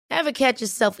Ever catch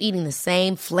yourself eating the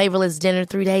same flavorless dinner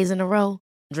 3 days in a row?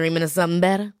 Dreaming of something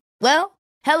better? Well,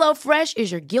 HelloFresh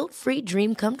is your guilt-free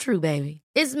dream come true, baby.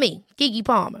 It's me, Keke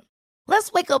Palmer.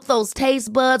 Let's wake up those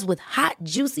taste buds with hot,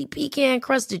 juicy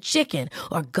pecan-crusted chicken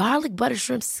or garlic butter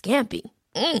shrimp scampi.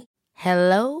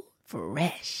 Hello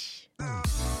Fresh.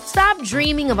 Stop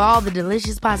dreaming of all the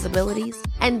delicious possibilities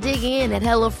and dig in at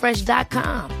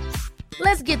HelloFresh.com.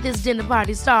 Let's get this dinner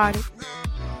party started.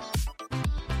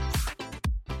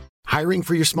 Hiring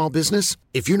for your small business?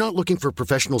 If you're not looking for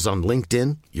professionals on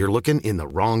LinkedIn, you're looking in the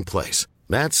wrong place.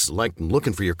 That's like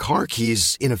looking for your car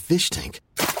keys in a fish tank.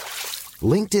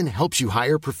 LinkedIn helps you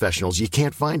hire professionals you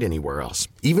can't find anywhere else,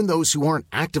 even those who aren't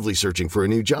actively searching for a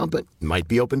new job but might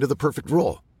be open to the perfect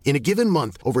role. In a given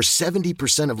month, over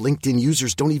 70% of LinkedIn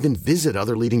users don't even visit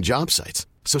other leading job sites.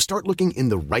 So start looking in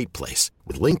the right place.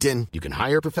 With LinkedIn, you can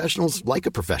hire professionals like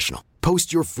a professional.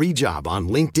 Post your free job on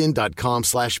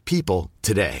linkedin.com/people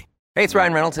today. Hey, it's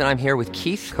Ryan Reynolds, and I'm here with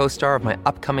Keith, co-star of my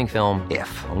upcoming film, If,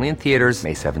 only in theaters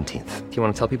May 17th. Do you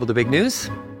want to tell people the big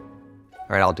news?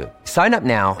 All right, I'll do it. Sign up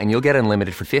now and you'll get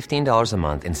unlimited for $15 a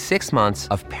month and 6 months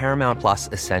of Paramount Plus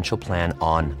Essential Plan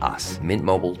on us.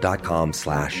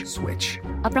 MintMobile.com/switch.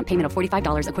 Upfront payment of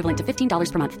 $45 equivalent to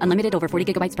 $15 per month. Unlimited over 40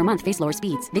 gigabytes per month. Face lower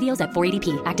speeds. Videos at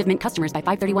 480p. Active Mint customers by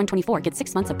 531.24 get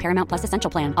 6 months of Paramount Plus Essential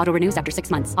Plan. Auto renews after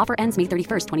 6 months. Offer ends May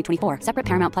 31st, 2024. Separate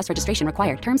Paramount Plus registration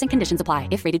required. Terms and conditions apply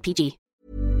if rated PG.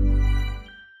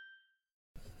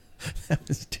 That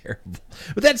was terrible.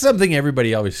 But that's something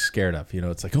everybody always scared of. You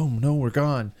know, it's like, oh, no, we're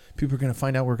gone. People are going to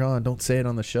find out we're gone. Don't say it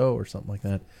on the show or something like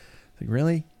that. It's like,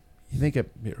 really? You think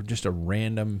just a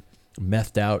random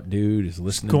methed out dude is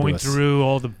listening going to us? Through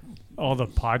all the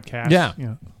podcasts? Yeah.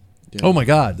 Yeah. Oh, my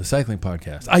God, the cycling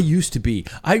podcast. I used to be.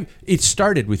 It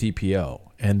started with EPO,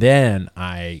 and then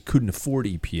I couldn't afford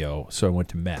EPO, so I went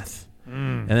to meth.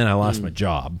 And then I lost my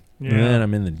job. Yeah. And then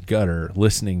I'm in the gutter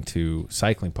listening to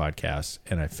cycling podcasts,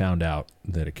 and I found out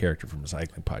that a character from a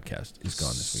cycling podcast is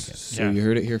gone this weekend. So you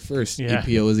heard it here first. Yeah.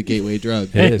 EPO is a gateway drug.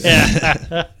 It is.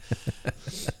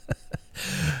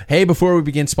 Hey, before we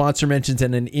begin, sponsor mentions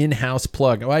and an in-house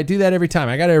plug. Oh, I do that every time.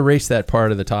 I got to erase that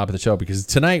part of the top of the show because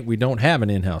tonight we don't have an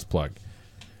in-house plug.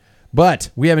 But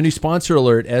we have a new sponsor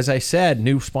alert. As I said,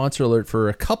 new sponsor alert for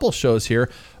a couple shows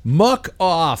here. Muck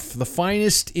Off, the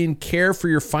finest in care for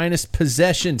your finest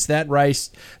possessions. That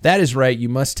is right. You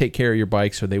must take care of your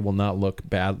bikes or they will not look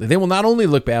badly. They will not only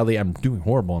look badly. I'm doing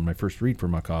horrible on my first read for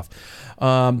Muck Off.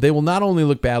 They will not only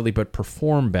look badly, but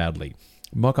perform badly.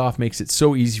 Muck Off makes it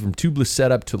so easy from tubeless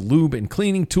setup to lube and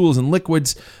cleaning tools and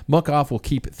liquids. Muck Off will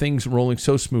keep things rolling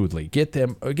so smoothly. Get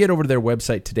over to their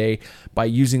website today by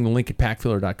using the link at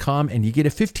packfiller.com and you get a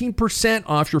 15%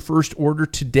 off your first order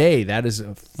today. That is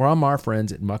from our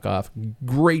friends at Muck Off.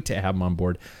 Great to have them on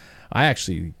board. I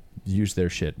actually used their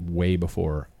shit way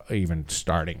before even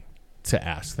starting to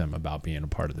ask them about being a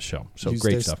part of the show. So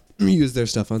great stuff. We used their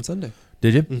stuff on Sunday.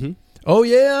 Did you? Mm-hmm. Oh,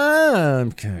 yeah.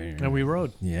 Okay. And we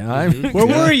rode. Yeah. Where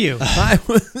were you? I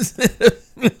was.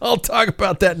 I'll talk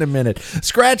about that in a minute.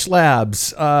 Scratch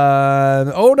Labs.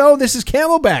 Oh, no, this is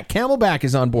Camelback. Camelback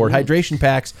is on board. Hydration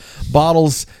packs,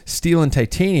 bottles, steel and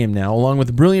titanium now, along with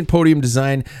a brilliant podium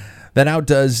design that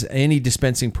outdoes any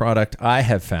dispensing product I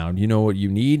have found. You know what you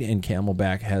need, and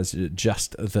Camelback has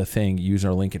just the thing. Use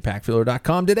our link at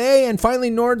packfiller.com today. And finally,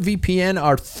 NordVPN,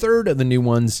 our third of the new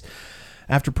ones.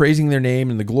 After praising their name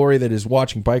and the glory that is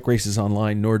watching bike races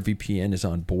online, NordVPN is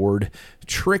on board.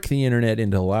 Trick the internet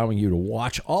into allowing you to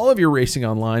watch all of your racing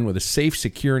online with a safe,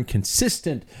 secure, and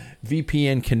consistent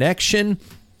VPN connection.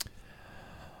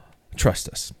 Trust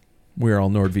us. We're all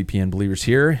NordVPN believers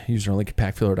here. Use our link at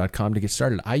packfiller.com to get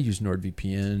started. I used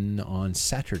NordVPN on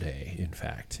Saturday, in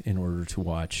fact, in order to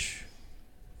watch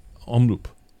Omloop.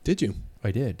 Did you?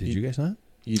 I did. Did you guys not?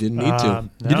 You didn't need to. No.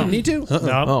 You didn't need to?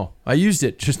 No. Oh, I used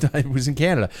it. I was in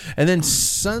Canada. And then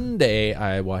Sunday,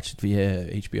 I watched it via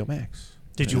HBO Max.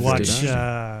 Did you watch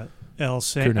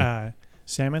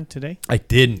Salmon today? I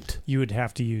didn't. You would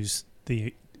have to use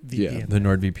the VPN. The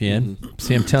NordVPN. Mm-hmm.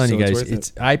 See, I'm telling you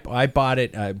guys, I bought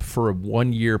it for a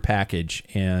 1-year package,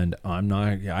 and I'm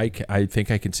not. I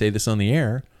think I can say this on the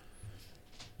air.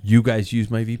 You guys use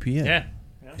my VPN. Yeah.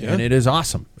 And it is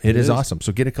awesome. It is awesome.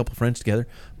 So get a couple friends together,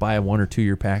 buy a 1 or 2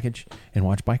 year package, and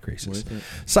watch bike races.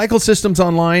 Cycle Systems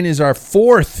Online is our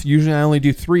fourth. Usually I only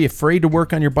do 3. Afraid to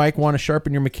work on your bike, want to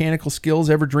sharpen your mechanical skills,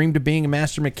 ever dreamed of being a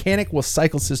master mechanic? Well,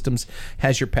 Cycle Systems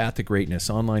has your path to greatness.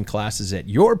 Online classes at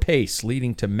your pace,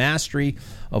 leading to mastery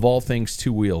of all things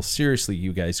two wheels. Seriously,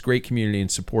 you guys, great community and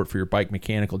support for your bike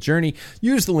mechanical journey.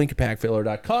 Use the link at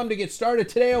packfiller.com to get started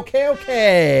today.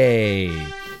 Okay.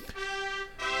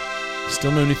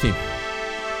 Still no new theme.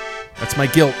 That's my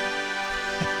guilt.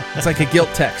 It's like a guilt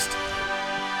text.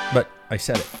 But I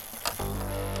said it.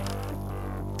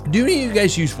 Do any of you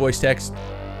guys use voice text?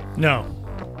 No.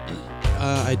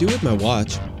 I do with my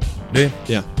watch. Do you?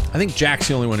 Yeah. I think Jack's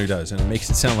the only one who does, and it makes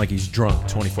it sound like he's drunk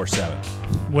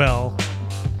 24/7. Well,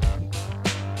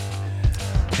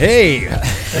 Hey.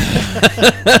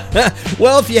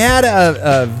 Well, if you had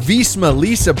a Visma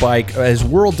Lisa bike as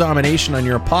world domination on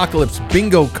your Apocalypse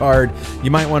bingo card,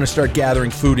 you might want to start gathering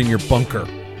food in your bunker.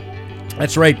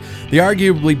 That's right. The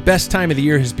arguably best time of the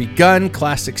year has begun.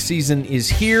 Classic season is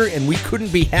here, and we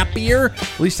couldn't be happier.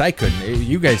 At least I couldn't.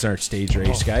 You guys aren't stage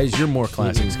race guys. You're more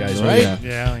classics guys, right?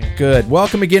 yeah. Good.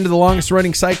 Welcome again to the longest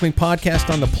running cycling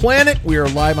podcast on the planet. We are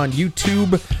live on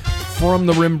YouTube from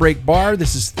the Rim Break Bar.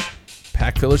 This is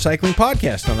Pack Filler Cycling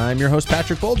Podcast, and I'm your host,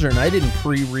 Patrick Bolger, and I didn't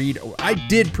pre-read. I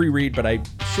did pre-read, but I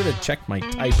should have checked my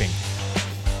typing.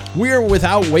 We are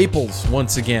without Waples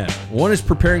once again. One is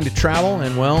preparing to travel,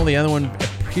 and, well, the other one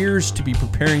appears to be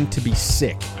preparing to be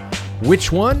sick.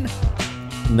 Which one?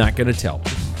 Not going to tell,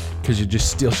 because you just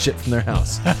steal shit from their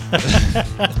house.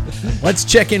 Let's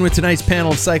check in with tonight's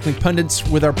panel of cycling pundits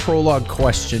with our prologue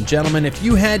question. Gentlemen, if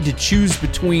you had to choose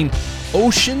between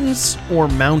oceans or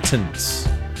mountains,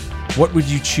 what would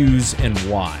you choose and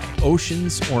why?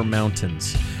 Oceans or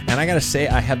mountains? And I got to say,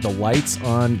 I had the lights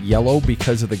on yellow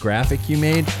because of the graphic you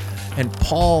made. And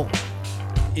Paul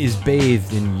is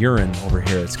bathed in urine over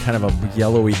here. It's kind of a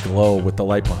yellowy glow with the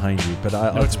light behind you. But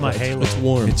it's my halo. It's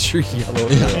warm. It's your yellow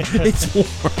halo. It's warm.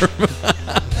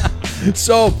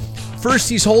 So, first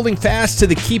he's holding fast to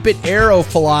the keep it aero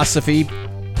philosophy,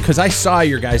 because I saw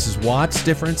your guys' watts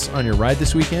difference on your ride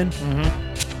this weekend.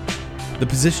 Mm-hmm. The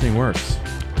positioning works.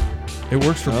 It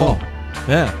works for Paul.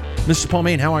 Yeah. Mr. Paul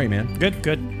Main, how are you, man? Good.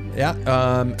 Yeah.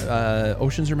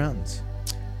 Oceans or mountains?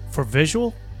 For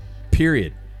visual?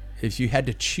 Period. If you had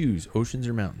to choose oceans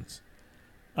or mountains.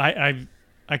 I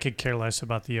could care less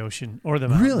about the ocean or the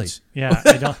mountains. Really? Yeah,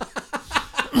 I don't.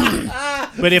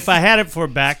 But if I had it for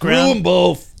background. Screw them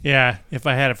both. Yeah, if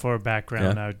I had it for a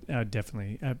background, Yeah. I would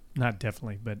definitely, not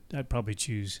definitely, but I'd probably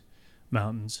choose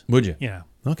mountains. Would you? Yeah.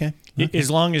 Okay.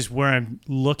 As long as where I'm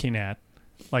looking at,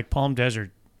 like Palm Desert,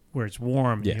 where it's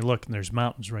warm, Yeah. and you look and there's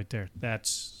mountains right there.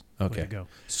 That's where to go.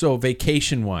 So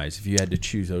vacation-wise, if you had to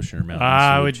choose ocean or mountains,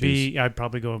 I'd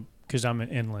probably go, because I'm an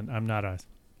inland. I'm not I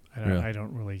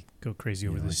don't really go crazy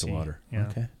over the like sea. the water. Yeah.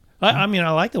 Okay. I mean,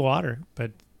 I like the water,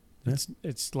 but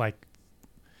it's like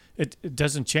it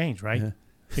doesn't change, right? Yeah.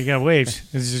 You got waves.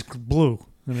 It's just blue.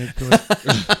 And it goes,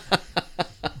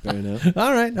 Fair enough.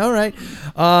 All right.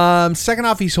 Second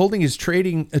off, he's holding his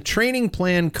training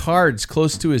plan cards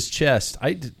close to his chest.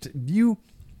 You're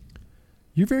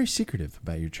very secretive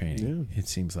about your training. Yeah. It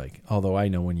seems like. Although I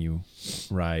know when you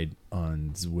ride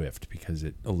on Zwift because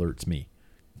it alerts me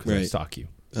because I stalk you.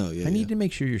 Oh yeah. I need to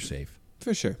make sure you're safe.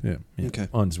 For sure. Yeah. Okay.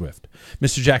 On Zwift,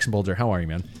 Mr. Jackson Bolger, how are you,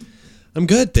 man? I'm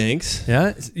good, thanks.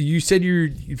 Yeah. You said you're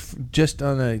just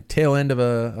on the tail end of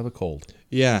a cold.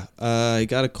 Yeah, I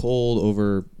got a cold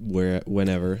over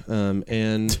whenever,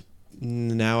 and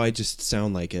now I just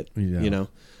sound like it, you know.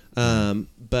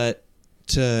 But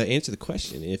to answer the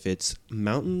question, if it's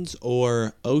mountains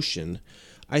or ocean,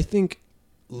 I think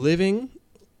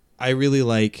I really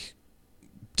like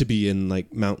to be in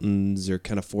like mountains or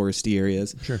kind of foresty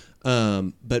areas. Sure.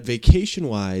 But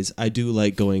vacation-wise, I do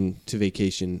like going to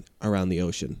vacation around the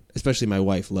ocean. Especially my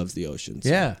wife loves the ocean. So.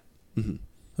 Yeah. Mm-hmm.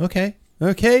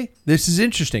 Okay, this is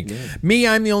interesting. Yeah. Me,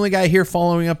 I'm the only guy here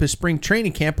following up his spring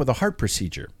training camp with a heart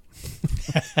procedure.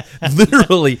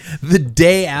 Literally, the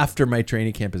day after my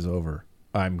training camp is over,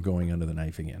 I'm going under the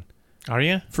knife again. Are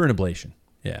you? For an ablation,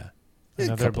 yeah.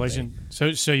 Another ablation?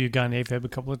 So you got an AFib a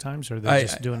couple of times, or they're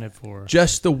just doing it for...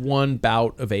 Just the one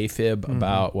bout of AFib,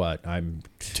 about what? I'm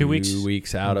 2 weeks? 2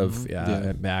 weeks out of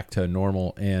back to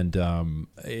normal, and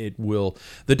it will...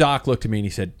 The doc looked at me and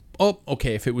he said, oh,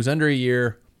 okay, if it was under a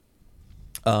year...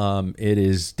 it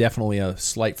is definitely a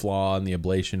slight flaw in the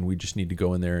ablation. We just need to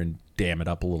go in there and dam it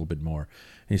up a little bit more.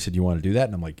 And he said, you want to do that?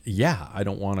 And I'm like, yeah, I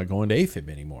don't want to go into AFib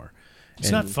anymore.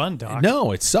 It's not fun, Doc.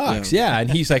 No, it sucks. Yeah. And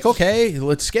he's like, okay,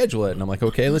 let's schedule it. And I'm like,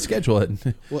 okay, let's schedule it.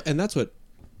 Well, and that's what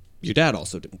your dad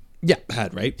also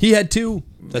had, right? He had two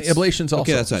ablations also.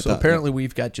 Okay, that's what I so thought. Apparently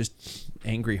we've got just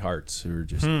angry hearts who are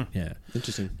just,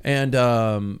 Interesting. And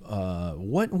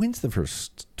when's the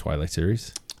first Twilight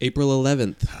series? April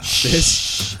 11th. This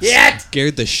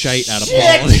scared the shite out of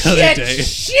Paul the other day.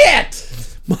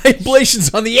 Shit! My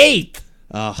ablation's on the 8th.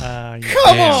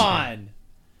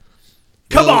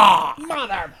 Come on!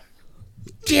 Mother!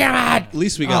 Damn it! At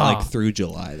least we got like through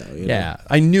July though. You know? Yeah,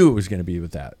 I knew it was going to be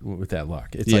with that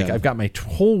luck. It's like Yeah. I've got my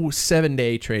whole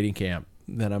 7-day training camp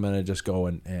that I'm going to just go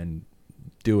and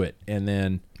do it. And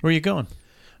then Where are you going?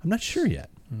 I'm not sure yet.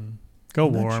 Go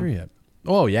I'm warm. not sure yet.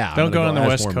 Oh yeah, Don't I'm go gonna on the as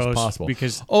West warm as Coast possible.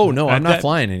 because I'm not that-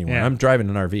 flying anywhere. yeah. I'm driving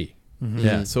an RV. Mm-hmm.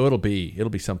 Yeah, so it'll be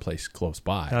someplace close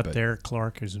by. Out but- there,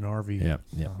 Clark is an RV.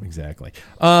 Yeah, exactly.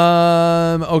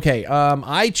 Okay.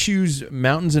 I choose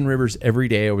mountains and rivers every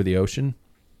day over the ocean.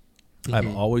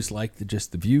 I've always liked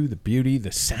the view, the beauty,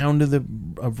 the sound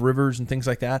of rivers and things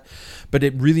like that. But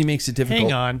it really makes it difficult.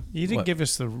 Hang on, you didn't give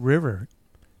us the river.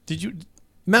 Did you?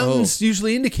 Mountains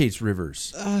usually indicates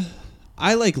rivers.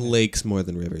 I like lakes more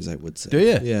than rivers, I would say. Do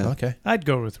you? Yeah. Okay. I'd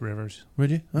go with rivers. Would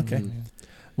you? Okay.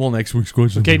 Well, next week's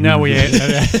question. Okay, now we.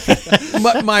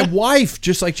 my wife,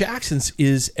 just like Jackson's,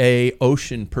 is a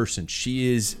ocean person.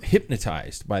 She is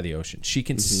hypnotized by the ocean. She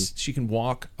can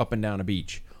walk up and down a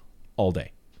beach all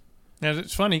day. Now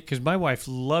it's funny because my wife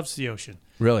loves the ocean.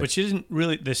 Really? But she doesn't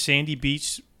really. The sandy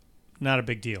beach, not a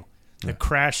big deal. The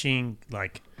crashing,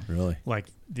 like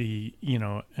the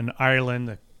an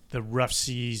Ireland, the rough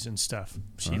seas and stuff.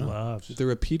 She loves. The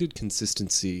repeated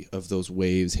consistency of those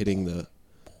waves hitting the.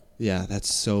 Yeah,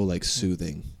 that's so like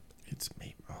soothing. It's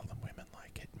maybe all the women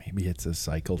like it. Maybe it's a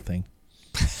cycle thing.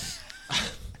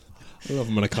 I don't know if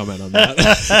I'm going to comment on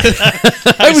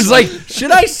that. I was like, should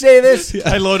I say this?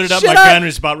 I loaded up Should my I? gun.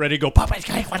 Was about ready to go. Pop! A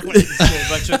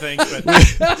bunch of things. But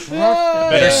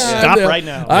better stop right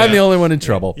now. I'm the only one in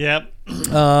trouble. Yep.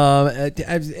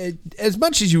 As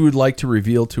much as you would like to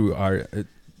reveal to our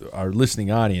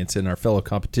listening audience and our fellow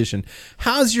competition,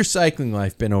 how's your cycling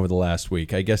life been over the last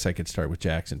week? I guess I could start with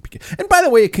Jackson. And by the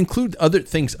way, it concludes other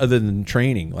things other than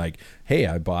training, like, hey,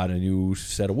 I bought a new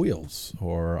set of wheels,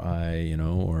 or I'm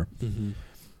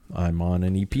on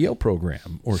an EPO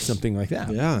program, or something like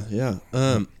that. Yeah.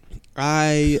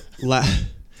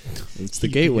 It's the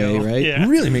gateway, right? Yeah. It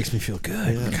really makes me feel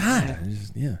good.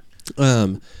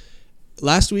 God,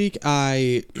 Last week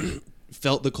I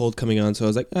felt the cold coming on, so I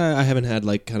was like, I haven't had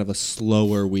like kind of a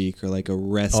slower week or like a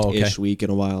rest-ish week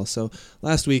in a while. So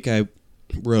last week I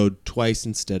rode twice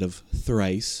instead of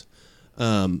thrice.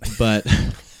 But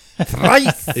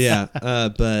thrice. Yeah.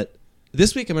 But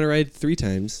this week I'm gonna ride 3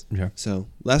 times. Yeah. So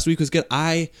last week was good.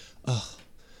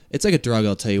 It's like a drug,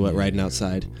 I'll tell you what, riding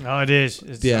outside. Oh, it is.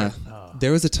 It's Yeah. like,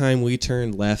 There was a time we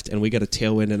turned left and we got a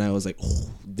tailwind, and I was like,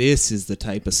 this is the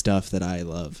type of stuff that I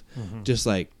love. Just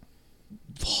like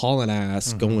hauling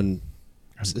ass, going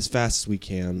as fast as we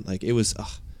can. Like it was,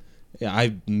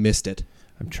 I missed it.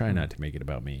 I'm trying not to make it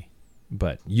about me,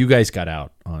 but you guys got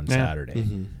out on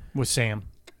Saturday. with Sam.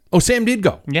 Oh, Sam did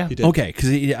go. Yeah. He did. Okay, because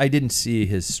I didn't see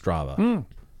his Strava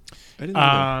I didn't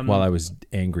know while I was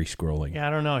angry scrolling. Yeah,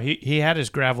 I don't know. He had his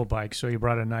gravel bike, so he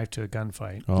brought a knife to a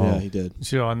gunfight. Oh, Yeah, he did.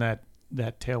 So on that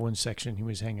tailwind section, he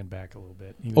was hanging back a little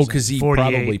bit. because he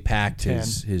 48, probably packed 10.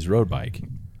 his road bike.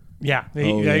 Yeah,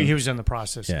 he was in the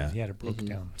process. Yeah. He had it broken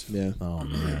down. So. Yeah. Oh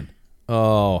man.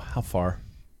 Oh, how far?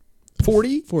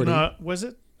 40? 40. Was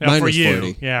it? Mine for was you.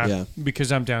 40. Yeah, Yeah.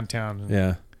 because I'm downtown. And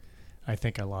Yeah. I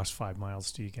think I lost 5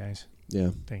 miles to you guys.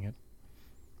 Yeah. Dang it.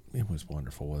 It was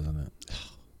wonderful, wasn't it?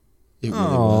 It really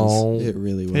Oh. was. It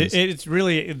really was. It's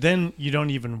really, then you don't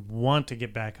even want to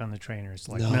get back on the trainer. It's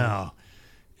like, no.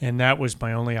 And that was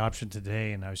my only option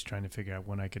today, and I was trying to figure out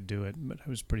when I could do it, but I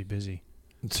was pretty busy.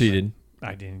 So you didn't?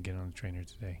 I didn't get on the trainer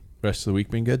today. Rest of the week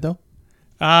been good though?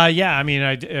 Yeah, I mean,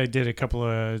 I did a couple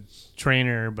of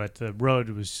trainer, but the road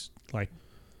was like,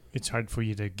 it's hard for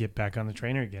you to get back on the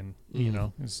trainer again, you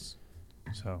know?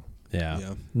 So. Yeah.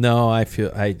 Yeah. No, I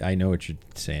feel I know what you're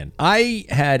saying. I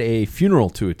had a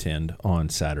funeral to attend on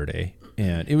Saturday,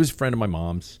 and it was a friend of my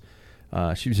mom's.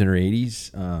 She was in her 80s.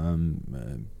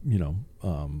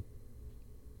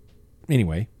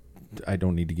 Anyway, I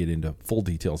don't need to get into full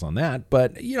details on that,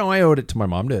 but I owed it to my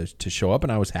mom to show up,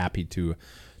 and I was happy to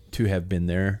have been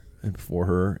there for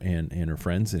her and her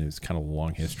friends, and it was kind of a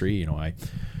long history.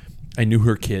 I knew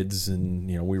her kids, and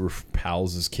we were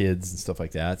pals as kids and stuff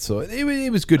like that. So it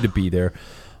was good to be there.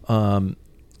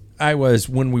 I was,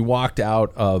 when we walked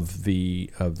out of the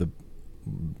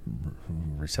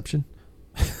reception.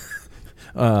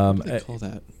 What do they call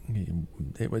that?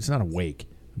 It was not a wake,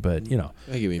 but I get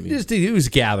what you mean. it was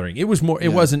gathering. It was more. It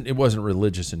wasn't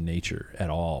religious in nature at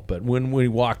all. But when we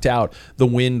walked out, the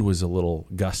wind was a little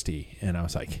gusty, and I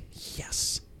was like,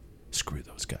 "Yes, screw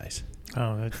those guys."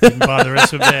 Oh, that didn't bother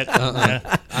us a bit.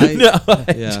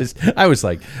 Yeah. I was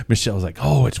like, Michelle was like,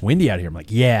 "Oh, it's windy out here." I'm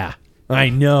like, "Yeah, I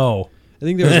know." I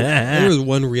think there was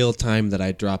one real time that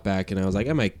I dropped back and I was like,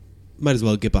 I might as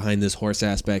well get behind this horse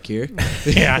ass back here.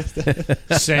 Yeah,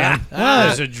 Sam. Well,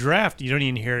 there's a draft. You don't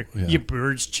even hear your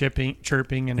birds chirping,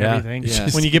 and everything. Yeah.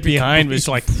 When you get behind, it's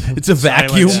like it's a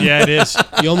vacuum. Silence. Yeah, it is.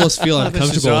 You almost feel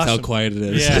uncomfortable with how awesome. quiet it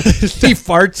is. Yeah. He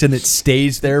farts and it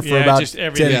stays there for about just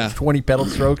 10, 20 pedal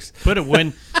strokes. Put it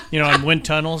on wind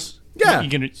tunnels. Yeah.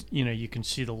 You can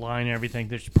see the line and everything.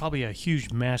 There's probably a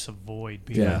huge, massive void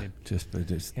behind him. Just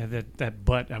That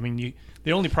butt. I mean,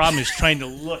 the only problem is trying to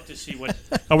look to see what.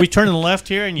 Are we turning left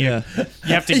here? And you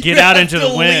have to get out into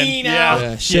the wind.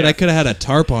 Yeah. Shit, I could have had a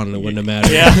tarp on and it wouldn't have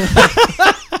mattered.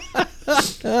 Yeah.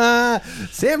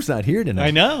 Sam's not here tonight.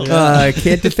 I know.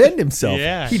 Can't defend himself.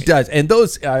 Yeah. He does. And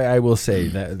those, I will say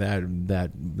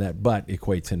that butt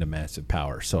equates into massive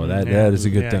power. So that is a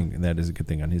good thing. That is a good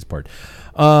thing on his part.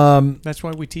 That's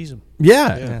why we tease him.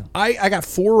 Yeah. I got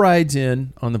 4 rides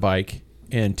in on the bike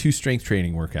and 2 strength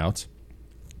training workouts,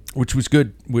 which was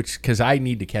good, because I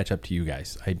need to catch up to you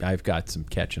guys. I've got some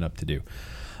catching up to do.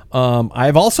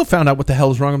 I've also found out what the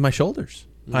hell is wrong with my shoulders.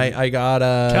 I got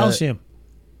calcium.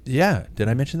 Yeah, did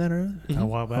I mention that earlier? A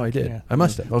while back. Oh, I did. Yeah. I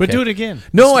must have. Okay. But do it again.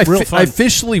 No, I real fun.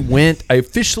 officially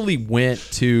went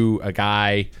to a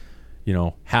guy,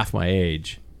 half my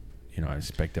age. I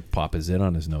expect to pop his in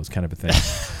on his nose, kind of a thing.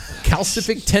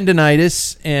 Calcific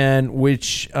tendonitis,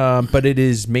 but it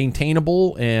is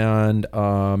maintainable and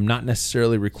not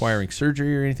necessarily requiring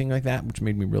surgery or anything like that, which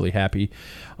made me really happy.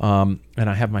 And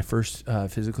I have my first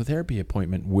physical therapy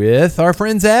appointment with our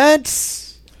friends at.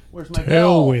 Where's my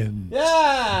Tailwind?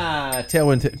 Yeah,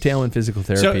 Tailwind Physical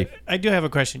Therapy. So I do have a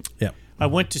question. Yeah, I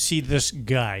went to see this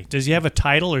guy. Does he have a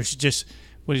title, or is he just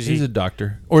what is he? He's a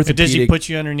doctor. Orthopedic. Does he put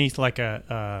you underneath like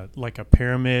a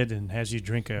pyramid and has you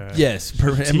drink a? Yes,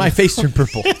 and my face turned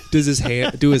purple. Does his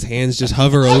hands just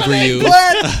hover over you?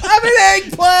 I'm an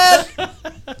eggplant.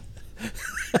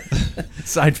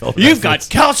 Seinfeld. You've got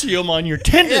calcium on your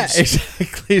tendons. Yeah,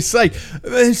 exactly.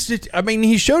 It's just,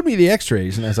 he showed me the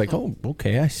X-rays, and I was like, "Oh,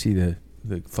 okay, I see the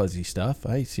fuzzy stuff.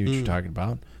 I see what you're talking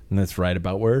about, and that's right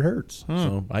about where it hurts."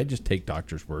 So I just take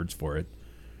doctors' words for it.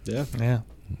 Yeah.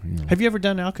 Have you ever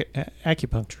done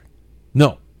acupuncture?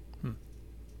 No.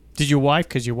 Did your wife?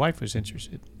 Because your wife was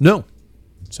interested. No.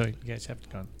 So you guys have to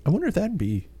go. I wonder if that'd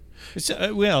be. It's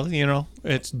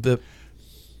it's the.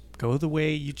 Go the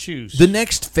way you choose. The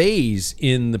next phase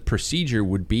in the procedure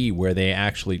would be where they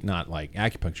actually, not like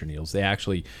acupuncture needles, they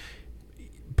actually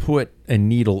put a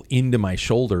needle into my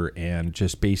shoulder and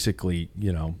just basically,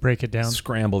 break it down,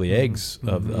 scramble the eggs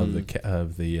of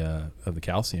the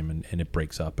calcium, and it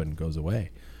breaks up and goes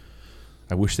away.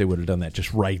 I wish they would have done that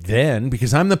just right then,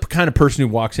 because I'm the kind of person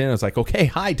who walks in and is like, "Okay,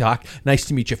 hi doc, nice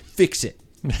to meet you. Fix it."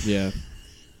 Yeah.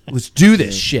 Let's do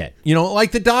this shit.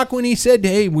 Like the doc when he said,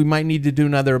 "Hey, we might need to do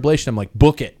another ablation." I'm like,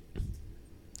 "Book it.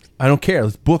 I don't care.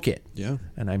 Let's book it." Yeah.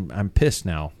 And I'm pissed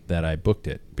now that I booked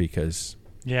it, because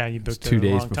you booked it's 2 it a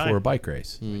days long before time. a bike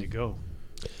race. Way to go.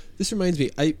 This reminds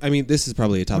me. I mean, this is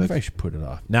probably a I topic. wonder if I should put it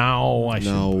off. No, I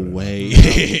shouldn't. No put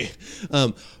it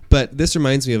way. But this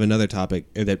reminds me of another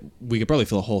topic that we could probably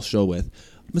fill a whole show with: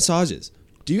 massages.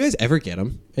 Do you guys ever get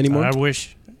them anymore? I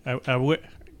wish. I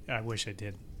wish I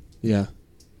did. Yeah.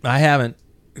 I haven't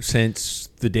since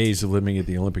the days of living at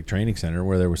the Olympic Training Center,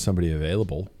 where there was somebody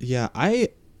available. Yeah. I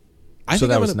So think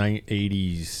that was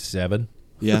 87.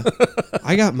 Yeah.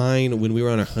 I got mine when we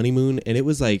were on our honeymoon, and it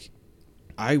was like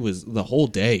I was the whole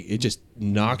day. It just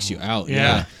knocks you out.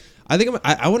 Yeah. I think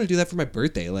I want to do that for my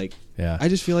birthday. Like, Yeah. I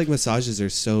just feel like massages are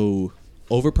so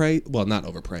overpriced. Well, not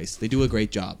overpriced. They do a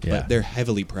great job, Yeah. but they're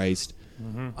heavily priced.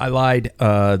 I lied.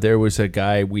 There was a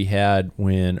guy we had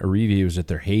when Arrivi was at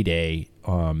their heyday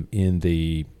in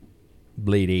the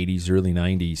late 80s, early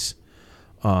 90s,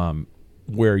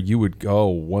 where you would go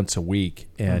once a week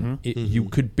and you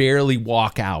could barely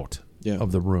walk out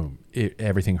of the room.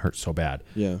 Everything hurt so bad.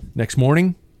 Yeah. Next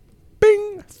morning,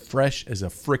 bing, fresh as a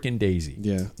frickin' daisy.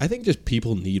 Yeah. I think just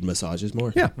people need massages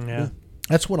more. Yeah.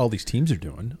 That's what all these teams are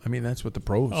doing. I mean, that's what the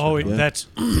pros are doing. That's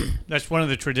one of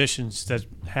the traditions that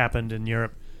happened in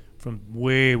Europe from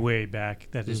way, way back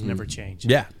that has never changed.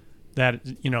 Yeah. That,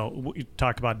 we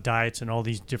talk about diets and all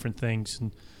these different things,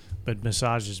 but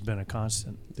massage has been a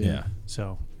constant. Yeah.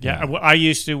 So, I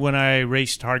used to, when I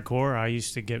raced hardcore, I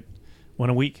used to get one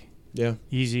a week. Yeah.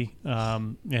 Easy.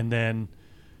 And then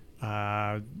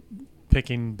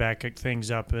picking back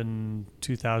things up in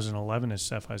 2011 and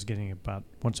stuff, I was getting about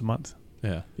once a month.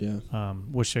 Yeah. Yeah.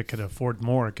 Wish I could afford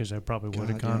more, because I probably would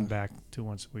have gone back to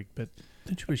once a week. But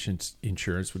Don't you wish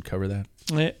insurance would cover that?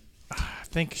 I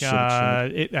think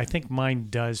I think mine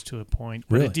does to a point,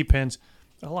 but Really? it depends.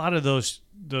 A lot of those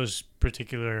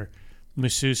particular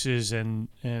masseuses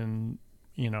and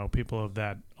people of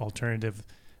that alternative,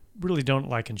 really don't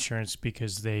like insurance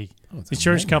because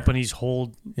insurance companies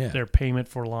hold their payment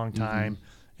for a long time,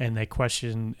 and they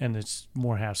question, and it's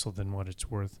more hassle than what it's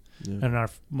worth. Yeah. And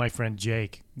my friend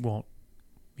Jake won't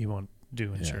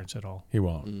do insurance at all. He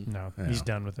won't. No, he's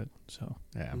done with it. So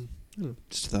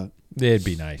just thought it'd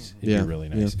be nice. It'd be really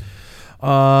nice.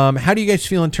 Yeah. How do you guys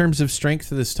feel in terms of strength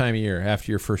this time of year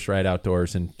after your first ride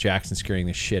outdoors and Jackson scaring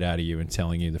the shit out of you and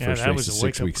telling you the first race is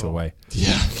 6 weeks away?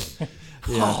 Yeah.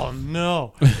 Oh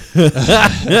no.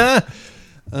 I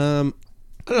don't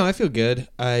know. I feel good.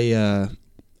 I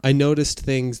noticed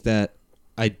things that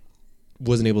I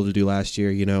wasn't able to do last year.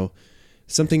 You know,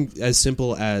 something as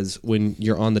simple as when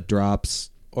you're on the drops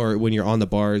or when you're on the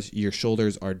bars, your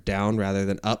shoulders are down rather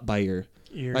than up by your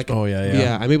ears. Like,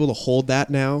 yeah. I'm able to hold that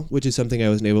now, which is something I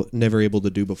was never able to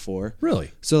do before.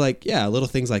 Really? So like, little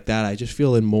things like that. I just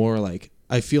feel more like.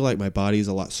 I feel like my body is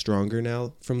a lot stronger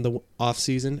now from the off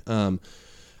season. I'm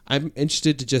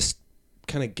interested to just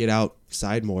kind of get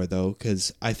outside more though,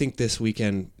 because I think this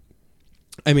weekend,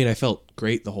 I mean, I felt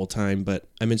great the whole time, but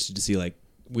I'm interested to see like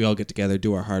we all get together,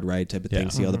 do our hard ride type of thing,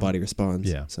 see how the body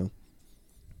responds. Yeah. So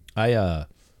I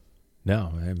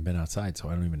haven't been outside, so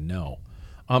I don't even know.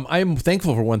 I'm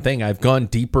thankful for one thing. I've gone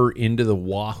deeper into the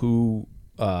Wahoo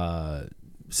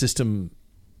system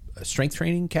strength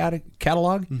training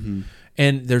catalog. Mm-hmm.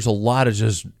 And there's a lot of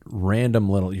just random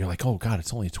little, you're like, oh God,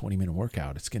 it's only a 20-minute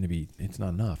workout. It's not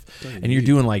enough. And you're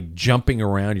doing like jumping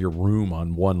around your room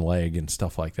on one leg and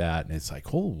stuff like that. And it's like,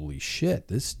 holy shit,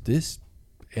 this,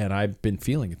 and I've been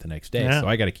feeling it the next day. So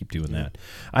I got to keep doing that.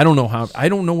 I don't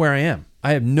know where I am.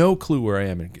 I have no clue where I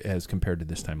am as compared to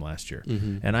this time last year.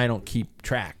 Mm-hmm. And I don't keep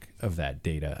track of that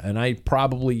data. And I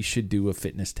probably should do a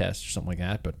fitness test or something like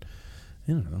that, but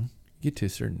I don't know. Get to a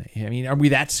certain age. I mean, are we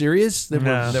that serious that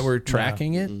we're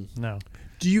tracking it? No.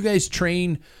 Do you guys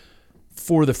train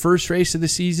for the first race of the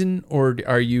season, or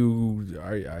are you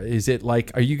guys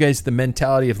the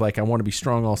mentality of like, I want to be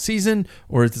strong all season,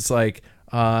 or is it like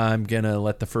I'm gonna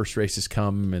let the first races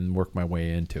come and work my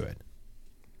way into it?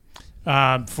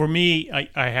 For me,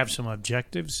 I have some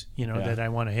objectives, that I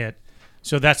want to hit.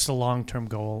 So that's the long-term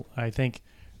goal. I think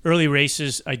early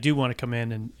races, I do want to come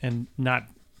in and not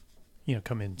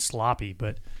come in sloppy,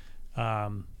 but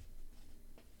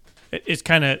it's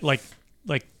kind of like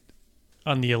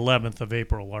on the 11th of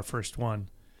April, our first one,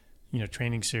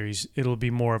 training series, it'll be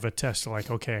more of a test of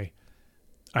like, okay,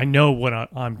 I know what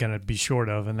I'm going to be short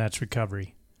of, and that's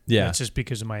recovery. Yeah. That's just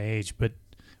because of my age, but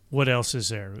what else is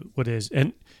there? What is,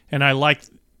 and I like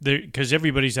because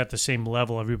everybody's at the same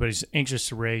level, everybody's anxious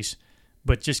to race,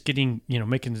 but just getting,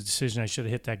 making the decision, I should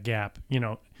have hit that gap,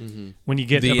 when you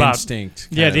get the about instinct.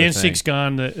 The instinct's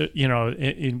gone.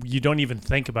 You don't even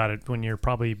think about it when you're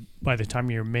probably, by the time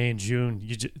you're May and June,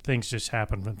 things just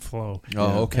happen and flow.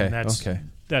 Oh, okay. And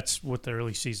that's what the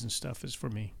early season stuff is for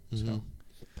me. Mm-hmm. So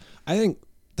I think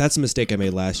that's a mistake I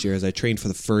made last year, as I trained for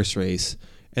the first race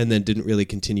and then didn't really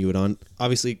continue it on.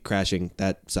 Obviously, crashing,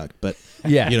 that sucked, but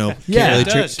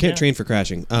can't train for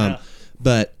crashing.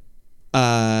 But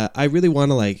I really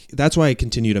want to that's why I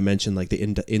continue to mention like the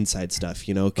inside stuff,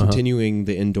 continuing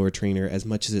the indoor trainer as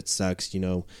much as it sucks,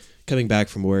 coming back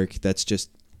from work, that's just,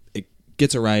 it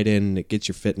gets a ride in, it gets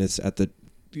your fitness at the,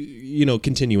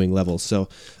 continuing levels. So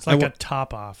it's like a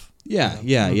top off. Yeah,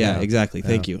 exactly.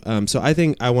 Thank you. So I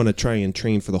think I want to try and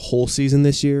train for the whole season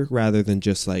this year rather than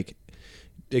just like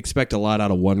expect a lot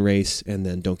out of one race and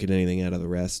then don't get anything out of the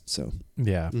rest. So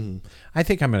I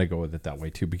think I'm going to go with it that way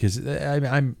too, because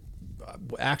I'm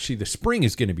actually, the spring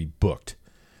is going to be booked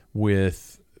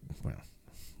with,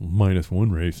 minus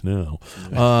one race now.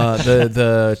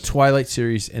 The Twilight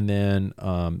Series, and then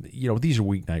these are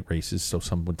weeknight races, so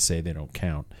some would say they don't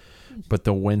count. But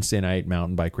the Wednesday night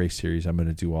mountain bike race series, I'm going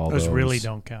to do all those. Those really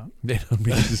don't count. They don't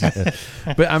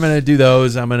but I'm going to do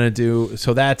those. I'm going to do,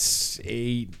 so that's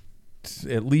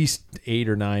at least 8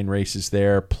 or 9 races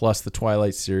there, plus the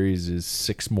Twilight Series is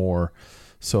 6 more.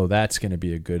 So that's going to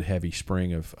be a good heavy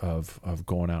spring of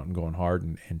going out and going hard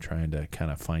and trying to kind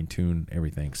of fine tune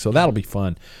everything. So that'll be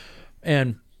fun.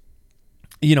 And,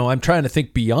 I'm trying to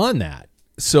think beyond that.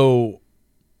 So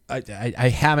I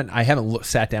haven't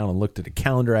sat down and looked at a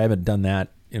calendar. I haven't done that,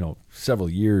 several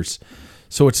years.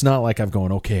 So it's not like I've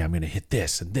gone, okay, I'm going to hit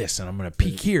this and this, and I'm going to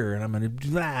peak here, and I'm going to do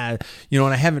that. And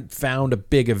I haven't found a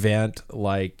big event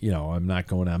like, I'm not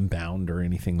going Unbound or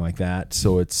anything like that.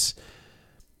 So it's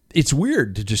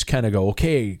weird to just kind of go,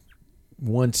 okay,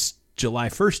 once July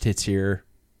 1st hits here,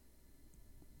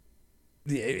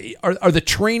 are the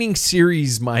training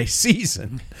series my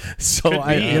season? So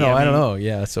I don't know.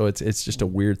 Yeah. So it's just a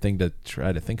weird thing to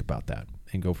try to think about that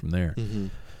and go from there. Mm-hmm.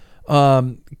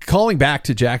 Calling back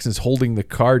to Jackson's holding the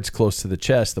cards close to the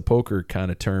chest, the poker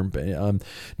kind of term.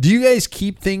 Do you guys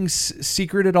keep things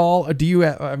secret at all? Or do you,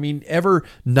 ever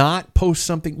not post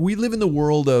something? We live in the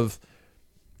world of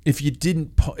if it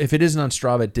isn't on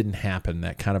Strava, it didn't happen.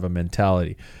 That kind of a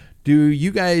mentality. Do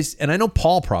you guys? And I know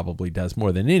Paul probably does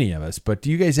more than any of us. But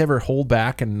do you guys ever hold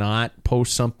back and not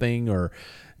post something or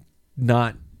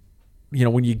not?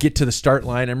 When you get to the start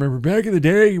line, I remember back in the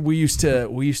day, we used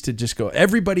to just go,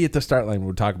 everybody at the start line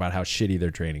would talk about how shitty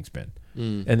their training's been.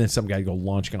 And then some guy go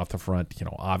launching off the front,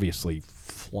 obviously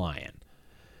flying.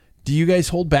 Do you guys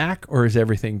hold back or is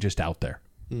everything just out there?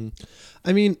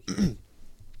 I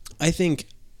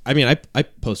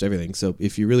post everything. So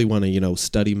if you really want to,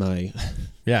 study my,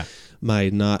 my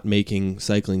not making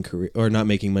cycling career or not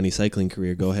making money cycling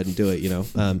career, go ahead and do it,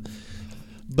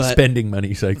 But spending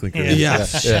money cycling career. Yeah.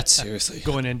 Seriously.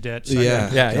 Going in debt.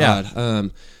 Yeah.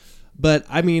 But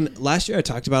last year I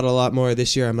talked about it a lot more.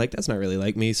 This year I'm like, that's not really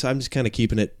like me. So I'm just kind of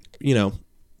keeping it,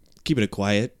 keeping it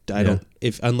quiet.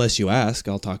 Unless you ask,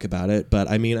 I'll talk about it. But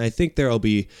I think there'll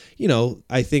be,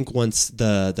 I think once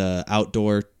the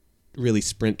outdoor really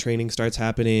sprint training starts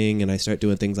happening and I start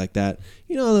doing things like that,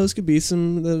 those could be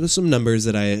some numbers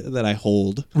that I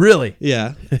hold. Really?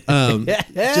 Yeah.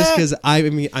 Just because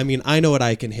I know what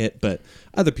I can hit, but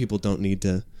other people don't need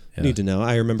to know.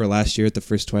 I remember last year at the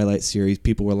first Twilight series,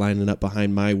 people were lining up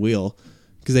behind my wheel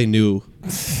because they knew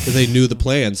the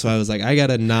plan. So I was like, I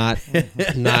gotta not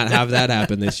have that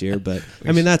happen this year. But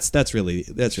that's really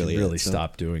it,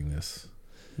 stop doing this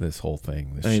whole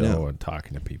thing, this show, and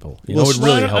talking to people. It would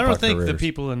really help. I don't our think careers. the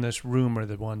people in this room are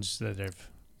the ones that have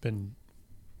been,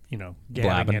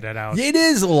 gabbing it out. It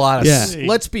is a lot of.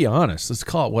 Let's be honest. Let's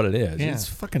call it what it is. Yeah. It's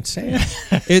fucking sad.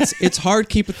 It's hard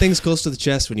keeping things close to the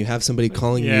chest when you have somebody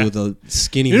calling you the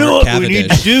skinny. You know Mark what we Cavendish.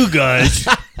 need to do, guys?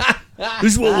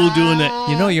 This is what we'll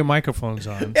do. Your microphone's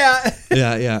on.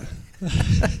 Yeah.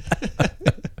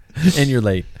 And you're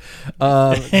late.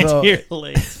 You're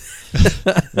late.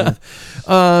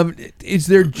 Is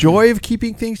there joy of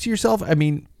keeping things to yourself?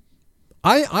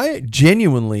 I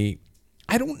genuinely,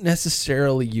 I don't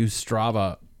necessarily use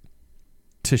Strava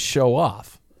to show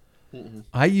off. Mm-mm.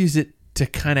 I use it to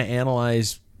kind of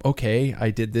analyze, okay,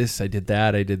 I did this, I did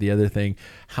that, I did the other thing.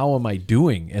 How am I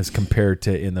doing as compared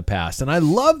to in the past? And I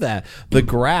love that. The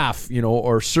graph,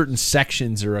 or certain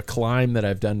sections or a climb that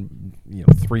I've done,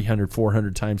 300,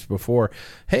 400 times before.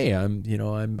 Hey, I'm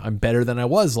better than I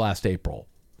was last April,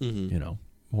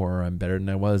 or I'm better than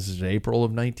I was in April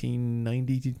of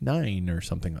 1999 or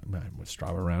something. Was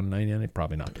Strava around 99?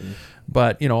 Probably not. Mm-hmm.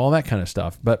 But, all that kind of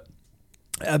stuff. But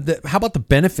how about the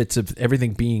benefits of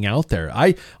everything being out there?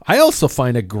 I also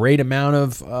find a great amount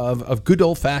of good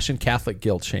old-fashioned Catholic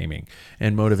guilt shaming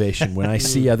and motivation when I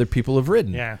see other people have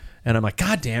ridden. Yeah. And I'm like,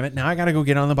 God damn it, now I got to go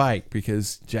get on the bike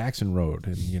because Jackson rode.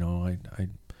 And,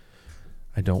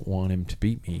 I don't want him to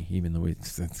beat me, even though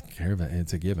it's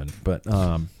a given. But,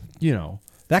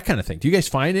 that kind of thing. Do you guys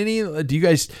find any? Do you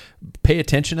guys pay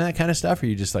attention to that kind of stuff? Or are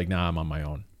you just like, nah, I'm on my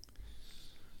own?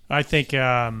 I think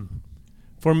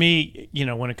for me,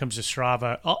 when it comes to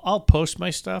Strava, I'll post my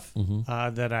stuff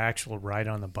that I actually ride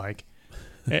on the bike.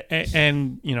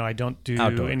 And I don't do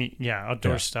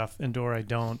outdoor stuff. Indoor I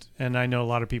don't. And I know a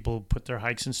lot of people put their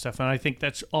hikes and stuff, and I think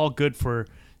that's all good for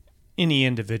any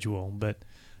individual. But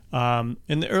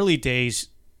in the early days,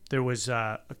 there was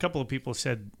a couple of people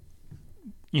said,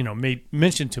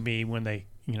 mentioned to me when they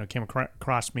came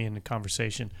across me in the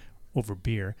conversation over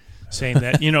beer, saying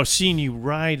that seeing you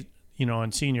ride,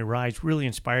 and seeing your rides really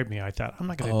inspired me. I thought, I'm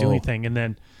not going to do anything, and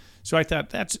then so I thought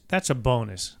that's a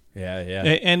bonus. Yeah.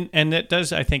 And it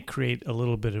does, I think, create a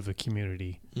little bit of a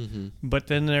community. Mm-hmm. But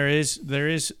then there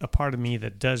is a part of me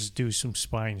that does do some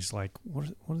spying. It's like, what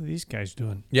are these guys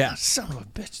doing? Yeah, son of a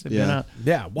bitch. They've been out.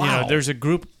 Yeah, wow. There's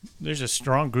a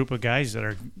strong group of guys that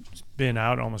are been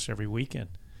out almost every weekend,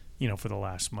 for the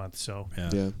last month. So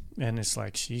yeah. And it's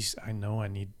like, I know I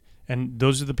need. And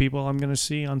those are the people I'm going to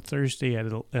see on Thursday at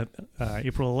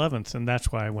April 11th, and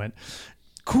that's why I went.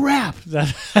 Crap!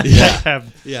 That I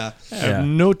have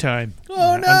no time.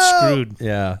 Oh no! I'm screwed.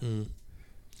 Yeah.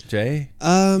 Jay,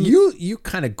 you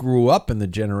kind of grew up in the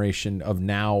generation of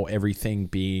now everything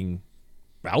being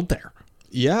out there.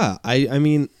 Yeah, I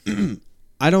mean,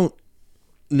 I don't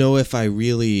know if I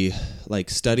really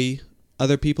study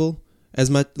other people as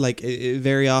much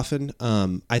very often.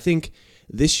 I think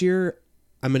this year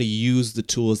I'm going to use the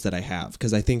tools that I have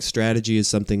because I think strategy is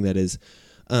something that is.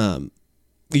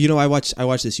 I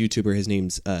watch this YouTuber. His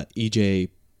name's EJ.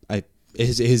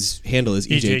 His handle is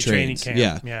EJ Trains.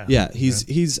 Yeah.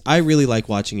 He's. I really like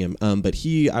watching him. But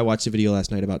I watched a video last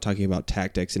night about talking about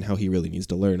tactics and how he really needs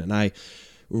to learn. And I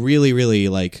really, really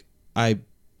like I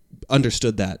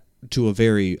understood that to a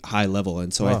very high level.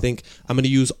 And so I think I'm going to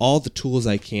use all the tools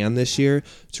I can this year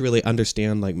to really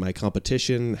understand like my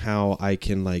competition, how I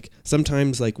can like,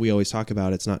 sometimes like we always talk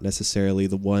about, it's not necessarily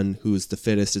the one who's the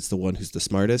fittest, it's the one who's the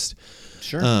smartest.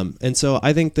 Sure. And so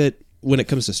I think that when it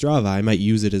comes to Strava, I might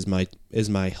use it as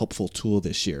my helpful tool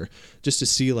this year, just to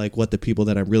see like what the people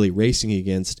that I'm really racing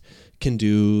against can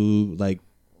do, like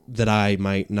that I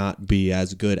might not be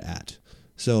as good at.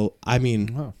 So, I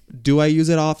mean, do I use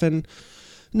it often?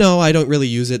 No, I don't really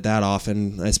use it that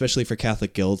often, especially for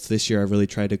Catholic guilds. This year, I've really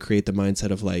tried to create the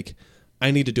mindset of like, I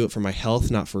need to do it for my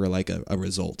health, not for like a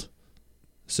result.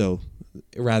 So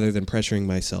rather than pressuring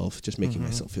myself, just making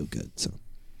myself feel good. So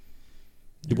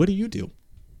what do you do?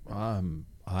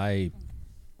 I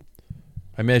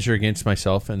measure against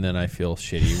myself, and then I feel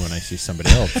shitty when I see somebody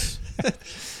else.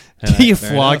 Do you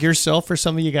flog yourself or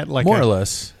something? You got like more or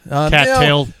less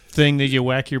cattail thing that you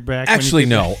whack your back? Actually,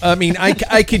 no. I mean,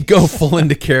 I could go full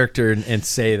into character and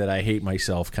say that I hate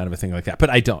myself, kind of a thing like that, but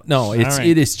I don't. No,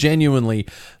 it is genuinely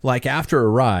like after a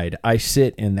ride, I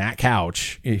sit in that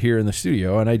couch here in the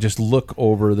studio and I just look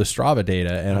over the Strava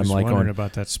data, and I'm like, wondering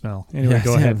about that smell. Anyway,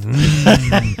 go ahead.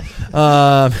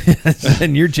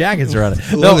 And your jackets are on it.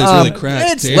 The leather's really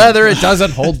cracked. It's leather. It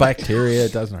doesn't hold bacteria.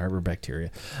 It doesn't harbor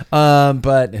bacteria.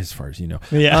 But as far as you know,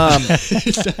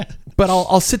 but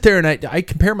I'll sit there and I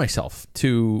compare myself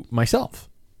to myself.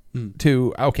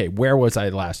 To okay, where was I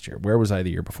last year? Where was I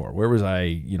the year before? Where was I?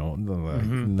 You know,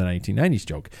 the 1990s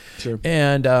joke. Sure.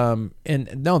 And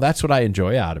no, that's what I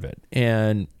enjoy out of it.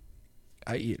 And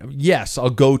yes, I'll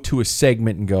go to a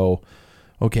segment and go,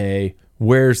 okay,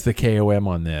 where's the KOM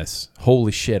on this?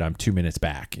 Holy shit, I'm 2 minutes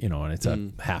back. You know, and it's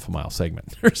a half a mile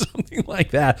segment or something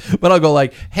like that. But I'll go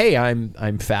like, hey,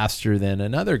 I'm faster than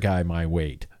another guy my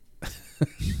weight.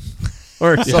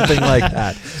 Or something like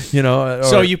that, you know.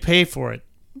 So you pay for it,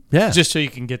 just so you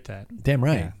can get that. Damn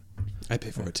right. Yeah. I pay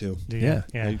for it too. Yeah.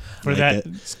 For that,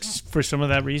 for some of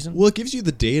that reason. Well, it gives you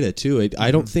the data too.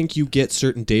 I don't think you get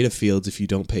certain data fields if you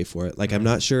don't pay for it. Like I'm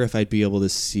not sure if I'd be able to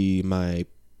see my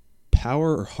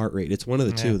power or heart rate. It's one of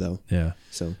the two though. Yeah.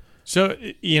 So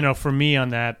you know, for me on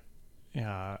that,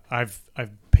 I've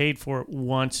paid for it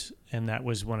once, and that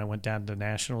was when I went down to the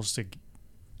Nationals to,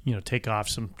 you know, take off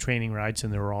some training rides,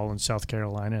 and they were all in South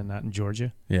Carolina and not in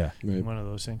Georgia. Yeah. Right. One of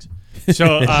those things.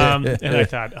 So, and I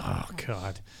thought, oh,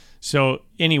 God. So,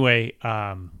 anyway,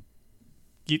 all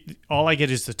I get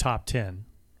is the top 10,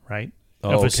 right,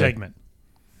 of a segment.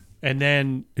 And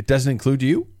then... It doesn't include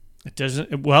you? It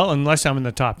doesn't... Well, unless I'm in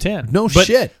the top 10. No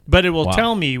shit. But it will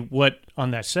tell me what, on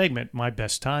that segment, my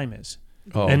best time is.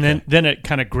 Oh, and then it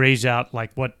kind of grays out,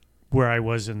 like, where I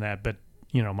was in that, but,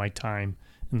 you know, my time,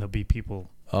 and there'll be people...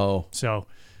 Oh. So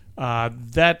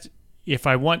that if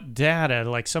I want data,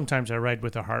 like sometimes I ride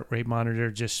with a heart rate monitor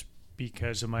just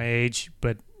because of my age,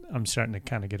 but I'm starting to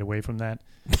kind of get away from that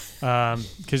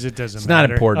because it doesn't matter.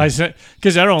 Not important.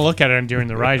 Because I don't look at it during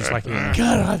the ride. It's like,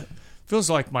 God, feels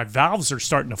like my valves are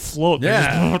starting to float.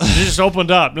 Yeah. They just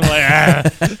opened up. And I'm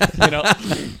like, you know,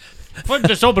 fuck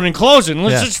this open and closing.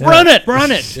 Let's just run it.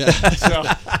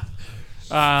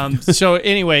 Yeah. So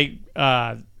anyway,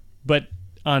 but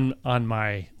on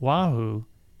my Wahoo,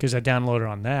 because I download it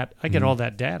on that, I get all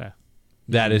that data.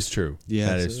 That is true. Yeah,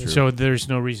 that is true. So there's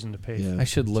no reason to pay for it. I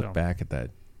should look back at the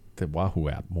Wahoo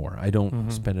app more. I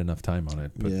don't spend enough time on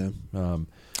it. But,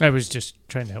 I was just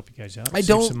trying to help you guys out.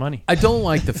 Save some money. I don't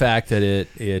like the fact that it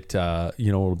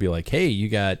you know, it'll be like, hey, you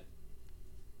got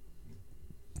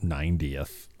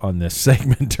 90th on this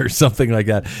segment or something like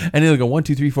that, and it'll go 1,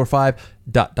 2, 3, 4, 5 ...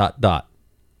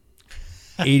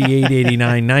 88,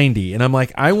 89, 90. And I'm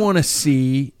like, I want to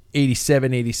see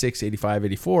 87, 86, 85,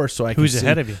 84 so I can Who's see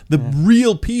ahead of you? The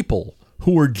real people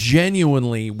who are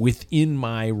genuinely within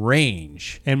my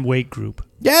range. And weight group.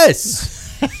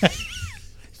 Yes.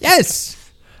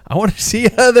 Yes. I want to see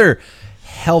other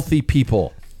healthy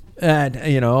people. And,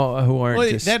 you know, who aren't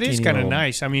just that is kind of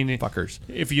nice. I mean, fuckers.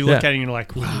 If you look at it and you're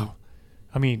like, wow.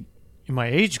 I mean, in my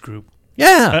age group,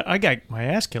 I got my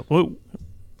ass killed. Whoa.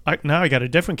 Now I got a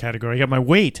different category. I got my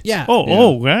weight. Yeah.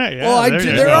 Yeah,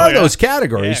 there are those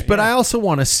categories, but I also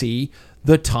want to see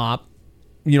the top,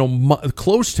 you know,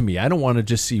 close to me. I don't want to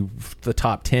just see the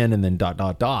top 10 and then ...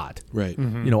 Right.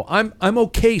 Mm-hmm. You know, I'm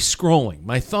okay scrolling.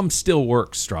 My thumb still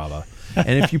works, Strava.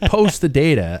 And if you post the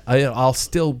data, I'll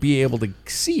still be able to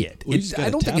see it. Well,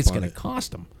 I don't think it's going to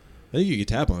cost them. I think you can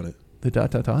tap on it. The ...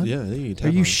 Yeah, I think you can tap Are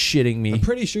you on shitting me? I'm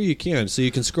pretty sure you can. So you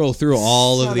can scroll through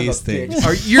all of these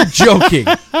things. You're joking.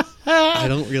 I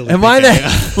don't really. Am I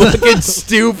that looking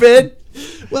stupid?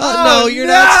 Well, no, you're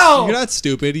not. You're not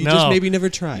stupid. You just maybe never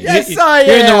tried. Yes, I am.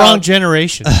 You're in the wrong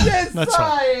generation. Yes, That's all.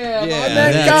 I am. Yeah, I'm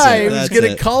that guy who's going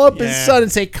to call up his Yeah. son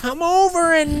and say, "Come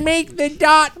over and make the ...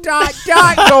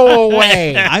 go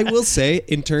away." I will say,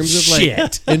 in terms of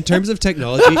Shit. in terms of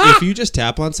technology, if you just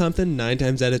tap on something 9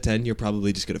 times out of 10, you're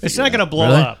probably just gonna. It's figure not it going to out. blow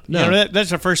Really? up. No. You know, that's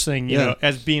the first thing, you Yeah. know,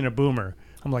 as being a boomer.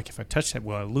 I'm like, if I touch that,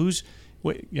 will I lose?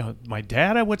 What, you know, my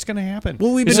data, what's going to happen?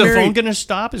 Well, we've Is been the phone married- going to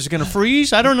stop? Is it going to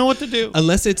freeze? I don't know what to do.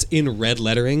 Unless it's in red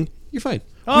lettering, you're fine.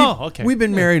 Oh, okay. We've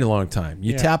been married a long time.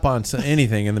 You Yeah. tap on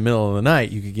anything in the middle of the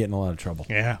night, you could get in a lot of trouble.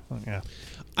 Yeah.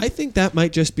 I think that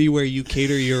might just be where you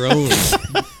cater your own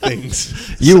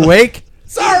things. You awake?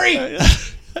 Sorry.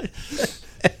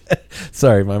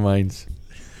 Sorry, my mind's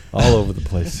all over the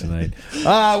place tonight.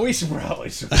 We should probably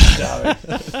stop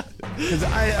it.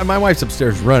 Because my wife's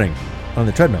upstairs running on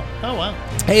the treadmill. Oh, wow.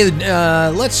 Hey,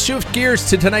 let's shift gears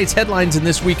to tonight's headlines in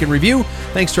This Week in Review.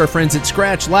 Thanks to our friends at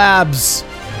Scratch Labs.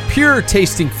 Pure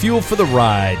tasting fuel for the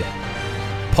ride.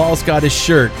 Paul's got his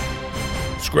shirt.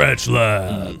 Scratch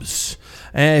Labs.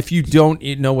 And if you don't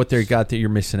know what they got, that you're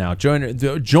missing out.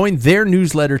 Join their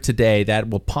newsletter today. That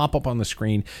will pop up on the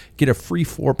screen. Get a free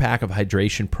 4-pack of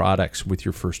hydration products with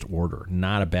your first order.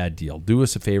 Not a bad deal. Do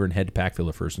us a favor and head to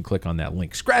Packville first and click on that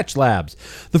link. Scratch Labs.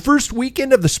 The first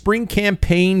weekend of the spring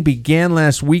campaign began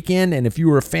last weekend, and if you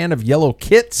were a fan of yellow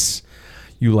kits,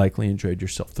 you likely enjoyed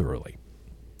yourself thoroughly.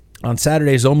 On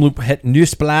Saturday's Omloop Het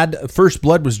Nieuwsblad, First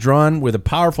Blood was drawn with a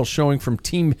powerful showing from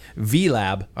Team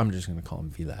V-Lab. I'm just going to call him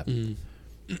V-Lab.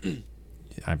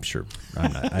 I'm sure.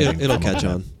 It'll catch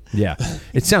on. Yeah.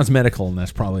 It sounds medical, and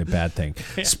that's probably a bad thing.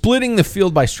 Splitting the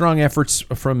field by strong efforts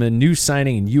from a new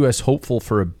signing and U.S. hopeful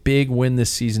for a big win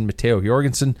this season, Matteo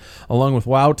Jorgensen, along with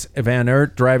Wout van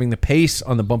Aert, driving the pace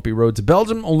on the bumpy roads of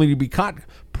Belgium, only to be caught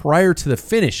prior to the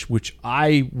finish, which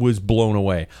I was blown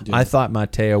away. Dude. I thought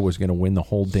Matteo was going to win the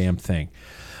whole damn thing.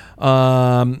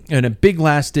 And a big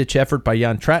last-ditch effort by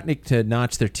Jan Tratnik to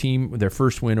notch their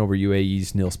first win over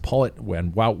UAE's Nils Pollitt,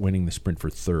 and Wout winning the sprint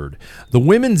for third. The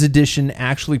women's edition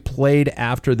actually played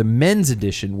after the men's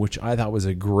edition, which I thought was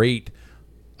a great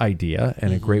idea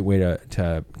and a great way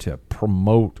to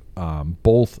promote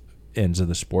both ends of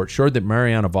the sport. Showed that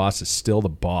Marianne Vos is still the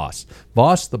boss.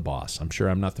 Vos the boss. I'm sure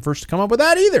I'm not the first to come up with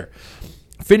that either.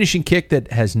 Finishing kick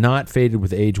that has not faded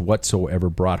with age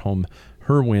whatsoever brought home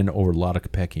her win over Lotte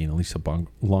Kopecky and Elisa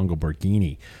Longo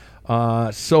Borghini.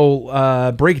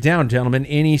 So break it down, gentlemen.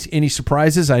 Any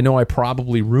surprises? I know I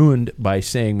probably ruined by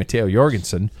saying Matteo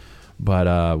Jorgensen,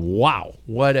 but wow,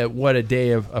 what a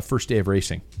day of a first day of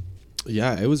racing.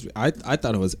 Yeah, it was. I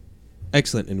thought it was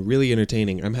excellent and really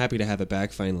entertaining. I'm happy to have it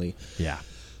back finally. Yeah.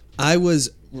 I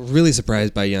was really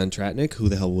surprised by Jan Tratnik. Who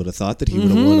the hell would have thought that he would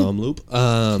have won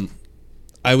Omloop?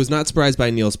 I was not surprised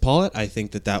by Nils Pollitt. I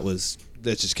think that's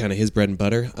just kind of his bread and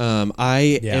butter.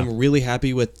 I am really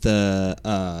happy with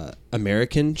the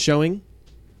American showing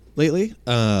lately.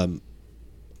 I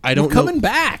don't know. Coming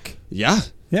back. Yeah.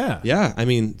 I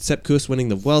mean, Sepp Kuss winning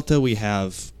the Vuelta. We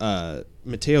have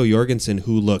Matteo Jorgensen,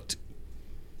 who looked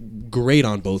great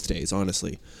on both days,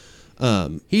 honestly.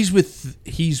 He's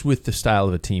with the style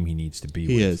of a team he needs to be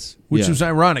with. He is. Which was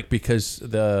ironic because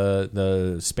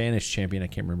the Spanish champion, I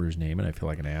can't remember his name, and I feel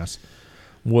like an ass,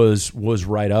 was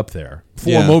right up there for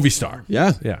Movistar.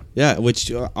 Yeah,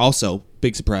 which also,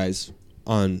 big surprise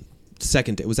on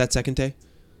second day. Was that second day?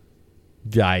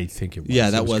 Yeah, I think it was. Yeah,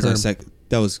 that was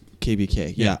that was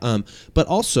KBK. Yeah. But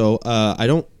also, I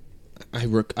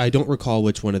don't recall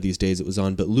which one of these days it was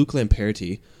on, but Luke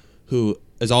Lamperti, who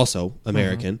is also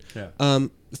American,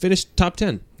 finished top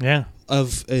 10. Yeah.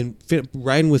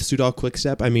 Riding with Soudal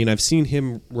Quickstep. I mean, I've seen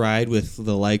him ride with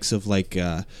the likes of like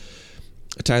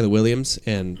Tyler Williams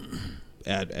and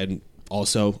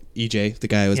also EJ, the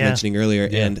guy I was mentioning earlier,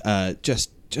 and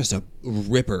just a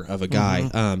ripper of a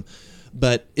guy.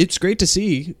 But it's great to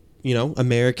see,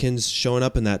 Americans showing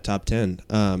up in that top 10.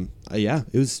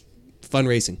 It was fun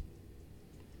racing.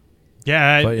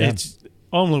 Yeah, it's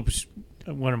Omloop's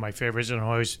one of my favorites, and I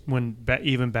always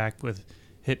even back with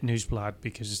Het Nieuwsblad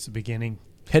because it's the beginning.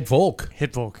 Het Volk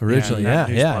originally,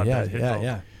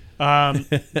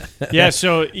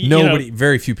 So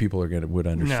very few people would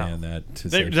understand that.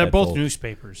 They're both Volk.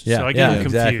 Newspapers, so I get them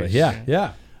confused.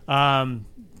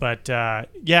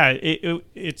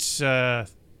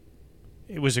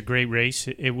 It was a great race.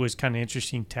 It was kind of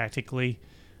interesting tactically,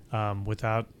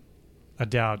 without a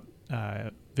doubt.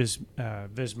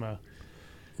 Visma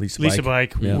Lisa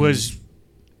Bike was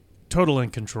total in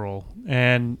control,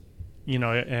 and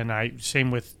I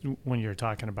same with when you're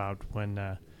talking about when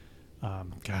the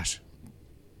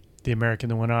American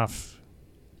that went off,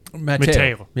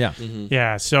 Matteo. Yeah. Mm-hmm.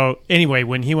 Yeah. So anyway,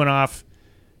 when he went off,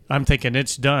 I'm thinking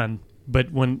it's done.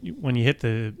 But when you hit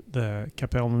the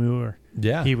Capelmur,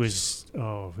 he was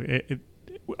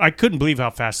I couldn't believe how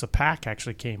fast the pack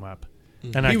actually came up.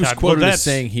 And he I was thought, quoted well, as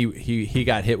saying he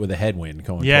got hit with a headwind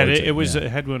going. Yeah, towards it was a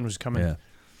headwind was coming.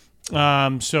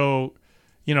 Yeah. So,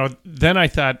 then I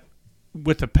thought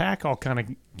with the pack all kind of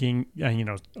getting,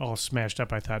 all smashed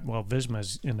up, I thought, well,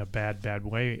 Visma's in a bad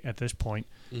way at this point.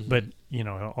 Mm-hmm. But,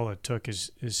 all it took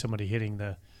is somebody hitting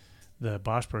the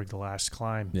Bosberg the last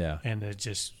climb. Yeah. And it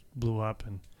just blew up.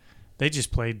 And they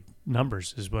just played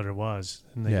numbers is what it was.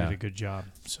 And they did a good job.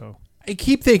 So I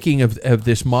keep thinking of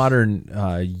this modern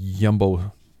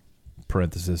Jumbo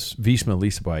parenthesis Visma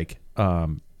Lisa bike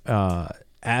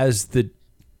as the.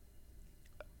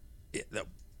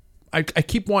 I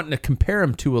keep wanting to compare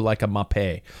them to a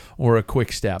Mapei or a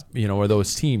Quick Step, or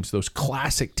those teams, those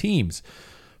classic teams.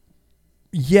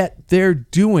 Yet they're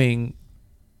doing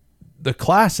the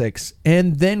classics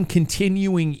and then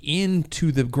continuing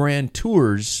into the Grand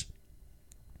Tours.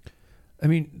 I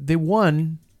mean, they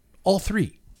won all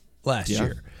three last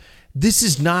year. This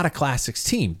is not a classics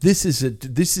team. This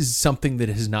is something that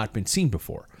has not been seen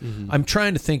before. Mm-hmm. I'm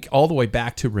trying to think all the way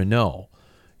back to Renault,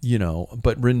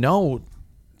 but Renault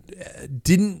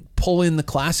didn't pull in the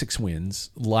classics wins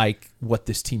like what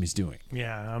this team is doing.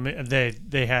 Yeah, I mean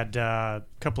they had a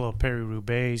couple of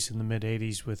Paris-Roubaix in the mid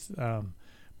 '80s with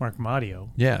Marc Madio.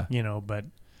 Yeah, but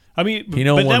I mean,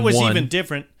 but that was even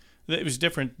different. It was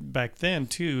different back then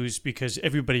too, is because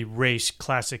everybody raced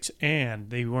classics and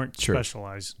they weren't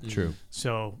specialized. True.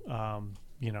 So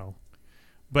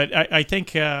but I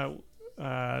think the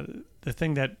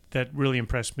thing that really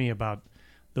impressed me about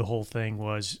the whole thing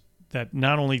was that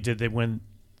not only did they win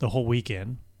the whole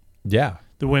weekend, the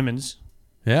women's,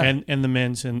 and the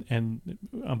men's, and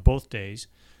on both days,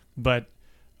 but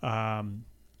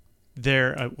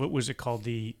their what was it called,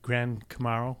 the Grand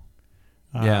Camaro?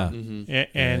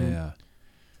 And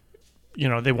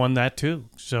they won that too.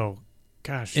 So,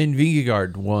 gosh, and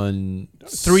Vingegaard won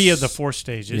 3 of the 4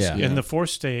 stages. Yeah. And the fourth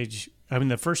stage,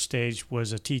 the first stage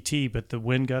was a TT, but the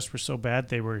wind gusts were so bad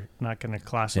they were not going to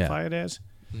classify it as.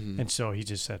 Mm-hmm. And so he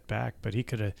just sat back, but he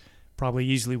could have probably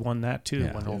easily won that too.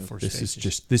 Won all 4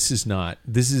 stages. This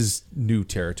is new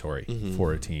territory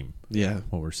for a team. Yeah,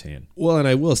 what we're seeing. Well, and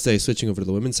I will say, switching over to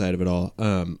the women's side of it all,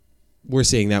 we're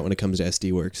seeing that when it comes to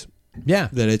SD Works. Yeah,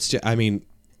 that it's just,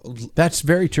 that's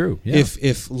very true. Yeah.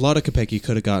 If Lotte Kopecky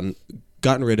could have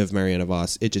gotten rid of Marianne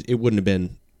Vos, it wouldn't have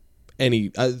been any.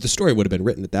 The story would have been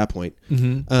written at that point.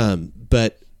 Mm-hmm.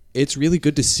 But it's really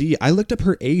good to see. I looked up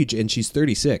her age, and she's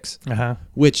 36.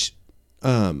 Which,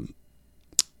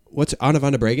 what's Anna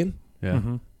van der Breggen? Yeah,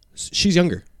 mm-hmm. She's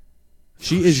younger.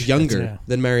 She is younger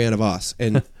than Marianne Vos,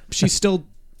 and she's still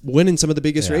winning some of the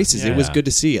biggest races. It was good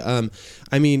to see.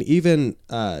 Even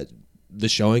the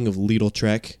showing of Lidl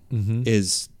Trek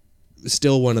is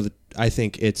still one of the. I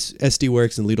think it's SD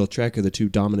Works and Lidl Trek are the 2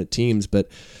 dominant teams, but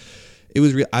it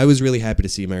was. I was really happy to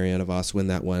see Marianne Vos win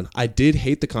that one. I did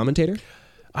hate the commentator.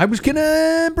 I was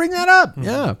gonna bring that up.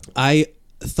 Yeah, I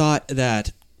thought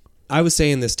that I was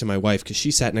saying this to my wife because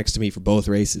she sat next to me for both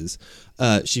races.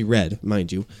 She read,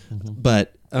 mind you,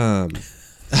 but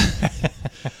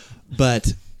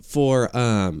but for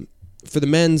the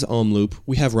men's Loop,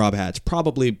 we have Rob Hatch,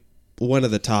 probably one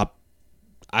of the top.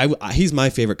 He's my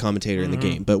favorite commentator in the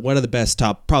game, but one of the best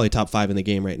probably top 5 in the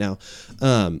game right now.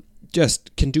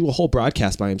 Just can do a whole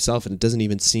broadcast by himself, and it doesn't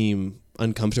even seem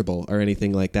uncomfortable or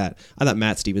anything like that. I thought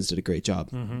Matt Stevens did a great job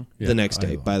the next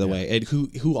day, by the way, and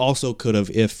who also could have,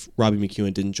 if Robbie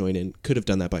McEwen didn't join in, could have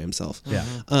done that by himself.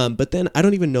 But then I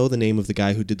don't even know the name of the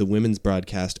guy who did the women's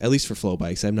broadcast, at least for Flow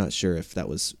Bikes. I'm not sure if that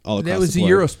was all across. That was the a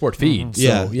board. Eurosport feed.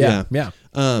 So, yeah.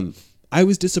 I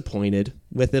was disappointed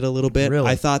with it a little bit. Really?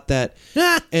 I thought that,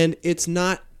 and it's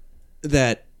not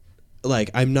that,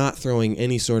 I'm not throwing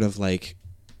any sort of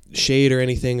shade or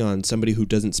anything on somebody who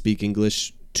doesn't speak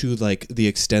English to the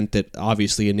extent that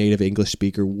obviously a native English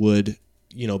speaker would,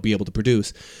 be able to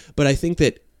produce. But I think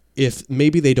that if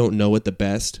maybe they don't know it the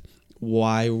best,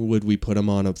 why would we put them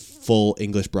on a full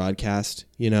English broadcast?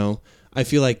 I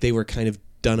feel like they were kind of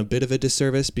done a bit of a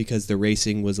disservice because the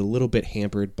racing was a little bit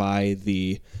hampered by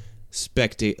the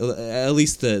at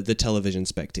least the television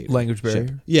spectator language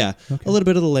barrier. Yeah, okay. A little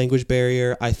bit of the language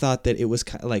barrier. I thought that it was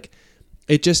kind of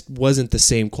it just wasn't the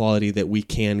same quality that we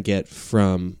can get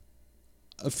from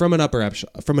an upper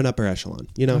echelon.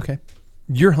 Okay.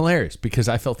 You're hilarious because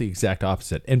I felt the exact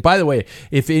opposite. And by the way,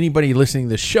 if anybody listening to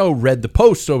the show read the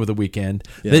post over the weekend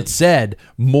that said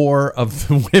more of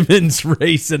the women's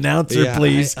race announcer,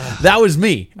 please, that was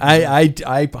me. I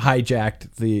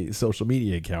hijacked the social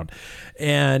media account.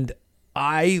 And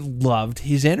I loved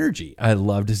his energy. I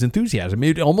loved his enthusiasm.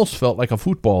 It almost felt like a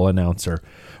football announcer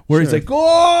where he's like,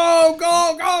 go,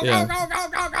 go, go, go, go, go,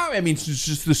 go, go. I mean, it's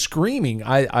just the screaming.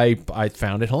 I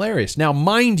found it hilarious. Now,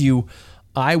 mind you,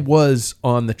 I was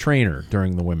on the trainer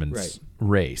during the women's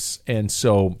race. And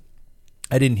so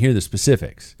I didn't hear the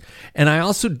specifics. And I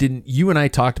also didn't, you and I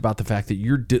talked about the fact that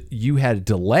you had a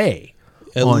delay.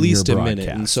 At least a minute.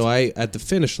 And so I, at the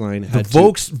finish line, had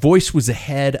the voice was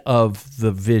ahead of the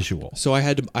visual. So I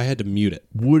had to mute it.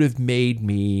 Would have made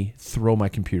me throw my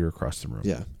computer across the room.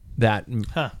 Yeah.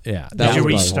 Yeah. Did you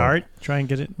restart? Try and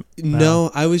get it?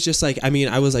 No, I was just like,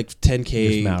 I was like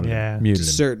 10K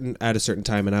muted at a certain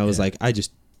time. And I was like,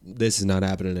 this is not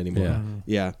happening anymore.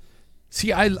 Yeah.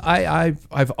 See,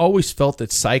 I've always felt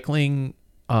that cycling,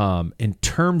 in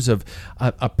terms of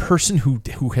a person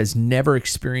who has never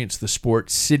experienced the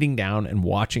sport, sitting down and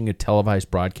watching a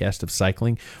televised broadcast of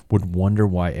cycling would wonder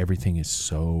why everything is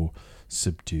so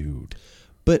subdued.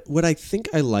 But what I think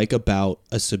I like about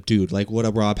a subdued, like what a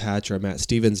Rob Hatch or a Matt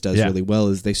Stevens does really well,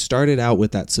 is they started out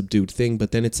with that subdued thing,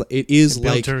 but then it's like a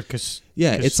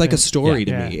story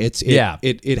to me.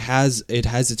 It has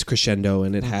its crescendo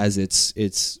and it has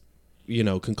its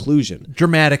conclusion.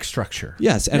 Dramatic structure.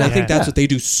 Yes, and I think that's what they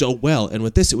do so well. And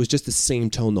with this, it was just the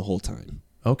same tone the whole time.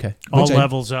 Okay. All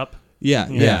levels up. Yeah.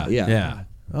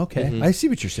 Okay. Mm-hmm. I see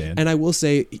what you're saying. And I will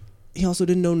say, he also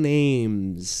didn't know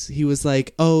names. He was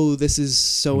like, oh, this is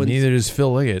so... Neither does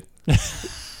Phil Liggett.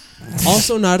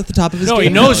 Also not at the top of his game. No, he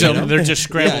knows them. They're just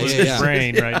scrambled in his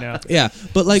brain right now. Yeah,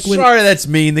 but like when... Sorry, that's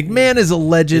mean. The man is a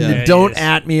legend, and don't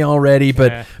at me already,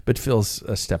 but Phil's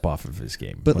a step off of his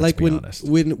game. But like when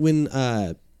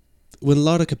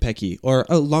Laura Capecchi or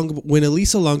when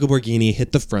Elisa Longoborghini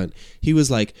hit the front, he was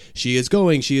like, she is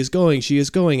going,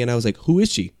 and I was like, who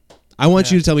is she? I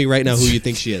want you to tell me right now who you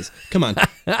think she is. Come on.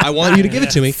 I want you to give it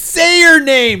to me. Say your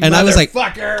name, and I was like,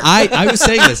 I was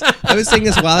saying this. I was saying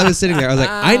this while I was sitting there. I was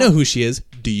like, I know who she is.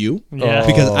 Do you? Yeah.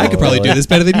 Because I could probably do this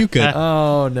better than you could.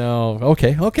 Oh, no.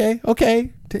 Okay.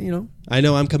 I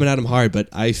know I'm coming at him hard, but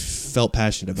I felt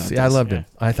passionate about this. I loved him.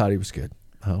 I thought he was good.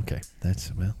 Oh, okay. I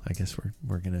guess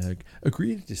we're going to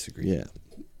agree to disagree. Yeah.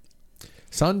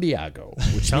 San Diego,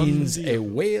 which means a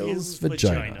whale's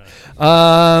vagina.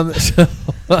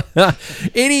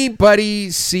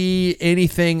 Anybody see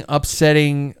anything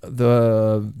upsetting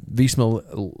the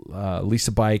Visma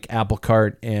Lisa Bike apple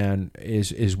cart? And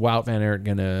is Wout van Aert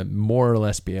going to more or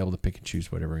less be able to pick and choose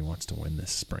whatever he wants to win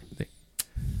this spring?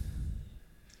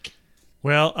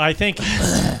 Well, I think...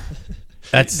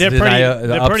 They're upset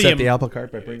the apple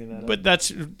cart by bringing that up. But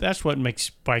that's what makes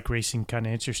bike racing kind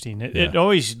of interesting. It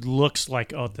always looks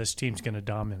like, oh, this team's going to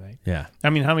dominate. Yeah. I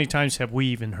mean, how many times have we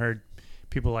even heard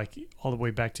people like all the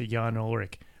way back to Jan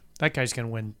Ullrich, that guy's going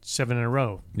to win 7 in a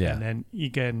row. Yeah. And then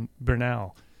Egan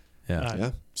Bernal.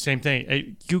 Same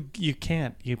thing. You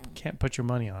can't put your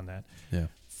money on that. Yeah.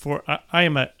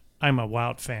 I'm a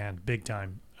Wout fan, big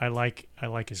time. I like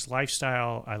his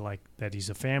lifestyle. I like that he's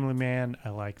a family man. I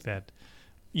like that.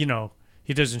 He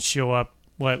doesn't show up,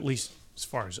 well, at least as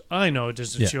far as I know,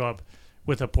 doesn't show up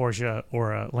with a Porsche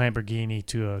or a Lamborghini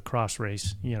to a cross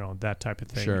race, that type of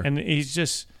thing. Sure. And he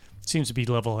just seems to be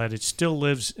level-headed. Still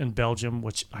lives in Belgium,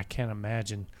 which I can't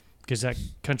imagine because that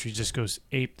country just goes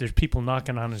ape. There's people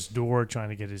knocking on his door trying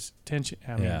to get his attention.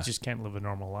 I mean, he just can't live a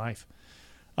normal life.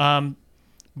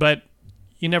 But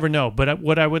you never know. But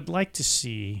what I would like to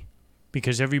see,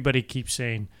 because everybody keeps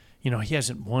saying, he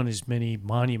hasn't won as many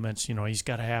monuments. He's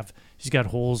got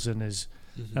holes in his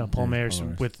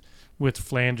palmares with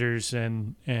Flanders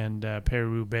and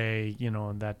Paris-Roubaix,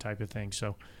 and that type of thing.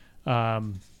 So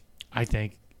I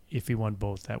think if he won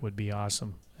both, that would be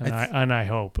awesome. And I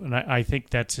hope. And I think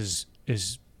that's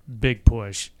his big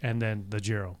push. And then the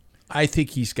Giro. I think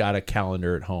he's got a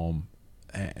calendar at home,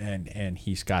 and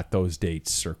he's got those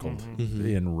dates circled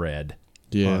in red.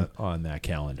 Yeah. On that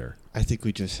calendar. I think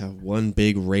we just have one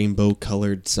big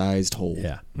rainbow-colored sized hole.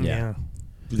 Yeah.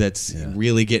 That's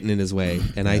really getting in his way.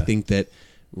 And I think that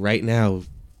right now,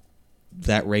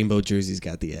 that rainbow jersey's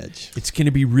got the edge. It's going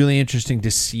to be really interesting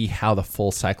to see how the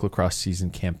full cyclocross season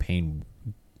campaign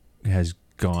has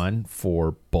gone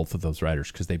for both of those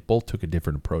riders, because they both took a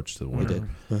different approach to the winter.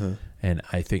 And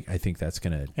I think that's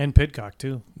going to... And Pidcock,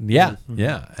 too. Yeah,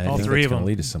 yeah. And all I think three that's of them going to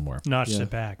lead us somewhere. Notched it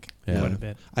back quite a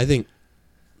bit. I think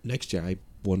next year, I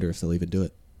wonder if they'll even do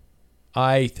it.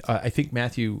 I think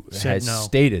Matthew has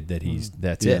stated that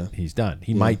that's it. He's done.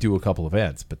 He might do a couple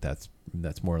events, but that's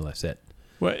more or less it.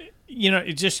 Well,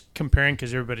 it's just comparing,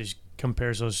 because everybody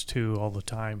compares those two all the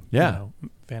time. Yeah.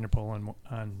 Van der Poel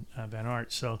and Van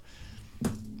Aert. So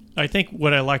I think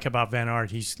what I like about Van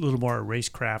Aert, he's a little more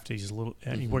racecraft. He's a little,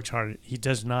 he works hard. He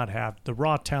does not have the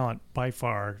raw talent by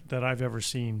far that I've ever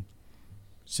seen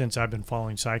since I've been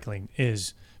following cycling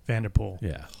is Van der Poel.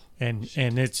 Yeah. And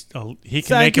it's he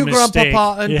can make a mistake. Thank you,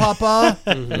 Grandpapa and Papa.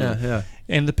 Yeah.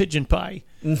 And the pigeon pie.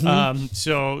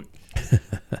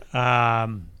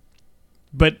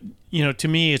 But to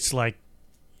me, it's like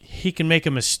he can make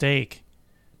a mistake.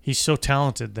 He's so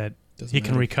talented that he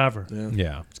can recover.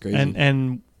 Yeah, it's crazy.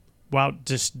 And Wout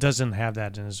just doesn't have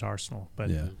that in his arsenal. But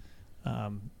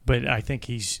but I think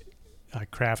he's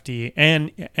crafty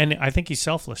and I think he's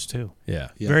selfless too. Yeah.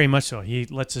 Very much so. He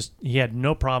lets us. He had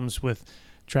no problems with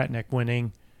Tratnik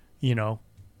winning. He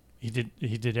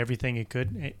did everything he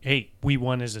could. Hey, we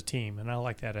won as a team, and I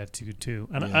like that attitude too.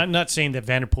 And I'm not saying that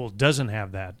Van der Poel doesn't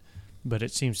have that, but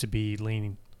it seems to be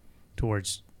leaning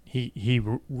towards he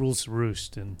rules the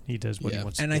roost and he does what he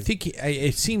wants to do. And I think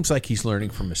it seems like he's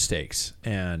learning from mistakes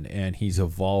and he's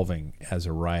evolving as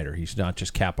a rider. He's not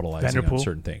just capitalizing on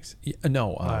certain things.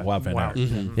 No, Wout van Aert.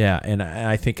 Mm-hmm. Yeah, and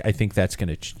I think that's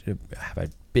going to have a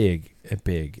big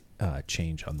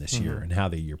change on this year and how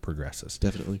the year progresses.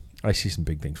 Definitely. I see some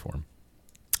big things for him.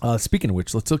 Speaking of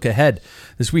which, let's look ahead.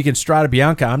 This week in Strada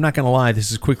Bianca, I'm not going to lie,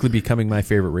 this is quickly becoming my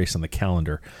favorite race on the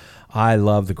calendar. I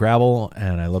love the gravel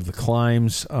and I love the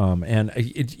climbs. And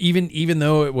even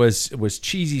though it was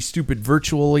cheesy, stupid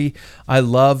virtually, I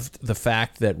loved the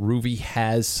fact that Ruvi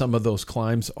has some of those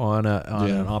climbs on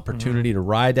an opportunity to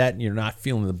ride at, and you're not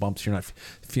feeling the bumps. You're not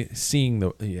seeing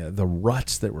the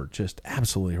ruts that were just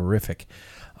absolutely horrific.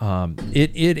 Some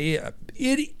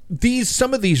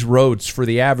of these roads for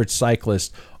the average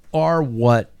cyclist are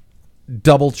what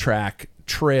double track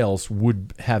trails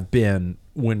would have been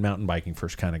when mountain biking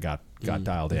first kind of got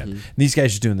dialed in. And these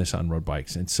guys are doing this on road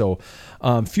bikes. And so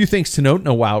a few things to note.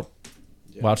 No,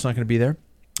 Wout's not going to be there.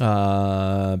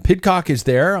 Pidcock is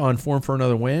there on form for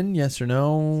another win. Yes or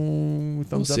no?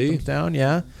 Thumbs up, thumbs down.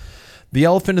 Yeah. The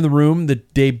elephant in the room, the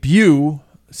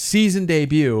season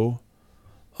debut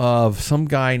of some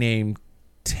guy named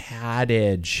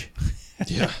Tadej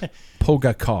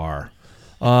Pogacar.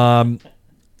 Are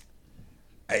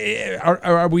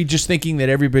we just thinking that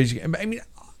everybody's... I mean,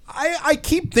 I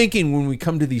keep thinking when we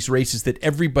come to these races that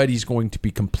everybody's going to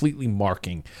be completely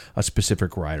marking a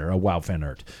specific rider, a Wout van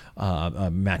Aert,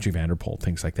 Mathieu van der Poel,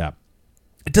 things like that.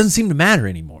 It doesn't seem to matter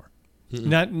anymore.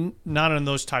 Not on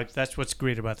those types. That's what's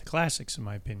great about the classics, in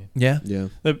my opinion. Yeah.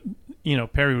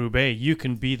 Paris-Roubaix, you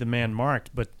can be the man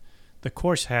marked, but the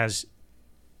course has,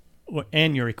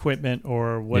 and your equipment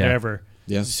or whatever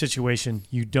situation,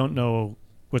 you don't know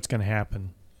what's going to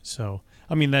happen. So,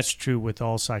 I mean, that's true with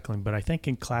all cycling, but I think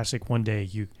in classic, one day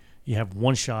you have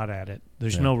one shot at it.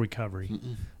 There's no recovery.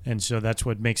 And so that's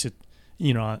what makes it,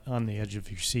 on the edge of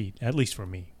your seat, at least for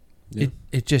me. Yeah.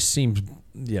 It just seems,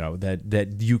 there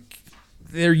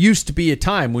used to be a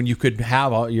time when you could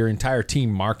have your entire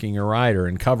team marking a rider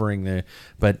and covering the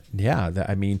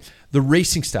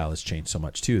racing style has changed so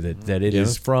much too that it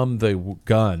is from the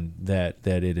gun that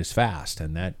it is fast,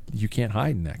 and that you can't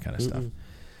hide in that kind of stuff.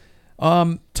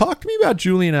 Talk to me about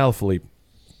Julian Alaphilippe.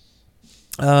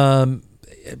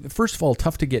 First of all,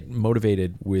 tough to get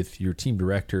motivated with your team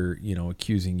director,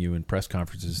 accusing you in press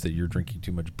conferences that you're drinking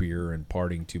too much beer and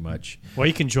partying too much. Well,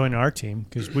 you can join our team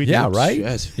because we do. Right?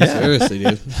 Yes, seriously,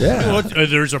 dude. Yeah.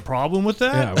 There's a problem with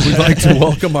that? Yeah, we'd like to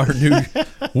welcome our new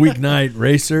weeknight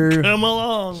racer. Come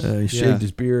along. He shaved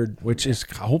his beard, which is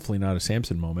hopefully not a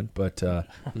Samson moment, but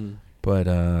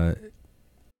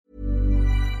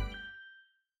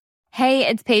Hey,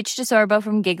 it's Paige DeSorbo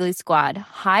from Giggly Squad.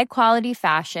 High quality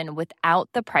fashion without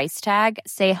the price tag.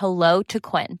 Say hello to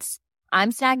Quince.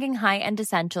 I'm snagging high-end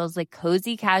essentials like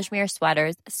cozy cashmere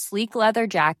sweaters, sleek leather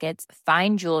jackets,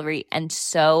 fine jewelry, and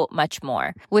so much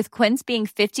more. With Quince being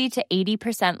 50 to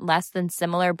 80% less than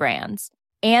similar brands.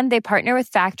 And they partner with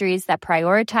factories that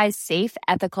prioritize safe,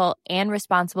 ethical, and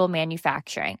responsible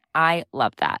manufacturing. I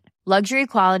love that. Luxury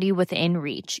quality within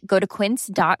reach. Go to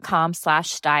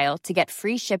quince.com/style to get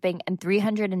free shipping and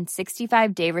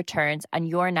 365-day returns on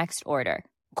your next order.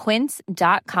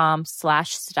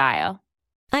 Quince.com/style.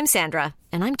 I'm Sandra,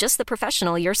 and I'm just the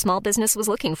professional your small business was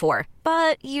looking for.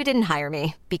 But you didn't hire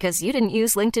me because you didn't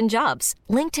use LinkedIn Jobs.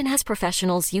 LinkedIn has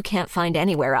professionals you can't find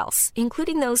anywhere else,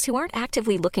 including those who aren't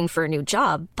actively looking for a new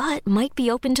job, but might be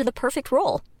open to the perfect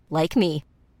role, like me.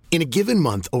 In a given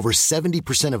month, over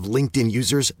 70% of LinkedIn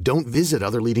users don't visit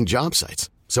other leading job sites.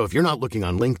 So if you're not looking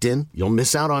on LinkedIn, you'll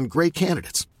miss out on great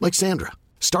candidates like Sandra.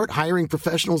 Start hiring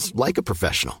professionals like a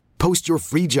professional. Post your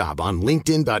free job on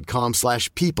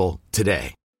linkedin.com/people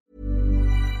today.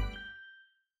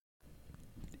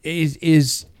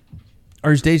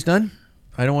 Are his days done?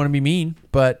 I don't want to be mean,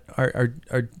 but are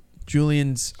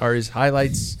his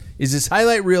highlights? Is his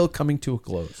highlight reel coming to a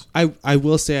close? I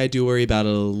will say I do worry about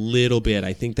it a little bit.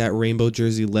 I think that rainbow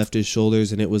jersey left his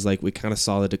shoulders, and it was like we kind of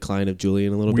saw the decline of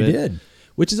Julian a little bit. We did.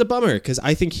 Which is a bummer because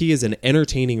I think he is an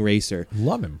entertaining racer.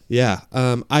 Love him. Yeah.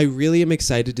 I really am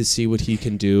excited to see what he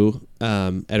can do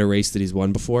at a race that he's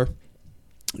won before.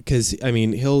 Because, I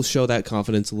mean, he'll show that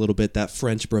confidence a little bit, that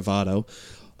French bravado.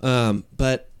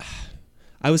 But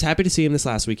I was happy to see him this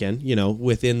last weekend,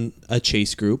 within a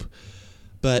chase group.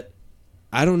 But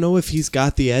I don't know if he's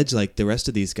got the edge like the rest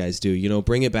of these guys do.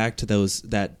 Bring it back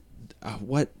to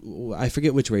I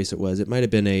forget which race it was. It might have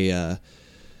been a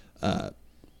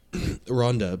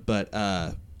Ronda,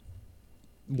 but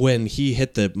when he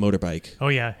hit the motorbike. Oh,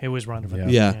 yeah, it was Ronda.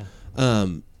 Yeah.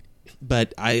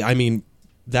 But I mean,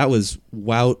 that was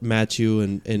Wout, Mathieu,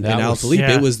 and Alaphilippe.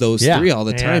 Yeah. It was those three all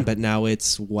the time, but now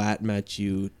it's Wout,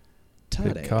 Mathieu,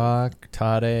 Tade. Pitcock,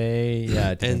 Tade.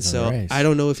 Yeah, and so I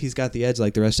don't know if he's got the edge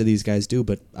like the rest of these guys do,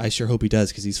 but I sure hope he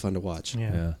does because he's fun to watch.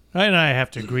 Yeah. And I have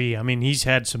to agree. I mean, he's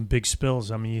had some big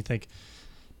spills. I mean, you think,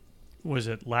 was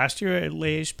it last year at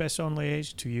Liège,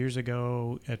 Bastogne-Liège, 2 years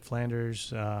ago at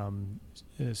Flanders,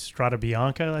 Strada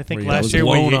Bianca, I think last year.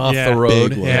 Blown off the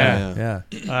road. Yeah.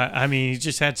 I mean, he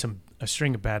just had a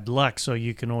string of bad luck, so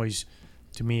you can always,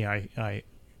 to me, I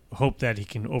hope that he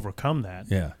can overcome that.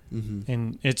 Yeah. Mm-hmm.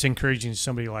 And it's encouraging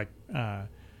somebody like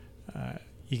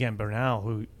Egan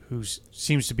Bernal, who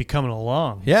seems to be coming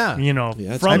along. Yeah.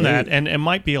 From that, and it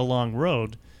might be a long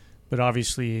road, but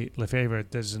obviously Lefebvre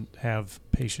doesn't have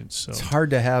patience. So it's hard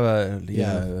to have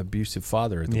a abusive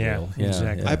father at the wheel. Yeah,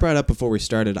 exactly. I brought up before we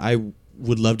started, I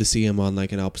would love to see him on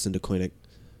like an Alpecin de Koenig.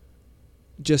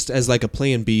 Just as like a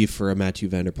plan B for a Mathieu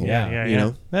van der Poel.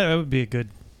 Yeah. That would be a good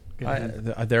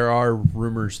there are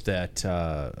rumors that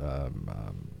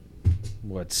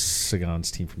what's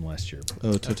Sagan's team from last year?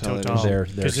 Oh, Total. They're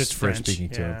it's French. speaking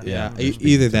to him. Yeah.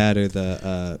 Either that or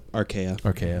the Arkea.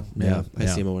 Arkea. Yeah. I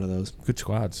see him on one of those. Good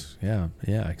squads. Yeah,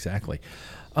 exactly.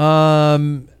 How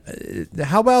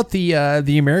about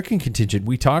the American contingent?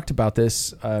 We talked about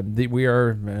this. We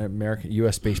are an American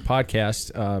U.S.-based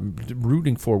podcast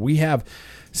rooting for. We have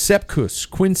Sepp Kuss,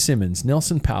 Quinn Simmons,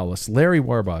 Nelson Paulus, Larry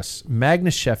Warbus,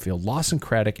 Magnus Sheffield, Lawson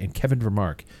Craddock, and Kevin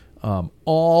Vermark,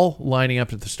 all lining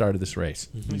up at the start of this race.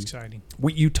 Mm-hmm. Exciting.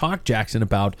 What you talked, Jackson,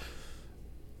 about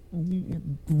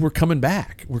we're coming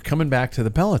back. We're coming back to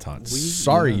the peloton.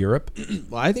 Sorry, Europe.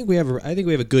 Well, I think we have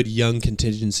a good young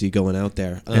contingency going out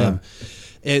there.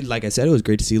 And like I said, it was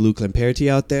great to see Luc Lamperti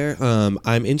out there.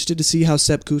 I'm interested to see how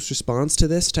Sepp Kuss responds to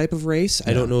this type of race.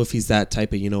 I don't know if he's that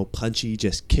type of punchy,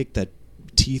 just kick the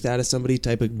teeth out of somebody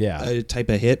type of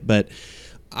hit, but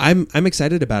I'm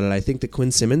excited about it. I think that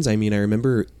Quinn Simmons, I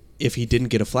remember if he didn't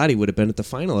get a flat, he would have been at the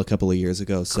final a couple of years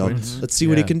ago. So let's see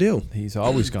what he can do. He's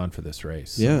always gone for this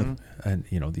race. Yeah. And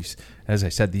these, as I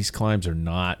said, these climbs are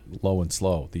not low and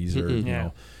slow. These are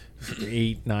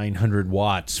 800-900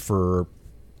 watts for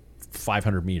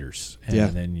 500 meters,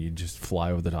 and then you just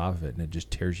fly over the top of it, and it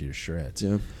just tears you to shreds.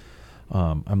 Yeah.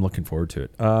 I'm looking forward to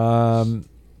it.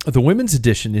 The women's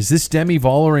edition is this Demi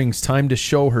Vollering's time to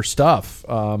show her stuff.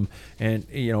 And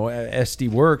SD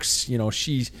Works,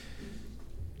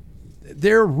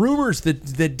 there are rumors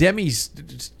that Demi's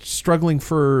struggling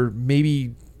for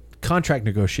maybe contract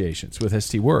negotiations with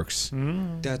SD Works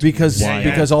because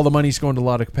all the money's going to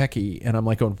Lotte Kopecky, and I'm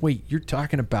like going, wait, you're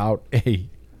talking about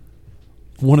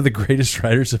one of the greatest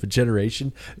riders of a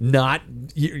generation? Not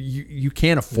you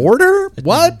can't afford her?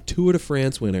 What? Tour de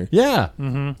France winner. Yeah.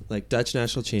 Mm-hmm. Like Dutch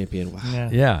national champion. Wow.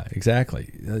 Yeah,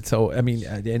 exactly. So,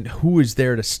 and who is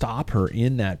there to stop her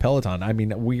in that peloton?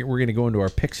 We're going to go into our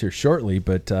picks here shortly,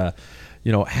 but, I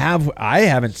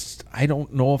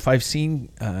don't know if I've seen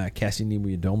Cassie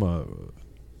Niewedoma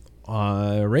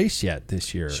race yet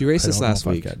this year. She raced this last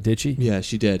week. Did she? Yeah,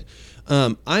 she did.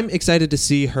 I'm excited to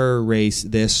see her race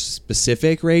this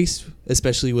specific race,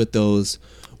 especially with those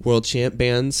world champ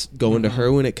bands going to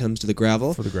her when it comes to the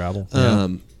gravel. For the gravel.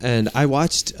 And I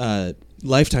watched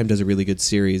Lifetime does a really good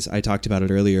series. I talked about it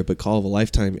earlier, but Call of a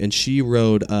Lifetime, and she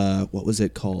rode what was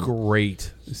it called?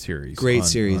 Great series.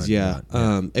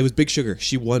 It was Big Sugar.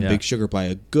 She won Big Sugar by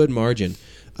a good margin.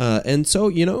 And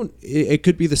so, it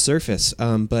could be the surface,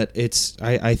 but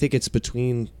I think it's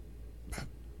between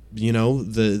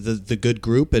the good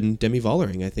group and Demi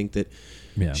Vollering. I think that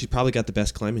she's probably got the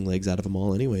best climbing legs out of them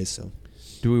all anyways. So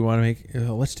do we want to make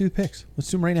let's do the picks. Let's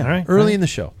do them right now. All right. Early in the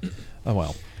show. Oh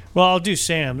well I'll do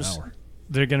Sam's.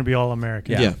 They're going to be all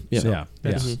American. Yeah.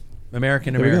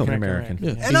 American.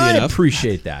 Yeah. And I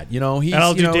appreciate that. And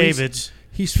I'll do David's.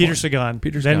 Peter Sagan.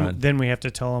 Peter's gone. Then we have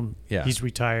to tell him he's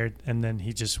retired, and then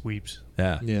he just sweeps.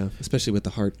 Yeah, especially with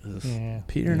the heart. Yeah.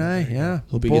 Peter and I,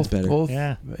 hope he gets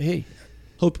better. Hey.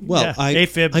 Hope. Well,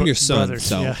 I'm your son, brothers,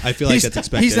 so I feel like that's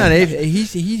expected. He's not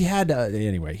AFib. He had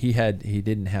anyway. He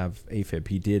didn't have AFib.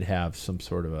 He did have some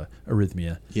sort of a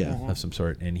arrhythmia of some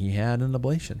sort, and he had an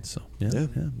ablation. So yeah,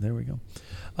 there we go.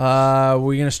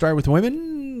 We're gonna start with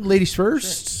women, ladies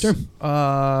first. Sure.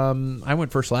 I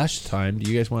went first last time. Do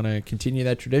you guys want to continue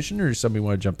that tradition, or does somebody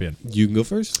want to jump in? You can go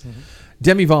first. Mm-hmm.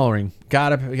 Demi Vollering,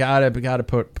 gotta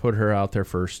put her out there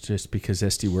first, just because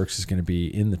SD Works is going to be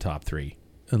in the top 3.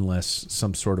 Unless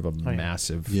some sort of a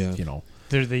massive, They're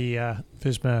the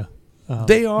Visma.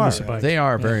 They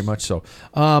are very much so.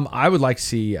 I would like to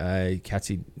see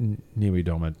Katsi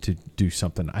Niwidoma to do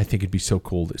something. I think it'd be so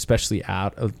cool, especially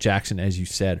out of Jackson, as you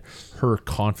said, her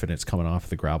confidence coming off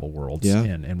the gravel worlds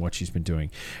and what she's been doing.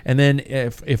 And then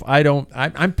if I don't,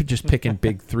 I'm just picking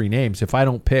big 3 names. If I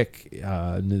don't pick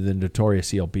the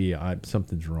notorious ELB,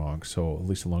 something's wrong. So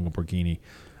Elisa Longo-Borghini.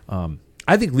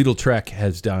 I think Lidl Trek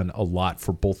has done a lot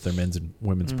for both their men's and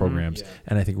women's programs,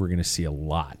 and I think we're going to see a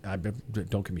lot.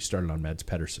 Don't get me started on Mads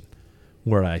Pedersen,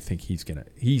 where I think he's gonna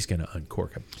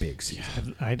uncork a big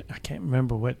season. I can't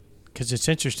remember what, because it's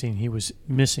interesting. He was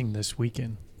missing this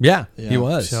weekend. Yeah. He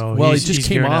was. So he just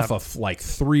came off of like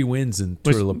 3 wins in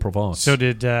Tour de la Provence. So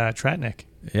did Tratnik.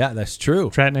 Yeah, that's true.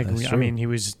 Tratnik. I mean, he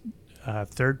was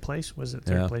 3rd place. Was it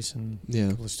 3rd place in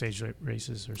the stage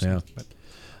races or something? Yeah.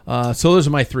 So those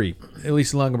are my 3: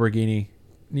 Elisa Longo-Borghini,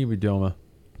 Niwidoma,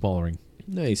 Vollering.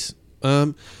 Nice.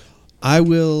 I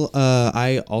will.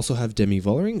 I also have Demi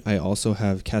Vollering. I also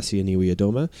have Cassia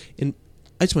Niwidoma, and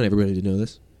I just want everybody to know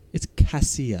this. It's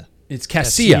Cassia. It's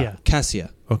Cassia. Cassia.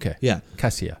 Okay. Yeah.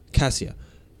 Cassia.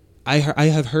 I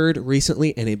have heard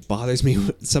recently, and it bothers me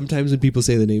sometimes when people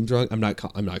say the names wrong. I'm not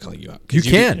calling you out. You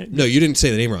can. No, you didn't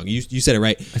say the name wrong. You said it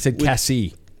right. I said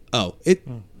Cassie. Oh, it.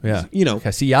 Yeah.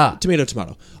 Cassia.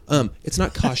 Tomato. It's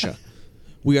not Kasha.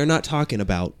 We are not talking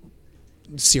about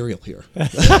cereal here.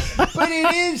 But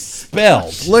it is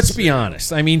spelled. Let's be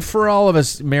honest. I mean, for all of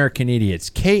us American idiots,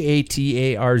 Katarzyna.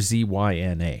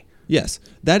 Yes,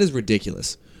 that is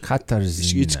ridiculous.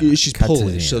 Katarzina. She's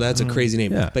Polish, so that's a crazy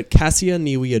name. Yeah. But Cassia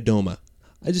Niwidoma.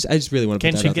 I just really want to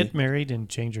put that out. Can she get married and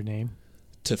change her name?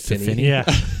 To Finney? Yeah.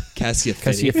 Cassia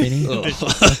Finney.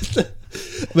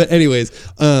 But anyways,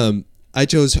 I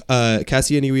chose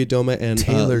Cassia Niwidoma and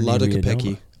Lada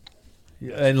Kopecky.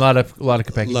 And Lada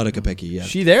Kopecky. Lada Kopecky, yeah.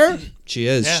 She there? She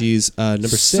is. Yeah. She's number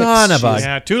 6. Son of a...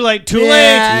 Yeah, too late.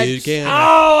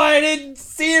 Oh, I didn't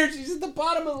see her. She's at the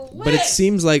bottom of the list. But it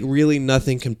seems like really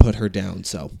nothing can put her down,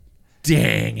 so.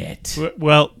 Dang it.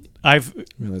 Well, I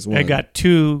got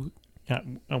 2.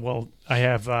 I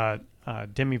have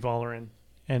Demi Vollering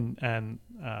and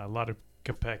Lada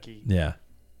Kopecky. Yeah.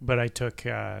 But I took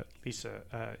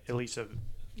Elisa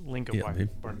Linkovic.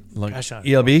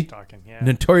 ELB?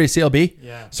 Notorious ELB?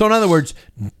 Yeah. So in other words,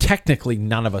 technically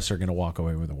none of us are going to walk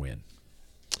away with a win.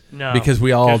 No. Because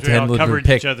we all tend to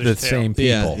pick the tail. same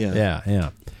people.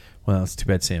 Yeah. Well, it's too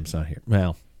bad Sam's not here.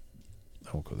 Well, I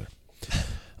won't go there.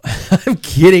 I'm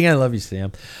kidding. I love you,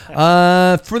 Sam.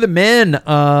 For the men,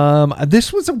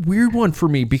 this was a weird one for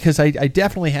me because I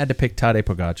definitely had to pick Tadej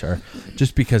Pogačar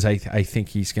just because I think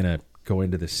he's going to go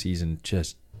into this season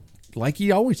just like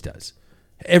he always does.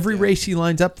 Every race he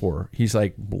lines up for, he's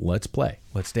like, let's play,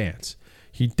 let's dance.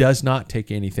 He does not take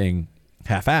anything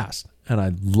half-assed, and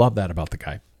I love that about the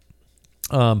guy.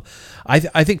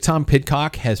 I think Tom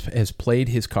Pidcock has played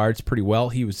his cards pretty well.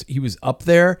 He was up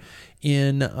there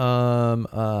in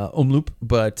Omloop,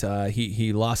 but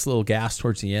he lost a little gas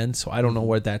towards the end, so I don't know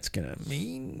what that's gonna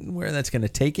mean, where that's gonna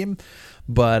take him.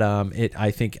 But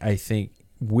I think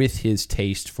with his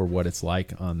taste for what it's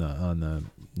like on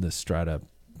the Strata,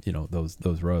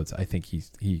 those roads, I think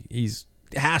he's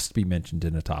has to be mentioned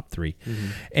in a top 3. Mm-hmm.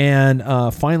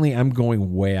 And finally, I'm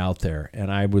going way out there,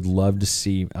 and I would love to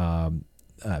see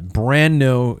brand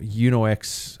new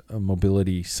UNOX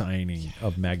mobility signing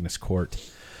of Magnus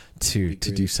Cort to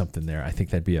do something there. I think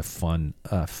that'd be a fun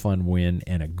win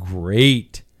and a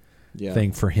great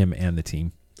thing for him and the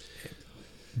team.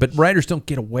 But riders don't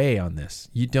get away on this.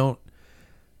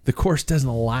 The course doesn't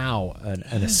allow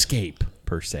an escape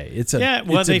per se. It's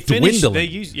they finish. Dwindling. They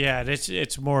use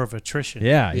it's more of attrition.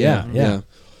 Yeah.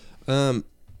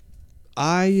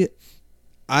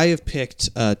 I have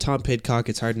picked Tom Pidcock.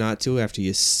 It's hard not to after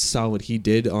you saw what he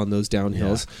did on those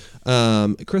downhills.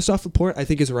 Christophe Laporte, I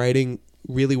think, is riding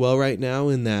really well right now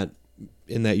in that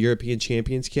European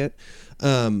Champions kit.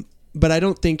 But I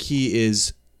don't think he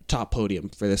is top podium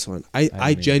for this one.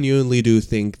 I genuinely do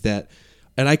think that,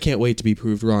 and I can't wait to be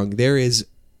proved wrong, there is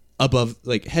above,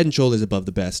 like head and shoulders above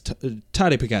the best.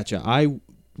 Tadej Pogačar,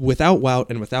 without Wout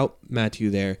and without Matthew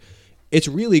there, it's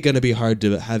really going to be hard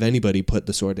to have anybody put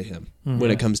the sword to him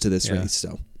when it comes to this race.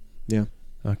 So, yeah.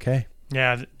 Okay.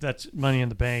 Yeah, that's Money in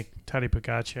the Bank. Tadej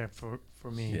Pogačar for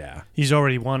me. Yeah. He's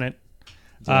already won it.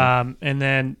 And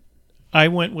then I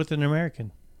went with an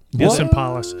American, Wilson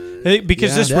Paulus,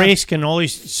 because this race can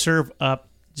always serve up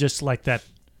just like that.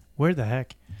 Where the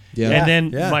heck? Yeah. And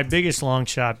then my biggest long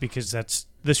shot, because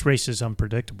this race is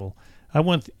unpredictable. I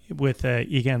went with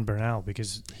Egan Bernal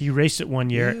because he raced it one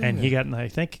year and he got, I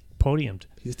think, podiumed.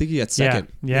 I think he got second.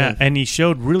 Yeah, and he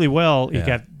showed really well. He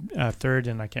got third,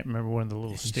 and I can't remember one of the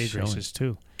little stage races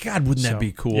too. God, wouldn't that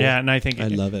be cool? Yeah, and I think I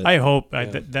love it. I hope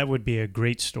that would be a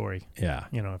great story. Yeah,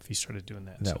 if he started doing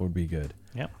that, that would be good.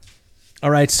 Yeah. All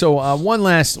right, so one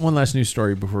last news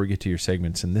story before we get to your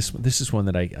segments, and this is one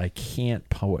that I can't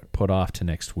put off to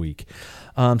next week.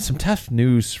 Some tough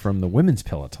news from the women's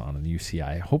peloton in the UCI.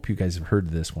 I hope you guys have heard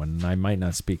of this one, and I might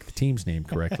not speak the team's name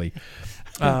correctly.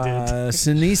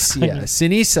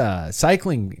 Sinisa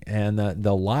Cycling and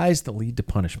the lies that lead to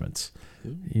punishments.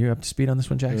 You up to speed on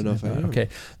this one, Jackson? I don't know if I am. Okay.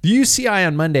 The UCI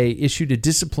on Monday issued a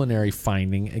disciplinary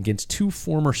finding against 2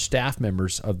 former staff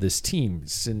members of this team.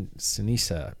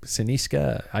 Siniska,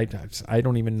 I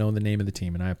don't even know the name of the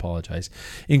team, and I apologize.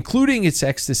 Including its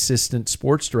ex-assistant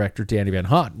sports director, Danny Van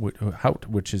Hout,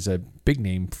 which is a big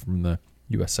name from the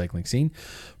U.S. cycling scene,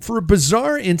 for a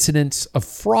bizarre incident of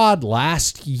fraud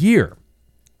last year.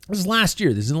 This is last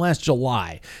year. This is in last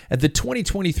July at the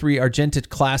 2023 Argentina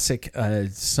Classic,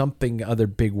 something other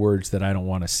big words that I don't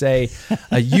want to say,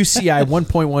 a UCI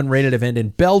 1.1 rated event in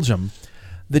Belgium.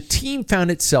 The team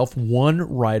found itself 1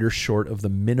 rider short of the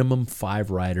minimum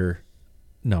 5-rider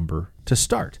number to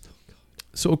start.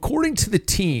 So according to the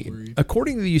team,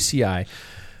 according to the UCI,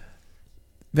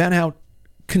 Van Hout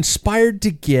conspired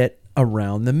to get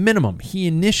around the minimum. He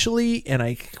initially, and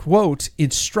I quote,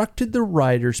 instructed the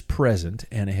riders present,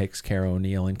 Anna Hicks, Cara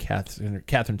O'Neill, and Catherine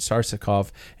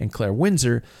Sarsakov and Claire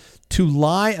Windsor, to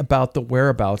lie about the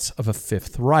whereabouts of a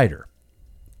 5th rider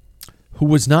who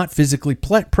was not physically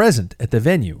present at the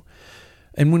venue,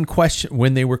 and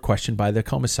when they were questioned by the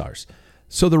commissars.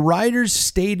 So the riders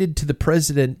stated to the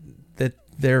president that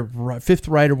their 5th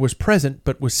rider was present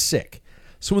but was sick.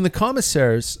 So when the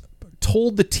commissars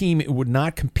told the team it would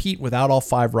not compete without all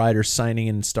 5 riders signing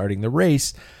in and starting the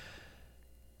race,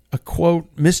 a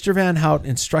quote, Mr. Van Hout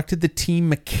instructed the team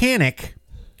mechanic,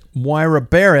 Moira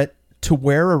Barrett, to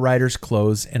wear a rider's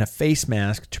clothes and a face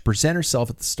mask to present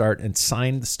herself at the start and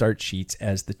sign the start sheets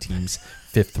as the team's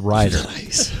 5th rider.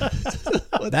 Nice.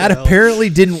 That apparently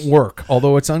didn't work.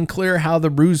 Although it's unclear how the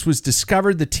ruse was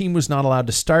discovered, the team was not allowed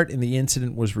to start, and the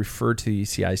incident was referred to the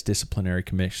UCI's disciplinary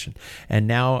commission. And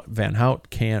now Van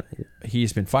Hout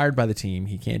he's been fired by the team.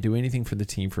 He can't do anything for the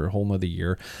team for a whole nother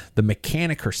year. The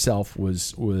mechanic herself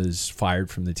was fired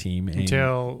from the team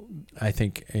until I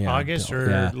think August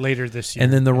later this year.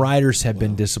 And then the riders have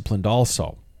been disciplined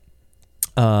also.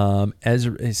 Quote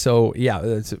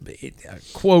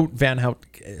Van Hout,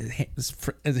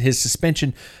 his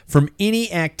suspension from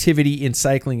any activity in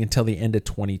cycling until the end of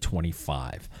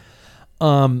 2025.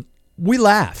 We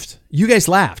laughed. You guys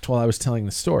laughed while I was telling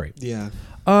the story. Yeah.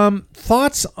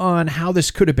 Thoughts on how this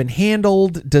could have been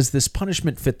handled? Does this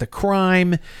punishment fit the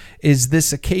crime? Is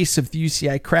this a case of the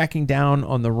UCI cracking down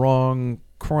on the wrong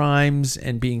crimes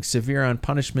and being severe on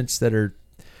punishments that are...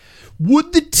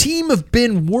 Would the team have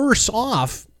been worse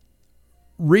off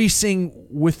racing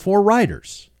with 4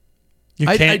 riders? You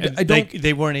can't.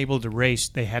 They weren't able to race.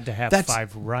 They had to have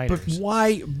 5 riders. But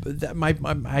why?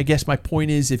 I guess my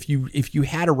point is, if you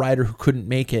had a rider who couldn't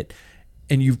make it,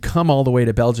 and you've come all the way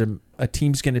to Belgium, a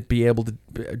team's going to be able to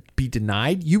be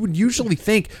denied. You would usually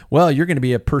think, well, you're going to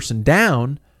be a person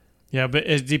down. Yeah, but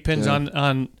it depends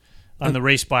on the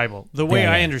race Bible. The way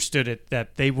I understood it,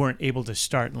 that they weren't able to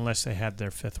start unless they had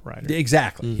their 5th rider.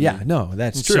 Exactly. Mm-hmm. Yeah, no,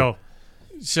 that's true.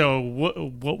 So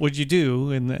what would you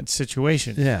do in that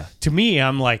situation? Yeah. To me,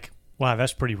 I'm like, wow,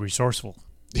 that's pretty resourceful.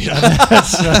 Yeah.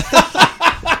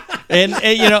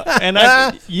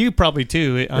 and you probably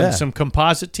too on some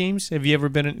composite teams. Have you ever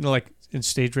been in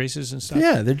stage races and stuff?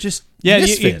 Yeah, they're just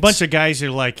a bunch of guys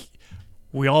are like,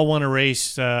 we all want to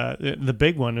race. The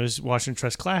big one is Washington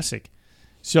Trust Classic.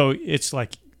 So it's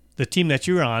like the team that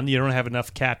you're on, you don't have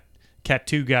enough Cat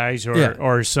 2 guys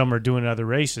or some are doing other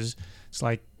races. It's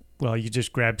like, well, you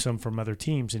just grab some from other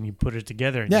teams and you put it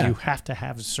together, and you have to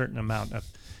have a certain amount of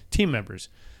team members.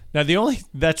 Now,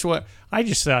 that's what I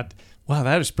just thought, wow,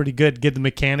 that was pretty good. Get the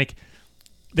mechanic.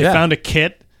 They found a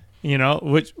kit,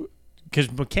 which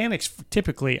because mechanics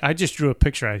typically, I just drew a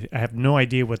picture. I have no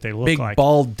idea what they look Big like.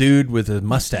 bald dude with a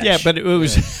mustache. Yeah, but it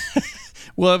was.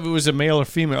 Well, if it was a male or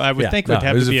female, I would think it would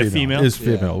have to be a female. It's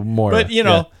female, more. But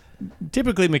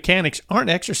typically mechanics aren't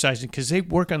exercising because they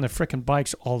work on their frickin'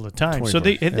 bikes all the time. So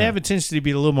they have a tendency to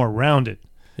be a little more rounded.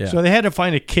 Yeah. So they had to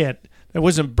find a kit that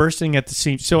wasn't bursting at the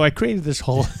seams. So I created this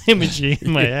whole imagery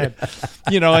in my head,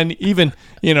 and even,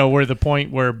 where the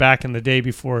point where back in the day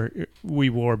before we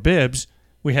wore bibs,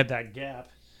 we had that gap.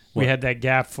 What? We had that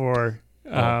gap for,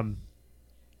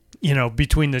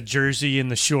 between the jersey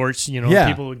and the shorts,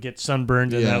 people would get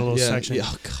sunburned in that little section.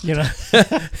 Yeah.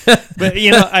 Oh, but,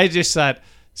 I just thought,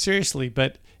 seriously,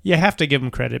 but you have to give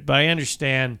them credit. But I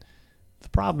understand the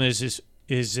problem is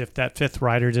if that fifth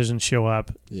rider doesn't show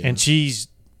up and she's,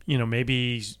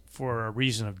 maybe for a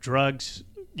reason of drugs,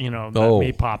 that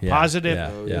may pop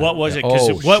positive. Yeah. What was it?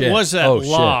 Because what was that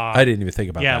law? Shit. I didn't even think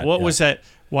about that. Yeah, what was that?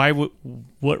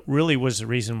 What really was the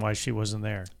reason why she wasn't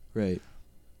there? Right.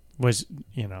 Was,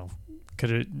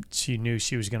 she knew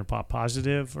she was going to pop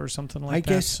positive or something like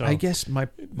that? So I guess my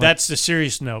that's the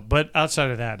serious note. But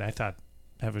outside of that, I thought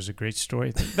that was a great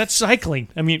story. That's cycling.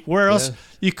 I mean, where else? Yeah.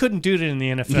 You couldn't do it in the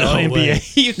NFL,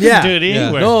 NBA. You couldn't do it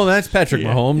anywhere. No, that's Patrick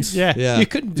Mahomes. Yeah. You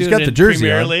couldn't do He's it got in the jersey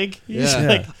Premier on. League.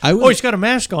 Yeah. He's got a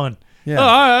mask on.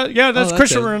 Yeah, that's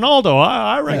Cristiano Ronaldo.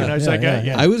 I recognize that guy.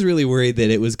 Yeah. I was really worried that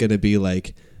it was going to be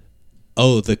like,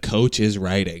 the coach is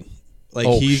riding. Like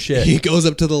he goes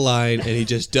up to the line and he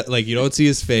just you don't see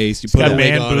his face. You put a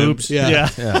leg on boobs. him.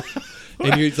 Yeah.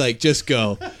 And you're like, just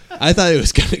go. I thought it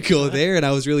was going to go there, and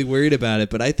I was really worried about it.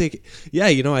 But I think,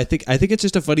 I think it's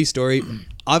just a funny story,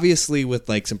 obviously with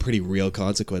like some pretty real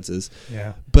consequences.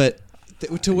 Yeah. But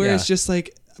to where it's just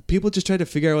like people just try to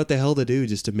figure out what the hell to do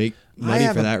just to make money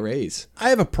for that race. I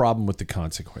have a problem with the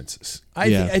consequences.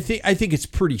 I think it's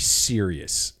pretty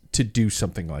serious to do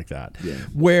something like that. Yeah.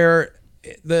 Where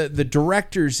the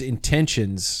director's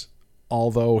intentions,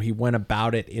 although he went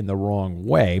about it in the wrong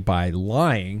way by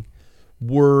lying,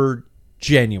 were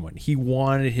genuine. He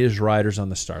wanted his riders on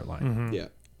the start line. Mm-hmm. Yeah.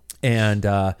 And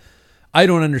I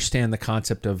don't understand the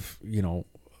concept of,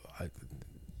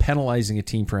 penalizing a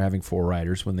team for having 4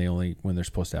 riders when they're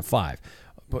supposed to have 5.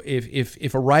 But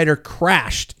if a rider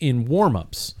crashed in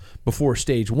warm-ups before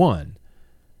stage 1,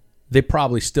 they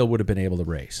probably still would have been able to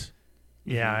race.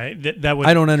 Yeah, that would.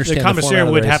 I don't understand. The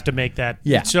commissaire would have to make that.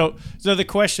 Yeah. So the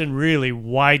question really,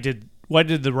 why did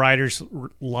the riders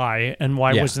lie, and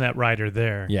why wasn't that rider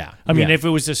there? Yeah. I mean, if it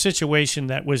was a situation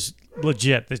that was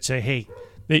legit, they'd say, hey,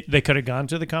 they could have gone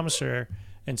to the commissaire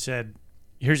and said,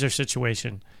 here's our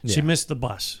situation. She missed the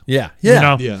bus. Yeah.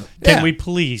 Can we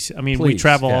please? I mean, we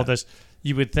travel all this.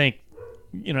 You would think,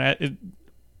 if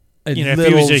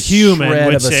he was a human,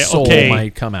 would say, okay,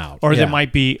 might come out, or there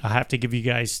might be. I have to give you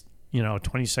guys,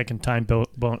 20-second time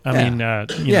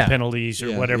penalties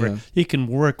or whatever. Yeah. He can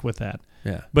work with that.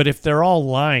 Yeah. But if they're all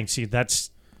lying, see, that's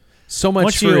so much.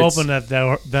 Once you open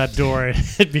that door,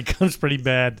 it becomes pretty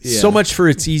bad. Yeah. So much for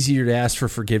it's easier to ask for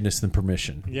forgiveness than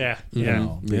permission. Yeah.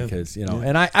 Because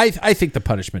and I think the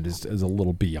punishment is a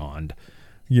little beyond.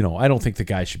 I don't think the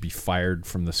guy should be fired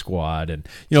from the squad, and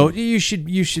you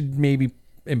should maybe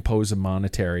impose a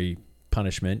monetary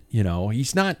punishment.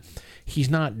 He's not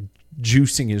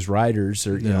juicing his riders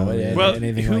or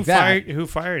anything like that. Who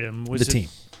fired him? Was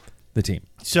the team.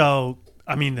 So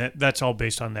I mean that's all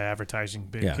based on the advertising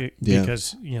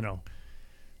because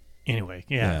anyway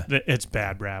it's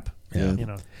bad rap.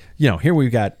 Yeah. Here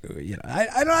we've got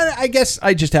I guess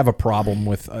I just have a problem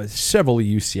with several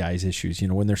UCI's issues.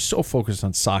 When they're so focused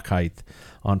on sock height,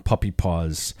 on puppy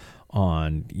paws,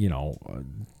 on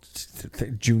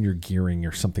junior gearing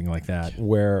or something like that,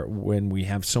 where when we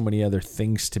have so many other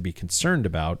things to be concerned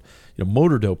about,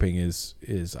 motor doping is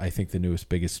I think the newest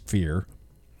biggest fear.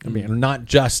 I mean, not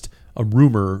just a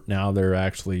rumor. Now they're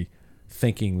actually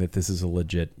thinking that this is a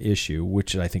legit issue,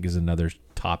 which I think is another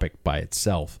topic by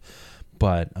itself.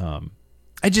 But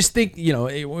I just think,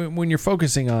 when you're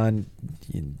focusing on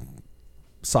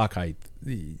sock height,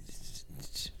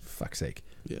 fuck's sake,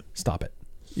 stop it.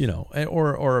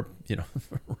 Or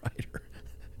rider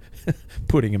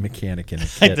putting a mechanic in a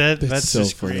kit. That's so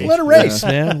funny. Let her race,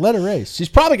 man. Let her race. She's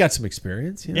probably got some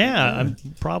experience.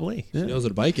 Probably. She knows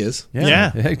what a bike is. Yeah,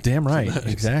 damn right.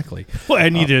 Exactly. Well, I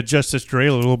need to adjust this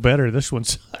derail a little better. This one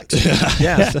sucks.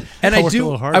 Yeah. And I was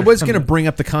going to bring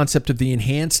up the concept of the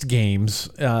enhanced games,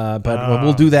 but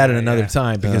we'll do that at another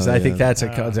time because I think that's a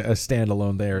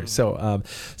standalone there.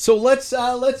 So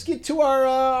let's get to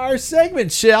our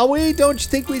segments, shall we? Don't you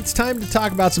think it's time to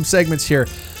talk about some segments here?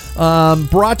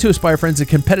 Brought to us by our friends at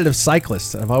Competitive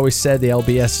Cyclists. I've always said the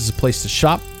LBS is a place to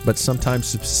shop, but sometimes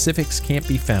specifics can't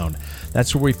be found.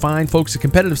 That's where we find folks at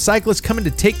Competitive Cyclists coming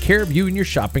to take care of you and your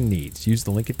shopping needs. Use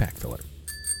the link at Pack Filler.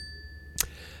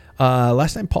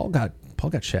 Last time Paul got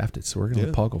shafted, so we're going to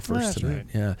let Paul go first tonight.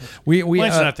 Right. Yeah,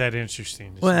 Mine's not that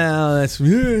interesting. Well, that's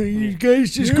you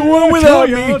guys just go on without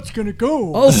me. How it's gonna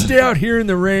go. I'll stay out here in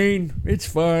the rain. It's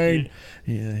fine.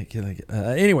 Yeah.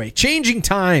 Anyway, changing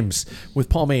times with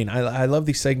Paul Main. I love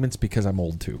these segments because I'm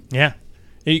old too. Yeah,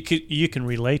 you can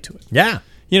relate to it. Yeah,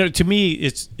 to me,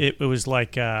 it was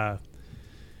like how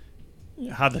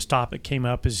this topic came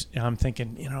up is I'm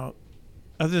thinking,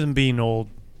 other than being old,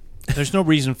 there's no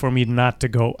reason for me not to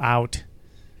go out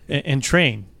and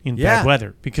train in bad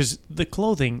weather because the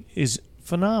clothing is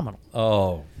phenomenal.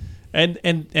 Oh, and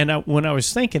when I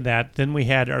was thinking that, then we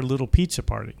had our little pizza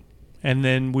party, and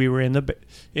then we were in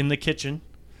the kitchen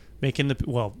making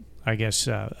I guess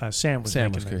Sam was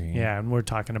cooking. Yeah, and we're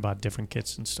talking about different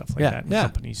kits and stuff like that and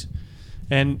companies,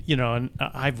 and and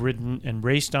I've ridden and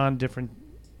raced on different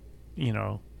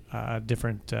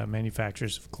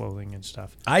manufacturers of clothing and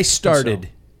stuff. I started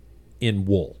in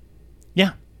wool.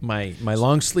 Yeah. My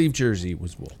long sleeve jersey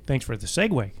was wool. Thanks for the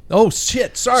segue. Oh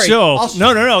shit! Sorry. So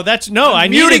no. I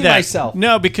muting needed that. myself.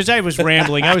 No, because I was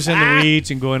rambling. I was in the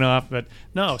weeds and going off. But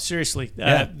no, seriously,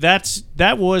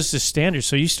 that was the standard.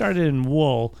 So you started in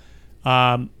wool.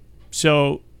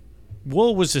 So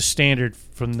wool was the standard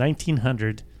from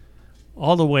 1900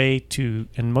 all the way to,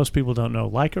 and most people don't know,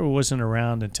 Lycra wasn't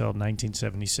around until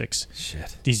 1976.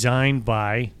 Shit. Designed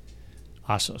by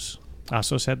Assos.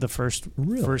 Assos had the first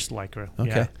Lycra.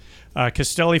 Okay. Yeah.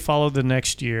 Castelli followed the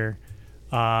next year,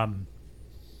 and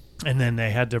then they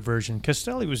had their version.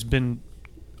 Castelli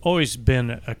always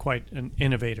been quite an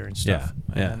innovator and stuff.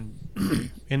 Yeah.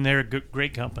 And they're a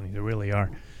great company. They really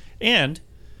are. And,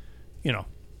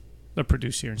 they're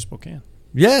produced here in Spokane.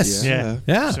 Yes.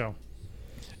 Yeah. So,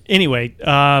 anyway,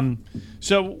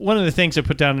 so one of the things I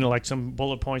put down in like some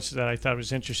bullet points that I thought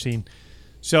was interesting.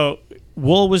 So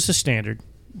wool was the standard.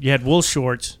 You had wool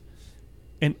shorts.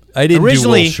 And I didn't do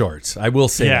wool shorts. I will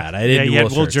say that. I didn't do you wool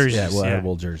had wool shorts. jerseys. Yeah, I had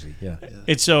wool jersey. Yeah.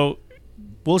 And so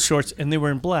wool shorts, and they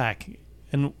were in black.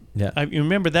 And I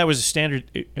remember that was a standard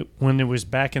when it was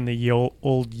back in the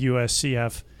old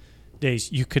USCF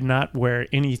days. You could not wear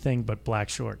anything but black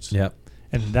shorts. Yep.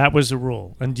 And that was the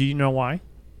rule. And do you know why?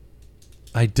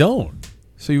 I don't.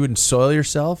 So you wouldn't soil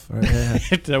yourself?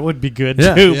 That would be good,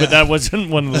 too, but that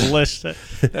wasn't one of the lists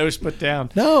that was put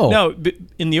down. No, but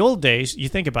in the old days, you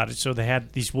think about it, so they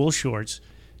had these wool shorts.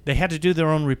 They had to do their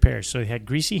own repairs. So they had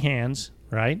greasy hands,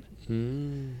 right?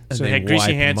 And so they had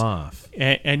greasy hands. Them off.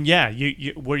 And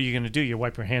you what are you going to do? You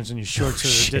wipe your hands on your shorts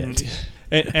so it didn't.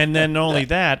 And then not only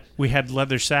that, we had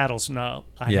leather saddles. Now,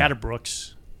 I had a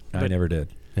Brooks. I never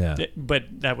did. Yeah.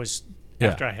 But that was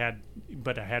after I had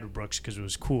a Brooks because it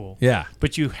was cool. Yeah.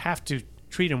 But you have to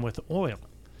treat them with oil,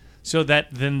 so that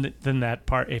then that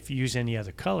part, if you use any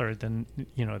other color, then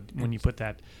when you put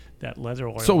that leather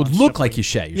oil, so it would look like you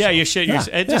shat yourself. Yeah, you shat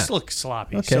yourself. It just looks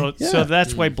sloppy. Okay. So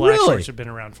that's why black shorts have been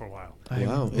around for a while.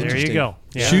 Wow. There you go.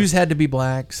 Yeah. Shoes had to be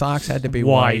black. Socks had to be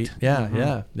white. Yeah.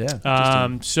 Mm-hmm.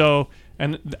 Yeah. So,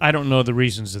 and I don't know the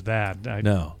reasons of that.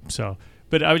 No. So,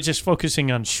 but I was just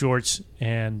focusing on shorts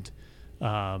and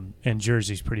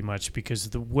jerseys pretty much because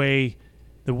the way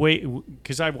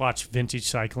because I watched vintage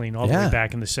cycling all the way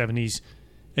back in the 70s,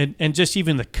 and just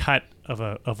even the cut of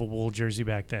a wool jersey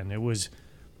back then, it was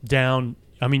down.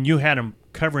 I mean, you had them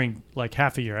covering like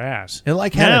half of your ass. And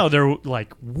now they're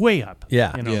like way up.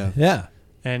 Yeah. Yeah.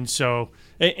 And so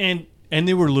and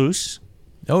they were loose.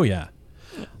 Oh yeah.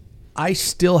 I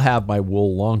still have my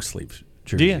wool long sleeve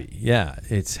jersey. Do you? Yeah,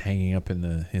 it's hanging up in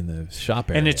the shop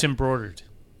area. And it's embroidered.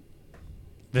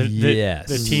 Yes.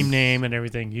 The team name and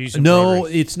everything. No,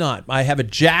 it's not. I have a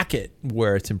jacket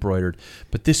where it's embroidered,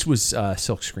 but this was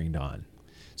silk screened on.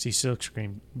 See, silk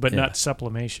screen, but not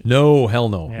sublimation. No, hell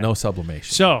no. Yeah. No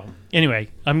sublimation. So, anyway,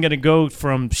 I'm going to go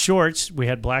from shorts. We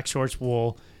had black shorts,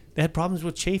 wool. They had problems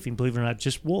with chafing, believe it or not,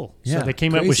 just wool. Yeah, so they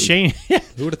came up with Shane.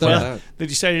 Who would have thought of that? They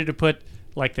decided to put,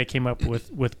 like they came up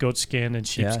with goat skin and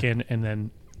sheepskin,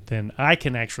 and then I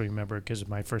can actually remember because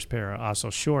my first pair of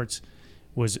Assos shorts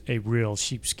was a real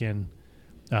sheepskin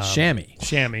chamois.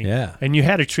 Yeah. And you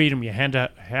had to treat them. You had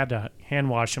to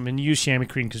hand wash them and use chamois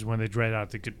cream because when they dried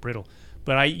out, they get brittle.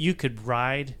 But you could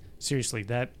ride. Seriously,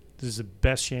 this is the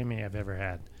best chamois I've ever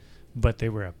had. But they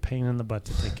were a pain in the butt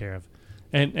to take care of.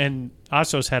 And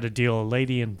Assos had a deal. A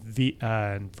lady in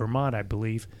Vermont, I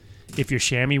believe, if your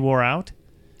chamois wore out,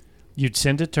 you'd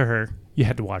send it to her. you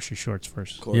had to wash your shorts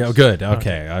first. Yeah, good.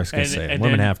 Okay, I was going to say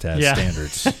women have to have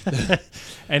standards.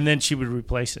 And then she would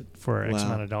replace it for X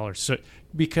amount of dollars. So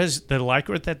because the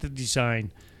Lycra that they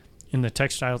design in the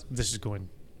textile, this is going.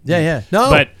 Yeah. No,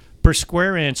 but per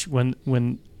square inch, when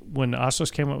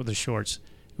Ossos came up with the shorts,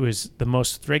 it was the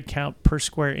most thread count per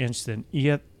square inch than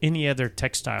any other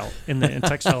textile in the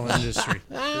textile industry.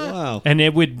 Wow! And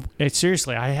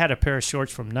seriously, I had a pair of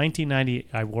shorts from 1990.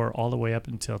 I wore all the way up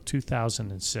until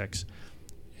 2006,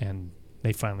 and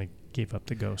they finally gave up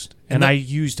the ghost. And I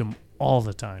used them all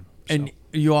the time. So. And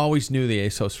you always knew the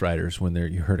ASOS riders when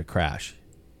you heard a crash.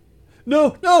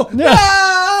 No.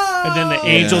 And then the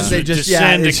angels would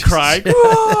descend and cry.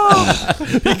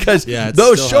 Because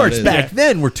those shorts back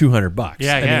then were $200.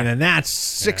 Yeah, and that's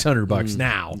 $600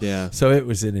 now. Yeah. So it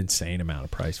was an insane amount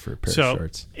of price for a pair of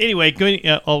shorts. Anyway,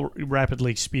 I'll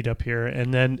rapidly speed up here.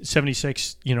 And then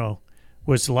 76,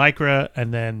 was Lycra,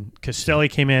 and then Castelli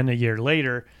came in a year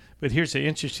later. But here's the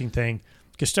interesting thing.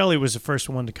 Castelli was the first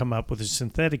one to come up with a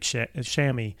synthetic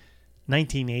chamois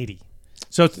 1980.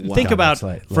 So think about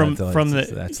from the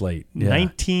that's late.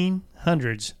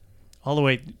 1900s all the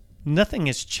way. Nothing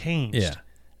has changed. Yeah.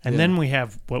 And then we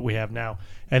have what we have now.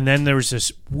 And then there was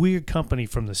this weird company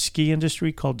from the ski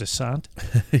industry called Descent.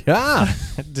 Yeah.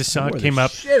 Descent came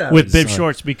up with bib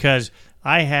shorts because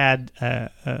I had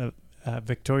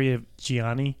Victoria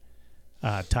Gianni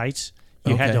tights.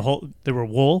 You had to hold. They were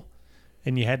wool.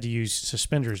 And you had to use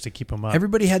suspenders to keep them up.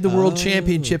 Everybody had the world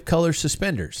championship color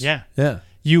suspenders. Yeah. Yeah.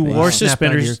 You wore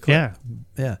suspenders. Yeah.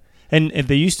 And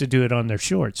they used to do it on their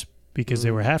shorts because they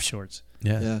were half shorts.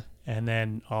 Yeah. And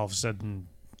then all of a sudden,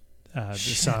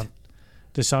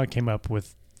 Descent came up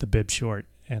with the bib short.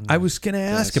 And I was going to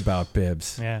ask about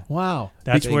bibs. Yeah. Wow.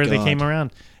 That's where they came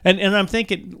around. And I'm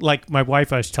thinking, like my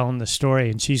wife, I was telling the story,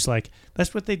 and she's like,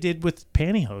 that's what they did with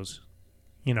pantyhose.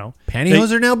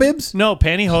 Pantyhose are now bibs? No,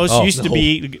 pantyhose used to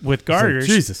be with garters.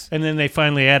 Jesus. And then they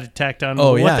finally added tacked on.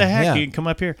 Oh, what the heck? You can come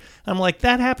up here. I'm like,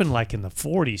 that happened like in the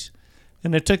 40s.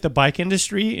 And it took the bike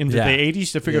industry into the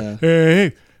 80s to figure out,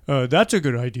 hey, that's a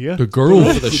good idea. The girls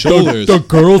over the shoulders. The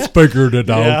girls figured it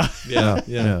out.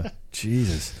 Yeah.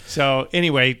 Jesus. So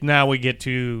anyway, now we get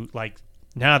to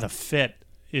now the fit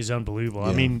is unbelievable.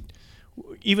 I mean,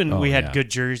 even we had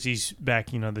good jerseys back,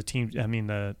 the team,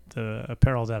 the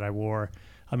apparel that I wore.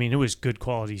 I mean, it was good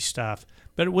quality stuff,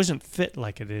 but it wasn't fit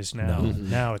like it is now. No.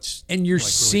 Now it's and you're really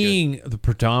seeing the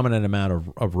predominant amount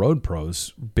of road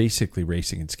pros basically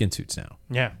racing in skin suits now.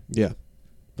 Yeah.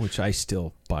 Which I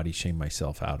still body shame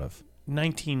myself out of.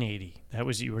 1980. That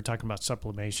was, you were talking about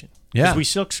sublimation. Yeah. Because we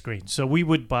silk screened. So we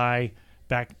would buy,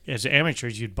 back as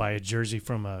amateurs, you'd buy a jersey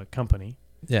from a company.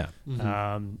 Yeah.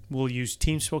 We'll use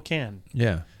Team Spokane.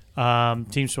 Yeah.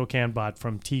 Team Spokane bought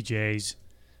from TJ's.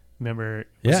 Remember?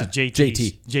 Yeah. Was it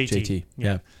JT.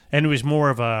 Yeah. And it was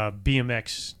more of a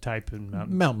BMX type and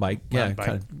mountain bike. Mountain bike.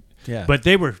 Kind of, But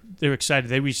they were excited.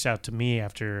 They reached out to me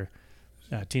after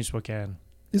Team Spokane.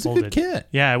 It's a good kit.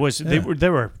 Yeah, it was. Yeah. They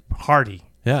were hardy.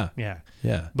 Yeah.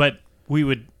 Yeah. But we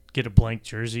would get a blank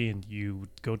jersey, and you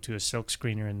would go to a silk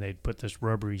screener, and they'd put this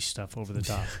rubbery stuff over the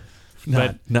top.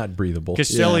 Not breathable.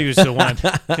 Castelli was the one.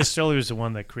 Castelli was the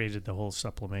one that created the whole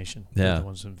sublimation. Yeah, They're the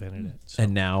ones who invented it. So.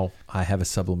 And now I have a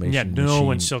sublimation. Yeah, no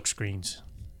one silk screens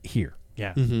here.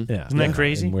 Yeah, yeah. Isn't that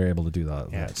crazy? And we're able to do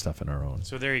that stuff on our own.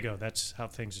 So there you go. That's how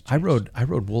things have changed. changed. I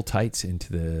rode wool tights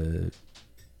into the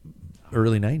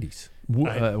early '90s.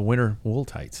 Winter wool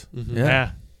tights. Mm-hmm.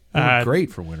 Yeah, they were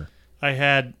great for winter. I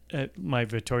had my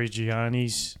Vittorio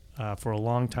Gianni's for a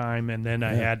long time, and then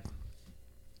I had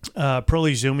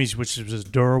Pearly Zoomies, which was a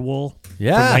Durawool from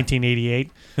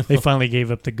 1988. They finally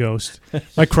gave up the ghost.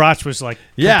 My crotch was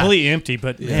completely empty,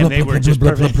 but man, they were just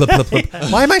perfect.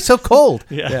 Why am I so cold?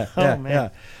 Yeah. Oh,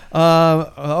 man.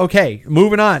 Okay,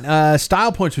 moving on.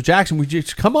 Style points with Jackson. We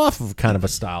just come off of kind of a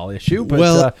style issue.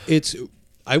 But,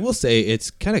 I will say it's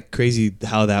kind of crazy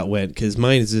how that went, because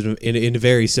mine is in a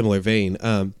very similar vein.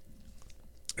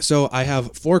 So I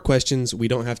have 4 questions. We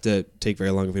don't have to take very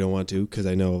long if we don't want to, because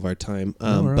I know of our time.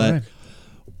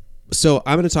 So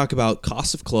I'm going to talk about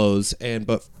cost of clothes,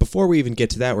 but before we even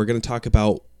get to that, we're going to talk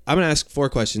about. I'm going to ask 4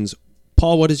 questions.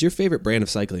 Paul, what is your favorite brand of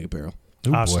cycling apparel?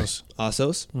 Ossos.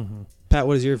 Ossos. Mm-hmm. Pat,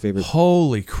 what is your favorite?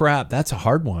 Holy crap, that's a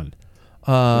hard one.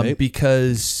 Right?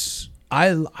 Because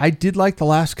I did like the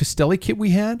last Castelli kit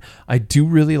we had. I do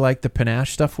really like the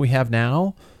Panache stuff we have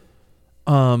now.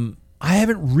 I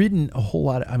haven't ridden a whole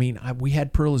lot. We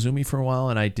had Pearl Izumi for a while,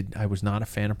 and I was not a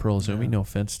fan of Pearl Izumi. No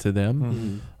offense to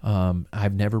them. Mm-hmm.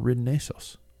 I've never ridden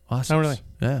ASOS. Oh, really?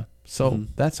 Yeah. So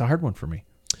that's a hard one for me.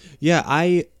 Yeah,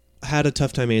 had a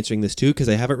tough time answering this too because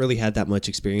I haven't really had that much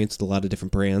experience with a lot of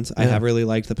different brands. I have really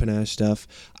liked the Panache stuff.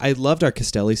 I loved our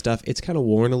Castelli stuff. It's kind of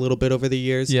worn a little bit over the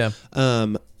years. Yeah.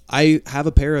 I have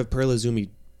a pair of Pearl Izumi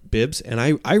bibs, and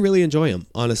I really enjoy them.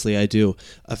 Honestly, I do.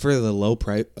 For the low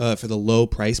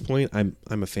price point, I'm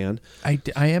a fan. I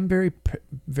am very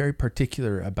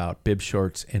particular about bib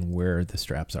shorts and where the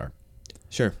straps are.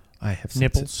 Sure. I have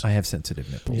nipples. I have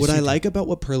sensitive nipples. What I like about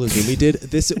what Pearl Izumi did,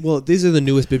 these are the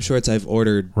newest bib shorts I've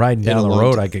ordered. Riding down the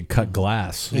road, I could cut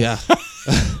glass. Yeah.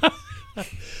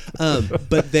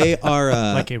 But they are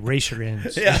like eraser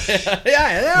ends. Yeah, they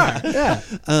are. Yeah.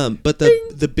 But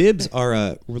the bibs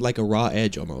are like a raw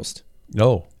edge almost.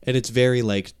 Oh. And it's very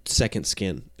like second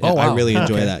skin. Oh, wow. I really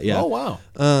enjoy that. Yeah. Oh, wow.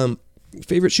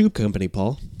 Favorite shoe company,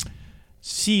 Paul?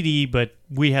 CD, but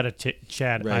we had a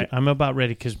chat. Right. I'm about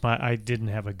ready because I didn't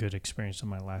have a good experience on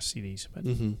my last CDs. But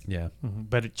Yeah.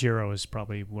 But Giro is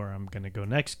probably where I'm going to go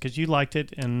next because you liked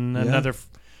it, and another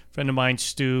friend of mine,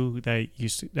 Stu, that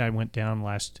I went down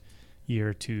last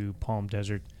year to Palm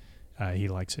Desert. He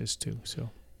likes his too. So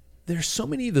there's so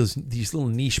many of these little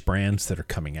niche brands that are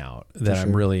coming out that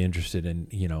I'm really interested in.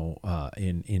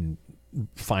 In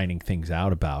finding things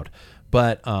out about.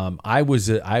 But I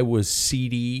was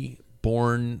CD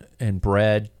born and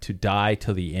bred to die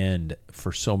till the end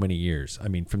for so many years. I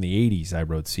mean, from the 80s, I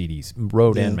rode CDs, and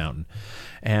mountain.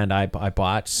 And I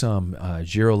bought some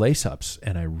Giro lace-ups,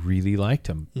 and I really liked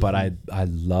them. Mm-hmm. But I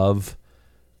love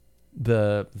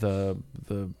the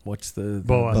what's the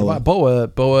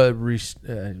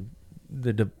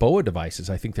the BOA devices.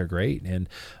 I think they're great, and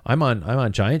I'm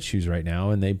on Giant shoes right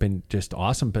now, and they've been just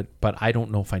awesome. But I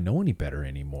don't know if I know any better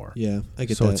anymore. Yeah, I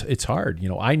get that. So it's hard.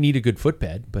 I need a good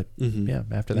footbed, but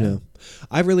after that,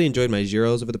 I've really enjoyed my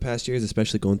Giros over the past years,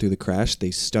 especially going through the crash.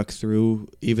 They stuck through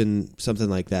even something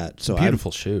like that. So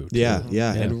beautiful shoe.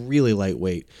 Yeah, and really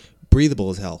lightweight. Breathable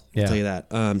as hell, I'll tell you that.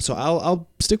 So I'll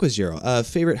stick with Giro.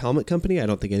 Favorite helmet company? I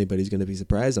don't think anybody's going to be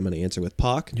surprised. I'm going to answer with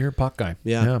POC. You're a POC guy.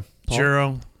 Yeah.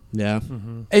 Giro. Yeah.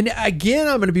 Mm-hmm. And again,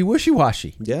 I'm going to be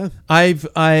wishy-washy. Yeah.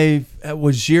 I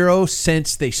was Giro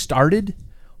since they started.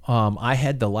 I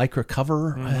had the Lycra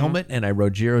cover helmet, and I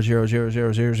rode Giro.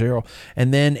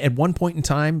 And then at one point in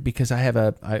time, because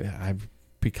I've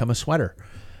become a sweater.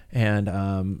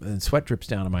 And sweat drips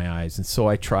down in my eyes, and so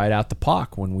I tried out the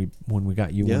POC when we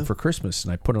got you one for Christmas,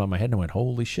 and I put it on my head and I went,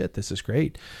 "Holy shit, this is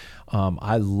great!"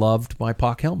 I loved my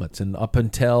POC helmets, and up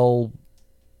until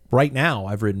right now,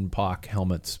 I've ridden POC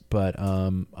helmets, but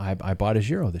I bought a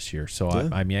Giro this year, so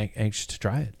I'm anxious to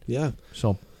try it. Yeah,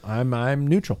 so I'm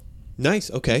neutral. Nice.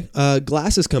 Okay.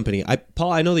 Glasses company.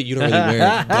 Paul, I know that you don't really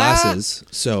wear glasses,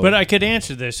 so but I could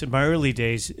answer this. In my early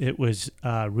days, it was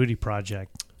Rudy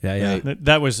Project. Yeah. Right.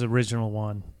 That was the original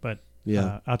one, but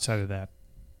outside of that,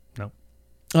 no.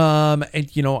 And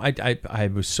I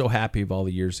was so happy of all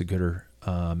the years of Gooder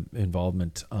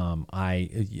involvement. And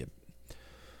I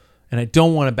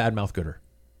don't want to badmouth Gooder.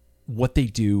 What they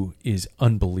do is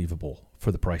unbelievable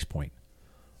for the price point.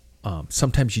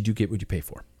 Sometimes you do get what you pay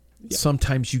for. Yeah.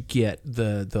 Sometimes you get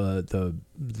the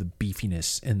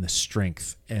beefiness and the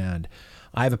strength. And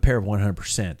I have a pair of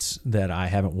 100% that I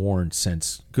haven't worn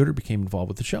since Gooder became involved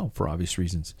with the show for obvious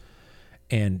reasons.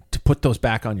 And to put those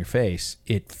back on your face,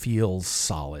 it feels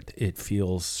solid. It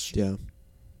feels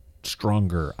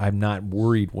stronger. I'm not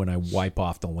worried when I wipe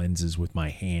off the lenses with my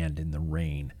hand in the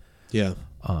rain. Yeah.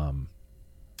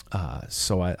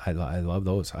 So I love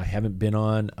those. I haven't been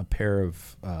on a pair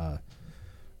of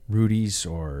Rudy's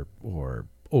or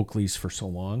Oakley's for so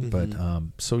long, but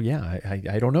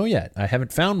I don't know yet. I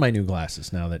haven't found my new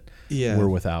glasses now that we're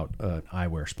without an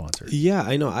eyewear sponsor. Yeah,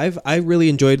 I know. I really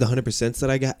enjoyed the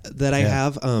 100% I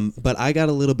have, but I got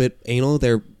a little bit anal.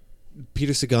 They're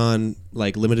Peter Sagan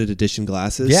like limited edition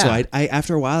glasses. Yeah. So I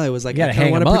after a while I was like, I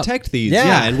hang want to protect these.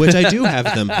 Yeah, and which I do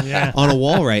have them on a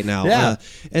wall right now. Yeah.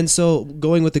 And so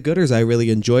going with the Gooders, I really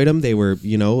enjoyed them. They were,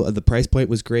 the price point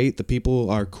was great. The people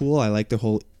are cool. I like their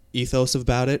whole ethos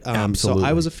about it. So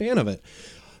I was a fan of it.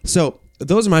 So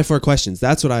those are my 4 questions.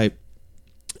 That's what I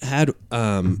had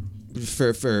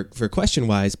for question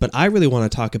wise, but I really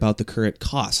want to talk about the current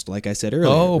cost, like I said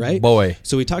earlier, right? Oh boy.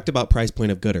 So we talked about price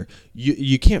point of Gooder.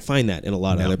 You can't find that in a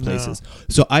lot of other places.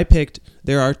 So I picked,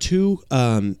 there are 2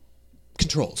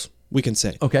 controls, we can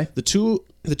say. Okay. The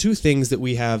two things that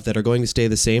we have that are going to stay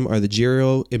the same are the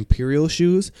Giro Imperial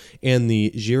shoes and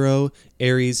the Giro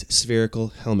Aries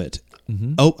spherical helmet.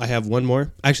 Mm-hmm. Oh, I have one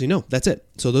more. Actually, no, that's it.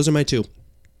 So those are my 2.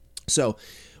 So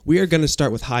we are going to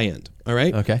start with high end. All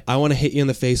right. Okay. I want to hit you in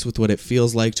the face with what it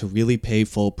feels like to really pay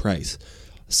full price.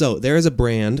 So there is a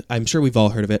brand, I'm sure we've all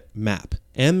heard of it, MAP.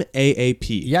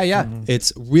 M-A-A-P. Yeah. Mm-hmm.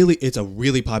 It's a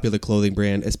really popular clothing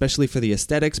brand, especially for the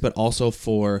aesthetics, but also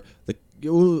for the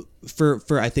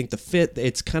for I think the fit.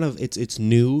 It's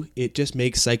new. It just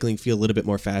makes cycling feel a little bit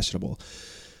more fashionable.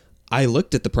 I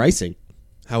looked at the pricing,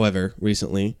 however,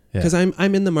 recently because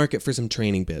I'm in the market for some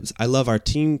training bibs. I love our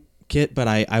team kit, but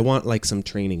I want like some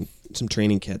training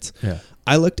kits. Yeah.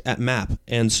 I looked at MAP,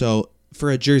 and so for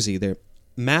a jersey, there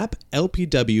MAP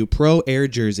LPW Pro Air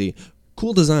jersey,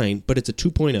 cool design, but it's a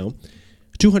 2.0,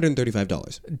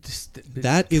 $235.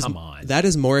 That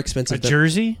is more expensive.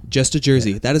 Jersey? Just a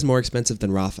jersey. Yeah. That is more expensive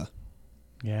than Rafa.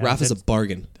 Yeah, Rafa's a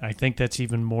bargain. I think that's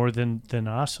even more than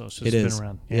Asos. It is. Been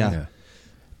around. Yeah.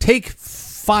 Take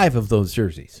 5 of those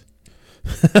jerseys.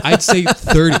 I'd say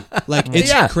 30. Like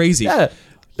it's crazy. Yeah.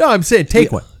 No, I'm saying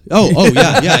take one. Oh,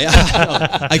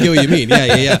 yeah. I get what you mean.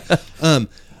 Yeah.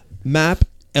 MAP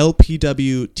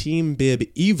LPW Team Bib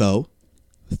Evo,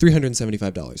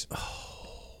 $375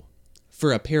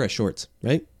 for a pair of shorts,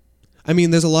 right? I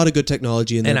mean, there's a lot of good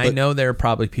technology in there. And I know there are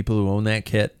probably people who own that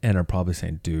kit and are probably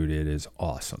saying, dude, it is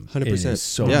awesome. 100%. It is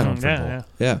so comfortable.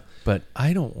 Yeah. But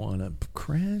I don't want to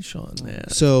crash on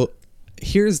that. So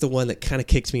here's the one that kind of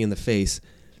kicks me in the face.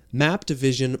 MAP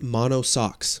Division Mono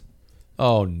Socks.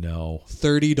 Oh, no.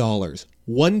 $30.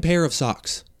 One pair of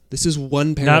socks. This is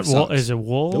one pair of socks. Is it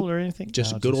wool or anything?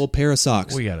 Just a good old pair of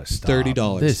socks. We got to stop.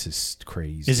 $30. This is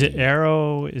crazy. Is it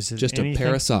Arrow? Is it just anything? A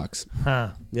pair of socks?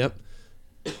 Huh. Yep.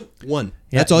 One.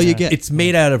 That's all you get. It's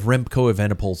made out of Remco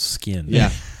Evenepoel's skin.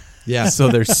 Yeah. So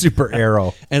they're super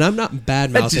Arrow. And I'm not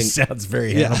bad-mouthing. That just sounds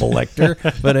very Hannibal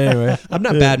Lecter. But anyway. I'm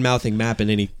not bad-mouthing MAP in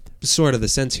any sort of the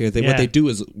sense here. What they do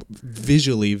is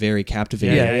visually very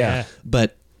captivating. Yeah.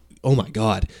 But oh my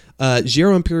God.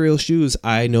 Giro Imperial shoes,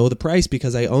 I know the price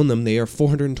because I own them. They are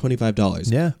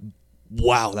 $425. Yeah.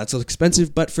 Wow, that's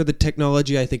expensive, but for the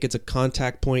technology, I think it's a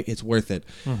contact point. It's worth it.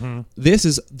 Mm-hmm. This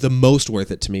is the most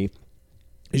worth it to me.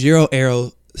 Giro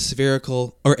Aero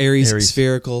spherical or Aries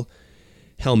spherical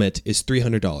helmet is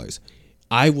 $300.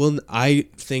 I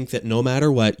think that no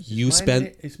matter what is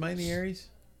mine the Aries?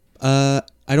 I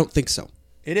don't think so.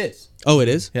 It is. Oh, it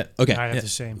is? Yeah. Okay. I have the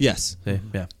same. Yes.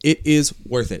 Yeah. It is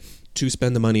worth it to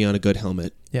spend the money on a good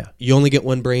helmet. Yeah. You only get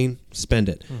one brain, spend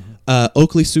it. Mm-hmm.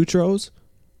 Oakley Sutros,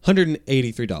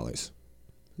 $183.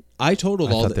 I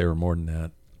thought they were more than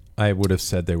that. I would have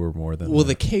said they were more than that. Well,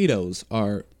 the Katos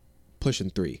are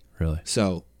pushing $300. Really?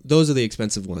 So those are the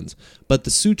expensive ones. But the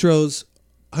Sutros,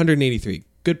 $183.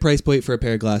 Good price point for a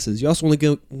pair of glasses. You also only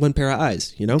get one pair of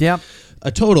eyes, you know? Yeah.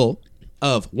 A total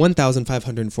of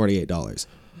 $1,548.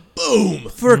 Boom!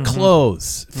 For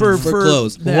clothes. For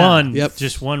clothes. One. Yep.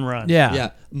 Just one run.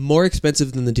 Yeah. More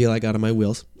expensive than the deal I got on my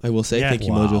wheels, I will say. Thank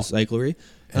you, Mojo Cyclery.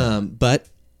 Yeah. But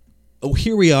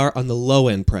here we are on the low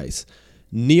end price.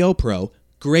 NeoPro,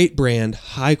 great brand,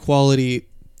 high quality.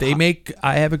 They make.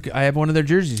 I have one of their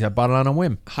jerseys. I bought it on a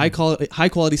whim. High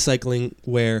quality cycling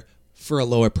wear for a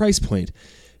lower price point.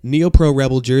 NeoPro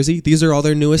Rebel jersey. These are all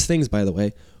their newest things, by the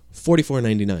way.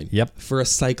 $44.99. Yep. For a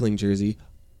cycling jersey.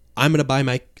 I'm gonna buy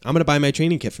my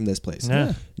training kit from this place.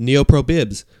 Yeah. NeoPro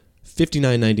bibs,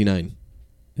 $59.99.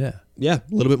 Yeah. Yeah,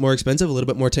 a little bit more expensive, a little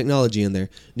bit more technology in there.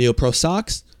 NeoPro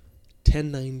socks,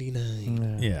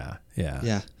 $10.99. Yeah.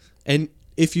 Yeah. And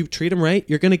if you treat them right,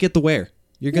 you're gonna get the wear.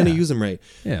 You're gonna use them right.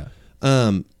 Yeah.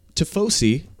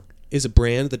 Tifosi is a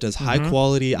brand that does high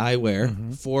quality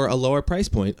eyewear for a lower price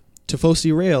point.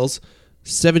 Tifosi rails,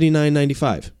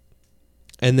 $79.95.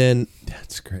 And then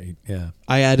that's great. Yeah.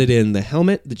 I added in the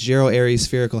helmet, the Giro Aries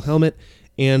spherical helmet,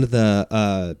 and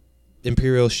the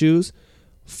Imperial shoes.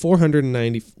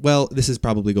 $490. Well, this is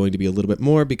probably going to be a little bit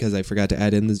more because I forgot to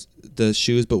add in the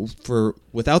shoes, but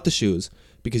without the shoes,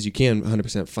 because you can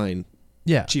 100% find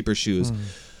cheaper shoes,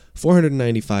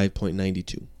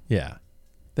 $495.92. Yeah.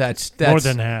 That's more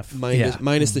than half.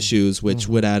 Minus the shoes, which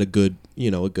would add a good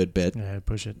bit. Yeah,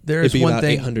 push it. There's It'd be one about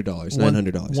thing, $800,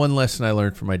 $900. One lesson I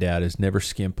learned from my dad is never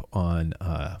skimp on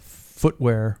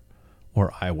footwear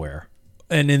or eyewear.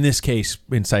 And in this case,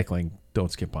 in cycling,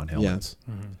 don't skimp on helmets.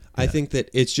 Yeah. Mm-hmm. I think that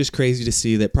it's just crazy to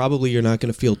see that probably you're not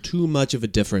going to feel too much of a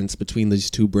difference between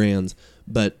these two brands,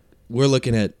 but we're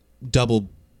looking at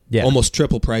almost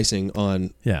triple pricing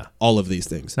on all of these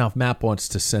things. Now, if MAP wants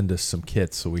to send us some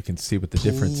kits so we can see what the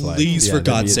difference is like. Please, for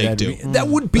God's sake, do. That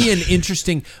would be an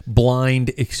interesting blind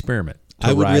experiment.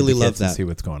 I would really love that. And see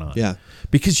what's going on. Yeah.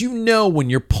 Because when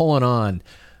you're pulling on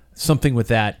something with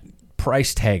that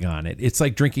price tag on it. It's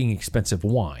like drinking expensive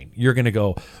wine. You're going to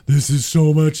go, this is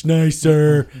so much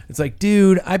nicer. It's like,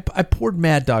 dude, I poured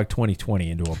Mad Dog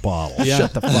 2020 into a bottle. Yeah.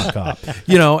 Shut the fuck up.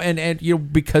 You know, and you know,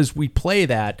 because we play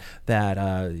that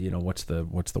you know, what's the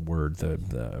word?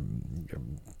 The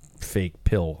fake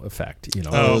pill effect, you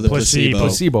know, the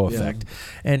placebo effect.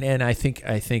 And I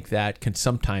think that can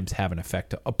sometimes have an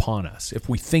effect upon us. If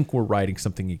we think we're riding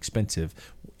something expensive,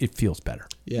 it feels better.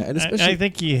 Yeah, and especially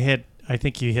I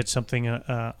think you hit something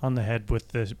on the head with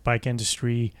the bike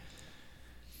industry.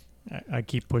 I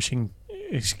keep pushing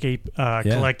Escape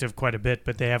Collective quite a bit,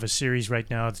 but they have a series right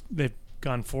now. They've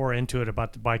gone 4 into it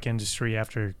about the bike industry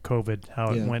after COVID,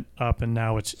 how it went up, and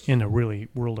now it's in a really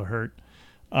world of hurt.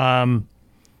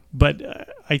 But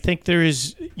I think there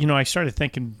is, you know, I started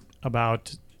thinking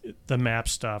about the map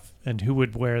stuff and who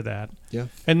would wear that. Yeah.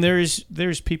 And there's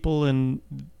people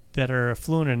that are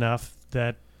affluent enough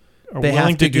that are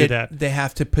willing to do that. They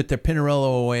have to put their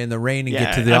Pinarello away in the rain and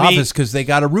get to the office because they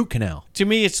got a root canal. To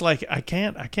me, it's like I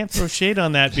can't throw shade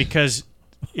on that, because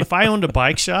if I owned a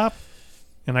bike shop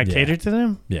and I catered to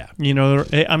them, you know,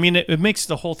 I mean, it makes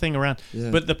the whole thing around.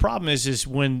 Yeah. But the problem is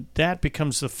when that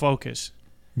becomes the focus.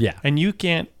 Yeah. And you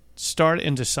can't start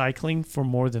into cycling for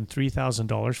more than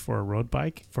 $3,000 for a road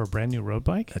bike, for a brand new road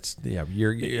bike. That's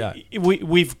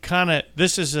We've kind of,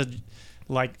 this is a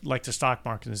like the stock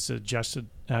market, it's an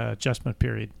adjustment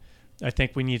period. I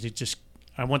think we need to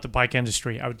I want the bike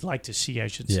industry, I would like to see, I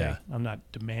should say. I'm not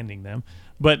demanding them,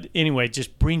 but anyway,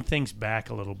 just bring things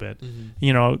back a little bit,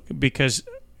 you know, because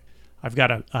I've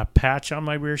got a patch on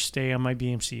my rear stay on my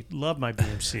BMC. Love my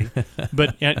BMC,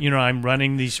 but you know, I'm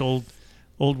running these old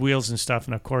wheels and stuff,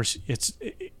 and of course it's,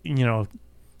 you know,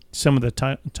 some of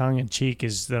the tongue in cheek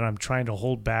is that I'm trying to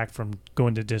hold back from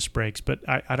going to disc brakes, but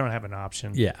I don't have an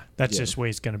option. That's just the way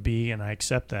it's going to be, and I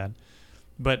accept that.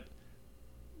 But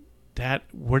that,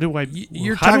 where do I?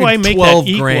 You're how do I make $12 that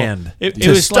equal? grand It to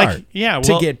was start, like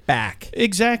to get back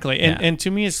exactly, and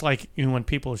to me it's like, you know, when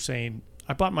people are saying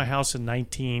I bought my house in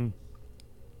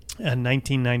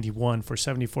 1991 for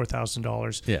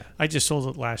 $74,000. Yeah, I just sold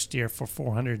it last year for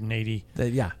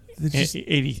 $480,000.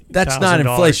 That's not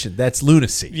inflation. That's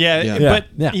lunacy.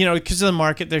 But you know, because of the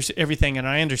market, there's everything, and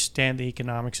I understand the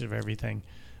economics of everything.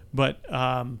 But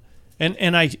and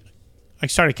I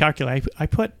started calculating. I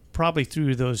put probably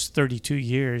through those 32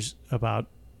 years about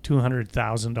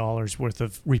 $200,000 worth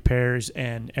of repairs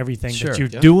and everything that you're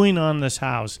doing on this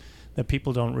house that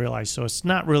people don't realize. So it's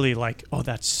not really like, oh,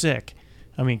 that's sick.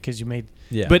 I mean, because you made,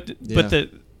 but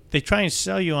they try and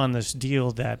sell you on this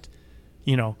deal that,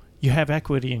 you know, you have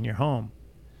equity in your home.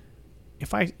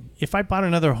 If I bought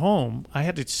another home, I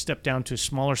had to step down to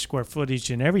smaller square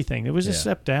footage and everything. It was a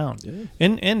step down. Yeah.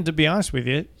 And to be honest with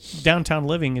you, downtown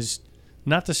living is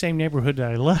not the same neighborhood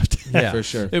that I left. Yeah, for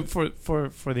sure.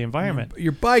 For the environment.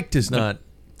 Your bike does not.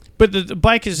 But the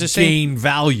bike is the same. Gain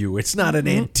value. It's not an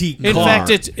antique car. In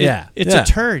fact, it's a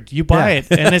turd. You buy it,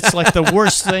 and it's like the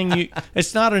worst thing.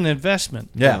 It's not an investment.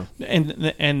 Yeah.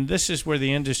 And this is where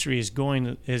the industry is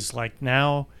going. Is like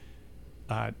now,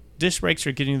 disc brakes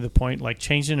are getting to the point, like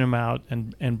changing them out,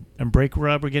 and brake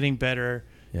rub are getting better.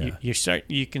 Yeah.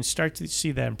 You can start to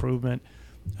see that improvement.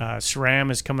 SRAM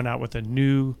is coming out with a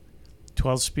new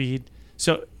 12-speed.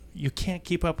 So you can't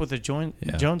keep up with the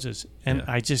Joneses. And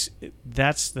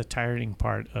that's the tiring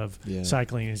part of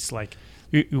cycling. It's like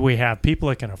we have people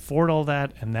that can afford all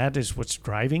that, and that is what's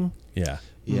driving. Yeah.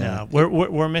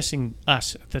 We're missing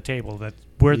us at the table, that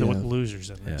we're the losers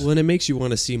in this. Well, and it makes you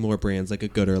want to see more brands like a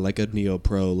Gooder, like a Neo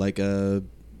Pro, like a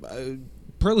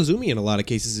Perlizumi in a lot of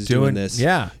cases is doing this.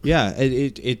 Yeah.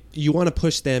 It you want to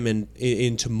push them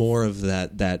into more of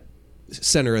that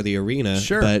center of the arena.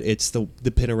 Sure. But it's the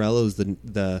Pinarellos,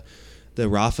 the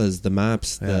Rafas, the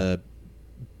Maps, the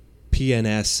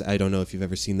PNS. I don't know if you've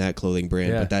ever seen that clothing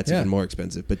brand, but that's even more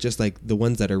expensive. But just like the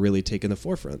ones that are really taking the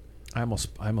forefront. I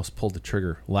almost pulled the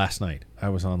trigger last night. I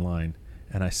was online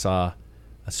and I saw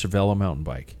a Cervelo mountain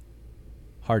bike,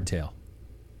 hardtail,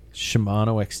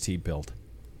 Shimano XT build,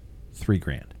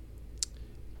 $3,000.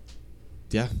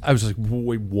 Yeah. I was like,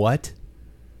 wait, what?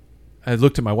 I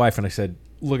looked at my wife and I said,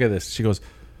 look at this. She goes,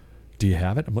 do you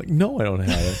have it? I'm like, no, I don't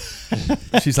have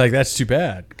it. She's like, that's too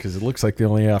bad, because it looks like they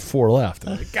only have 4 left.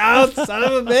 I'm like, oh, son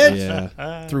of a bitch.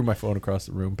 Yeah. Threw my phone across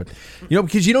the room. But, you know,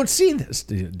 because you don't see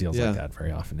deals like that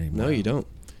very often anymore. No, you don't.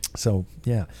 So,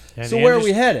 yeah. So where are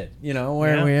we headed? You know,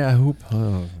 where are we at?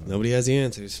 Nobody has the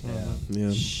answers.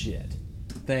 Yeah. Shit.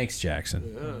 Thanks,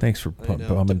 Jackson. Thanks for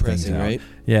bumming things out. Right?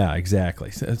 Yeah,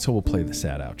 exactly. So we'll play the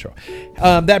sad outro.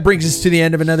 That brings us to the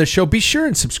end of another show. Be sure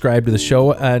and subscribe to the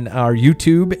show on our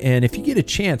YouTube. And if you get a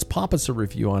chance, pop us a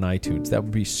review on iTunes. That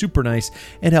would be super nice.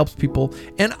 It helps people.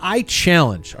 And I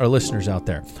challenge our listeners out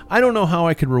there. I don't know how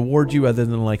I could reward you other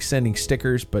than like sending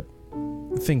stickers, but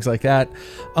things like that.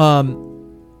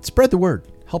 Spread the word.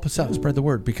 Help us out. Spread the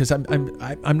word, because I'm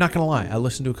not gonna lie. I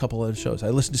listened to a couple other shows.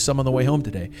 I listened to some on the way home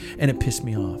today, and it pissed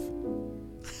me off.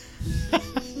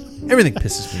 Everything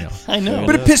pisses me off. I know,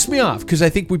 but it pissed me off because I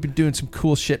think we've been doing some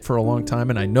cool shit for a long time,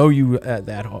 and I know you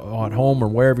at home or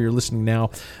wherever you're listening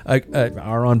now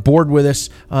are on board with us.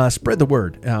 Spread the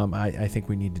word. I think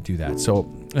we need to do that.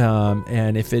 So,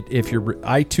 and if your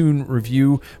iTunes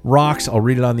review rocks, I'll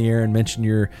read it on the air and mention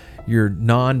your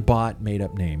non-bot made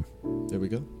up name. There we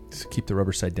go. Just keep the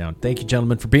rubber side down. Thank you,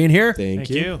 gentlemen, for being here. Thank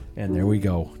you. And there we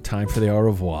go. Time for the au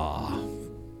revoir.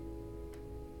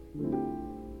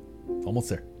 Almost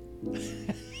there.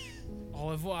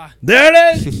 Au revoir. There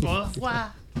it is. Au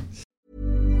revoir.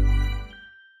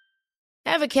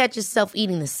 Ever catch yourself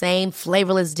eating the same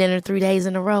flavorless dinner 3 days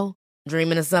in a row?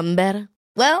 Dreaming of something better?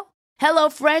 Well,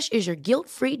 HelloFresh is your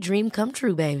guilt-free dream come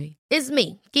true, baby. It's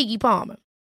me, Keke Palmer.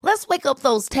 Let's wake up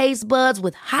those taste buds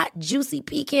with hot, juicy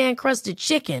pecan-crusted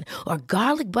chicken or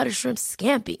garlic butter shrimp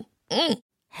scampi.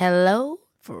 Hello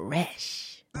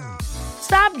Fresh.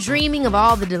 Stop dreaming of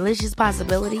all the delicious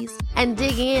possibilities and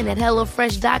dig in at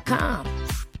HelloFresh.com.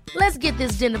 Let's get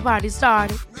this dinner party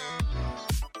started.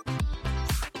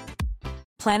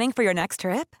 Planning for your next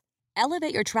trip?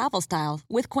 Elevate your travel style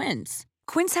with Quince.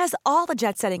 Quince has all the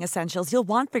jet-setting essentials you'll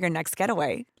want for your next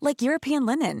getaway, like European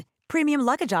linen, premium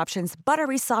luggage options,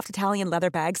 buttery soft Italian leather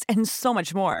bags, and so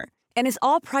much more. And is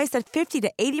all priced at 50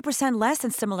 to 80% less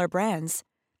than similar brands.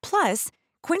 Plus,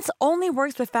 Quince only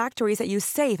works with factories that use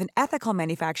safe and ethical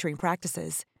manufacturing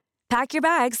practices. Pack your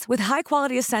bags with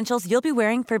high-quality essentials you'll be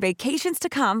wearing for vacations to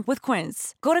come with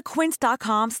Quince. Go to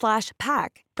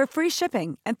quince.com/pack for free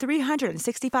shipping and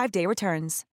 365-day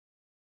returns.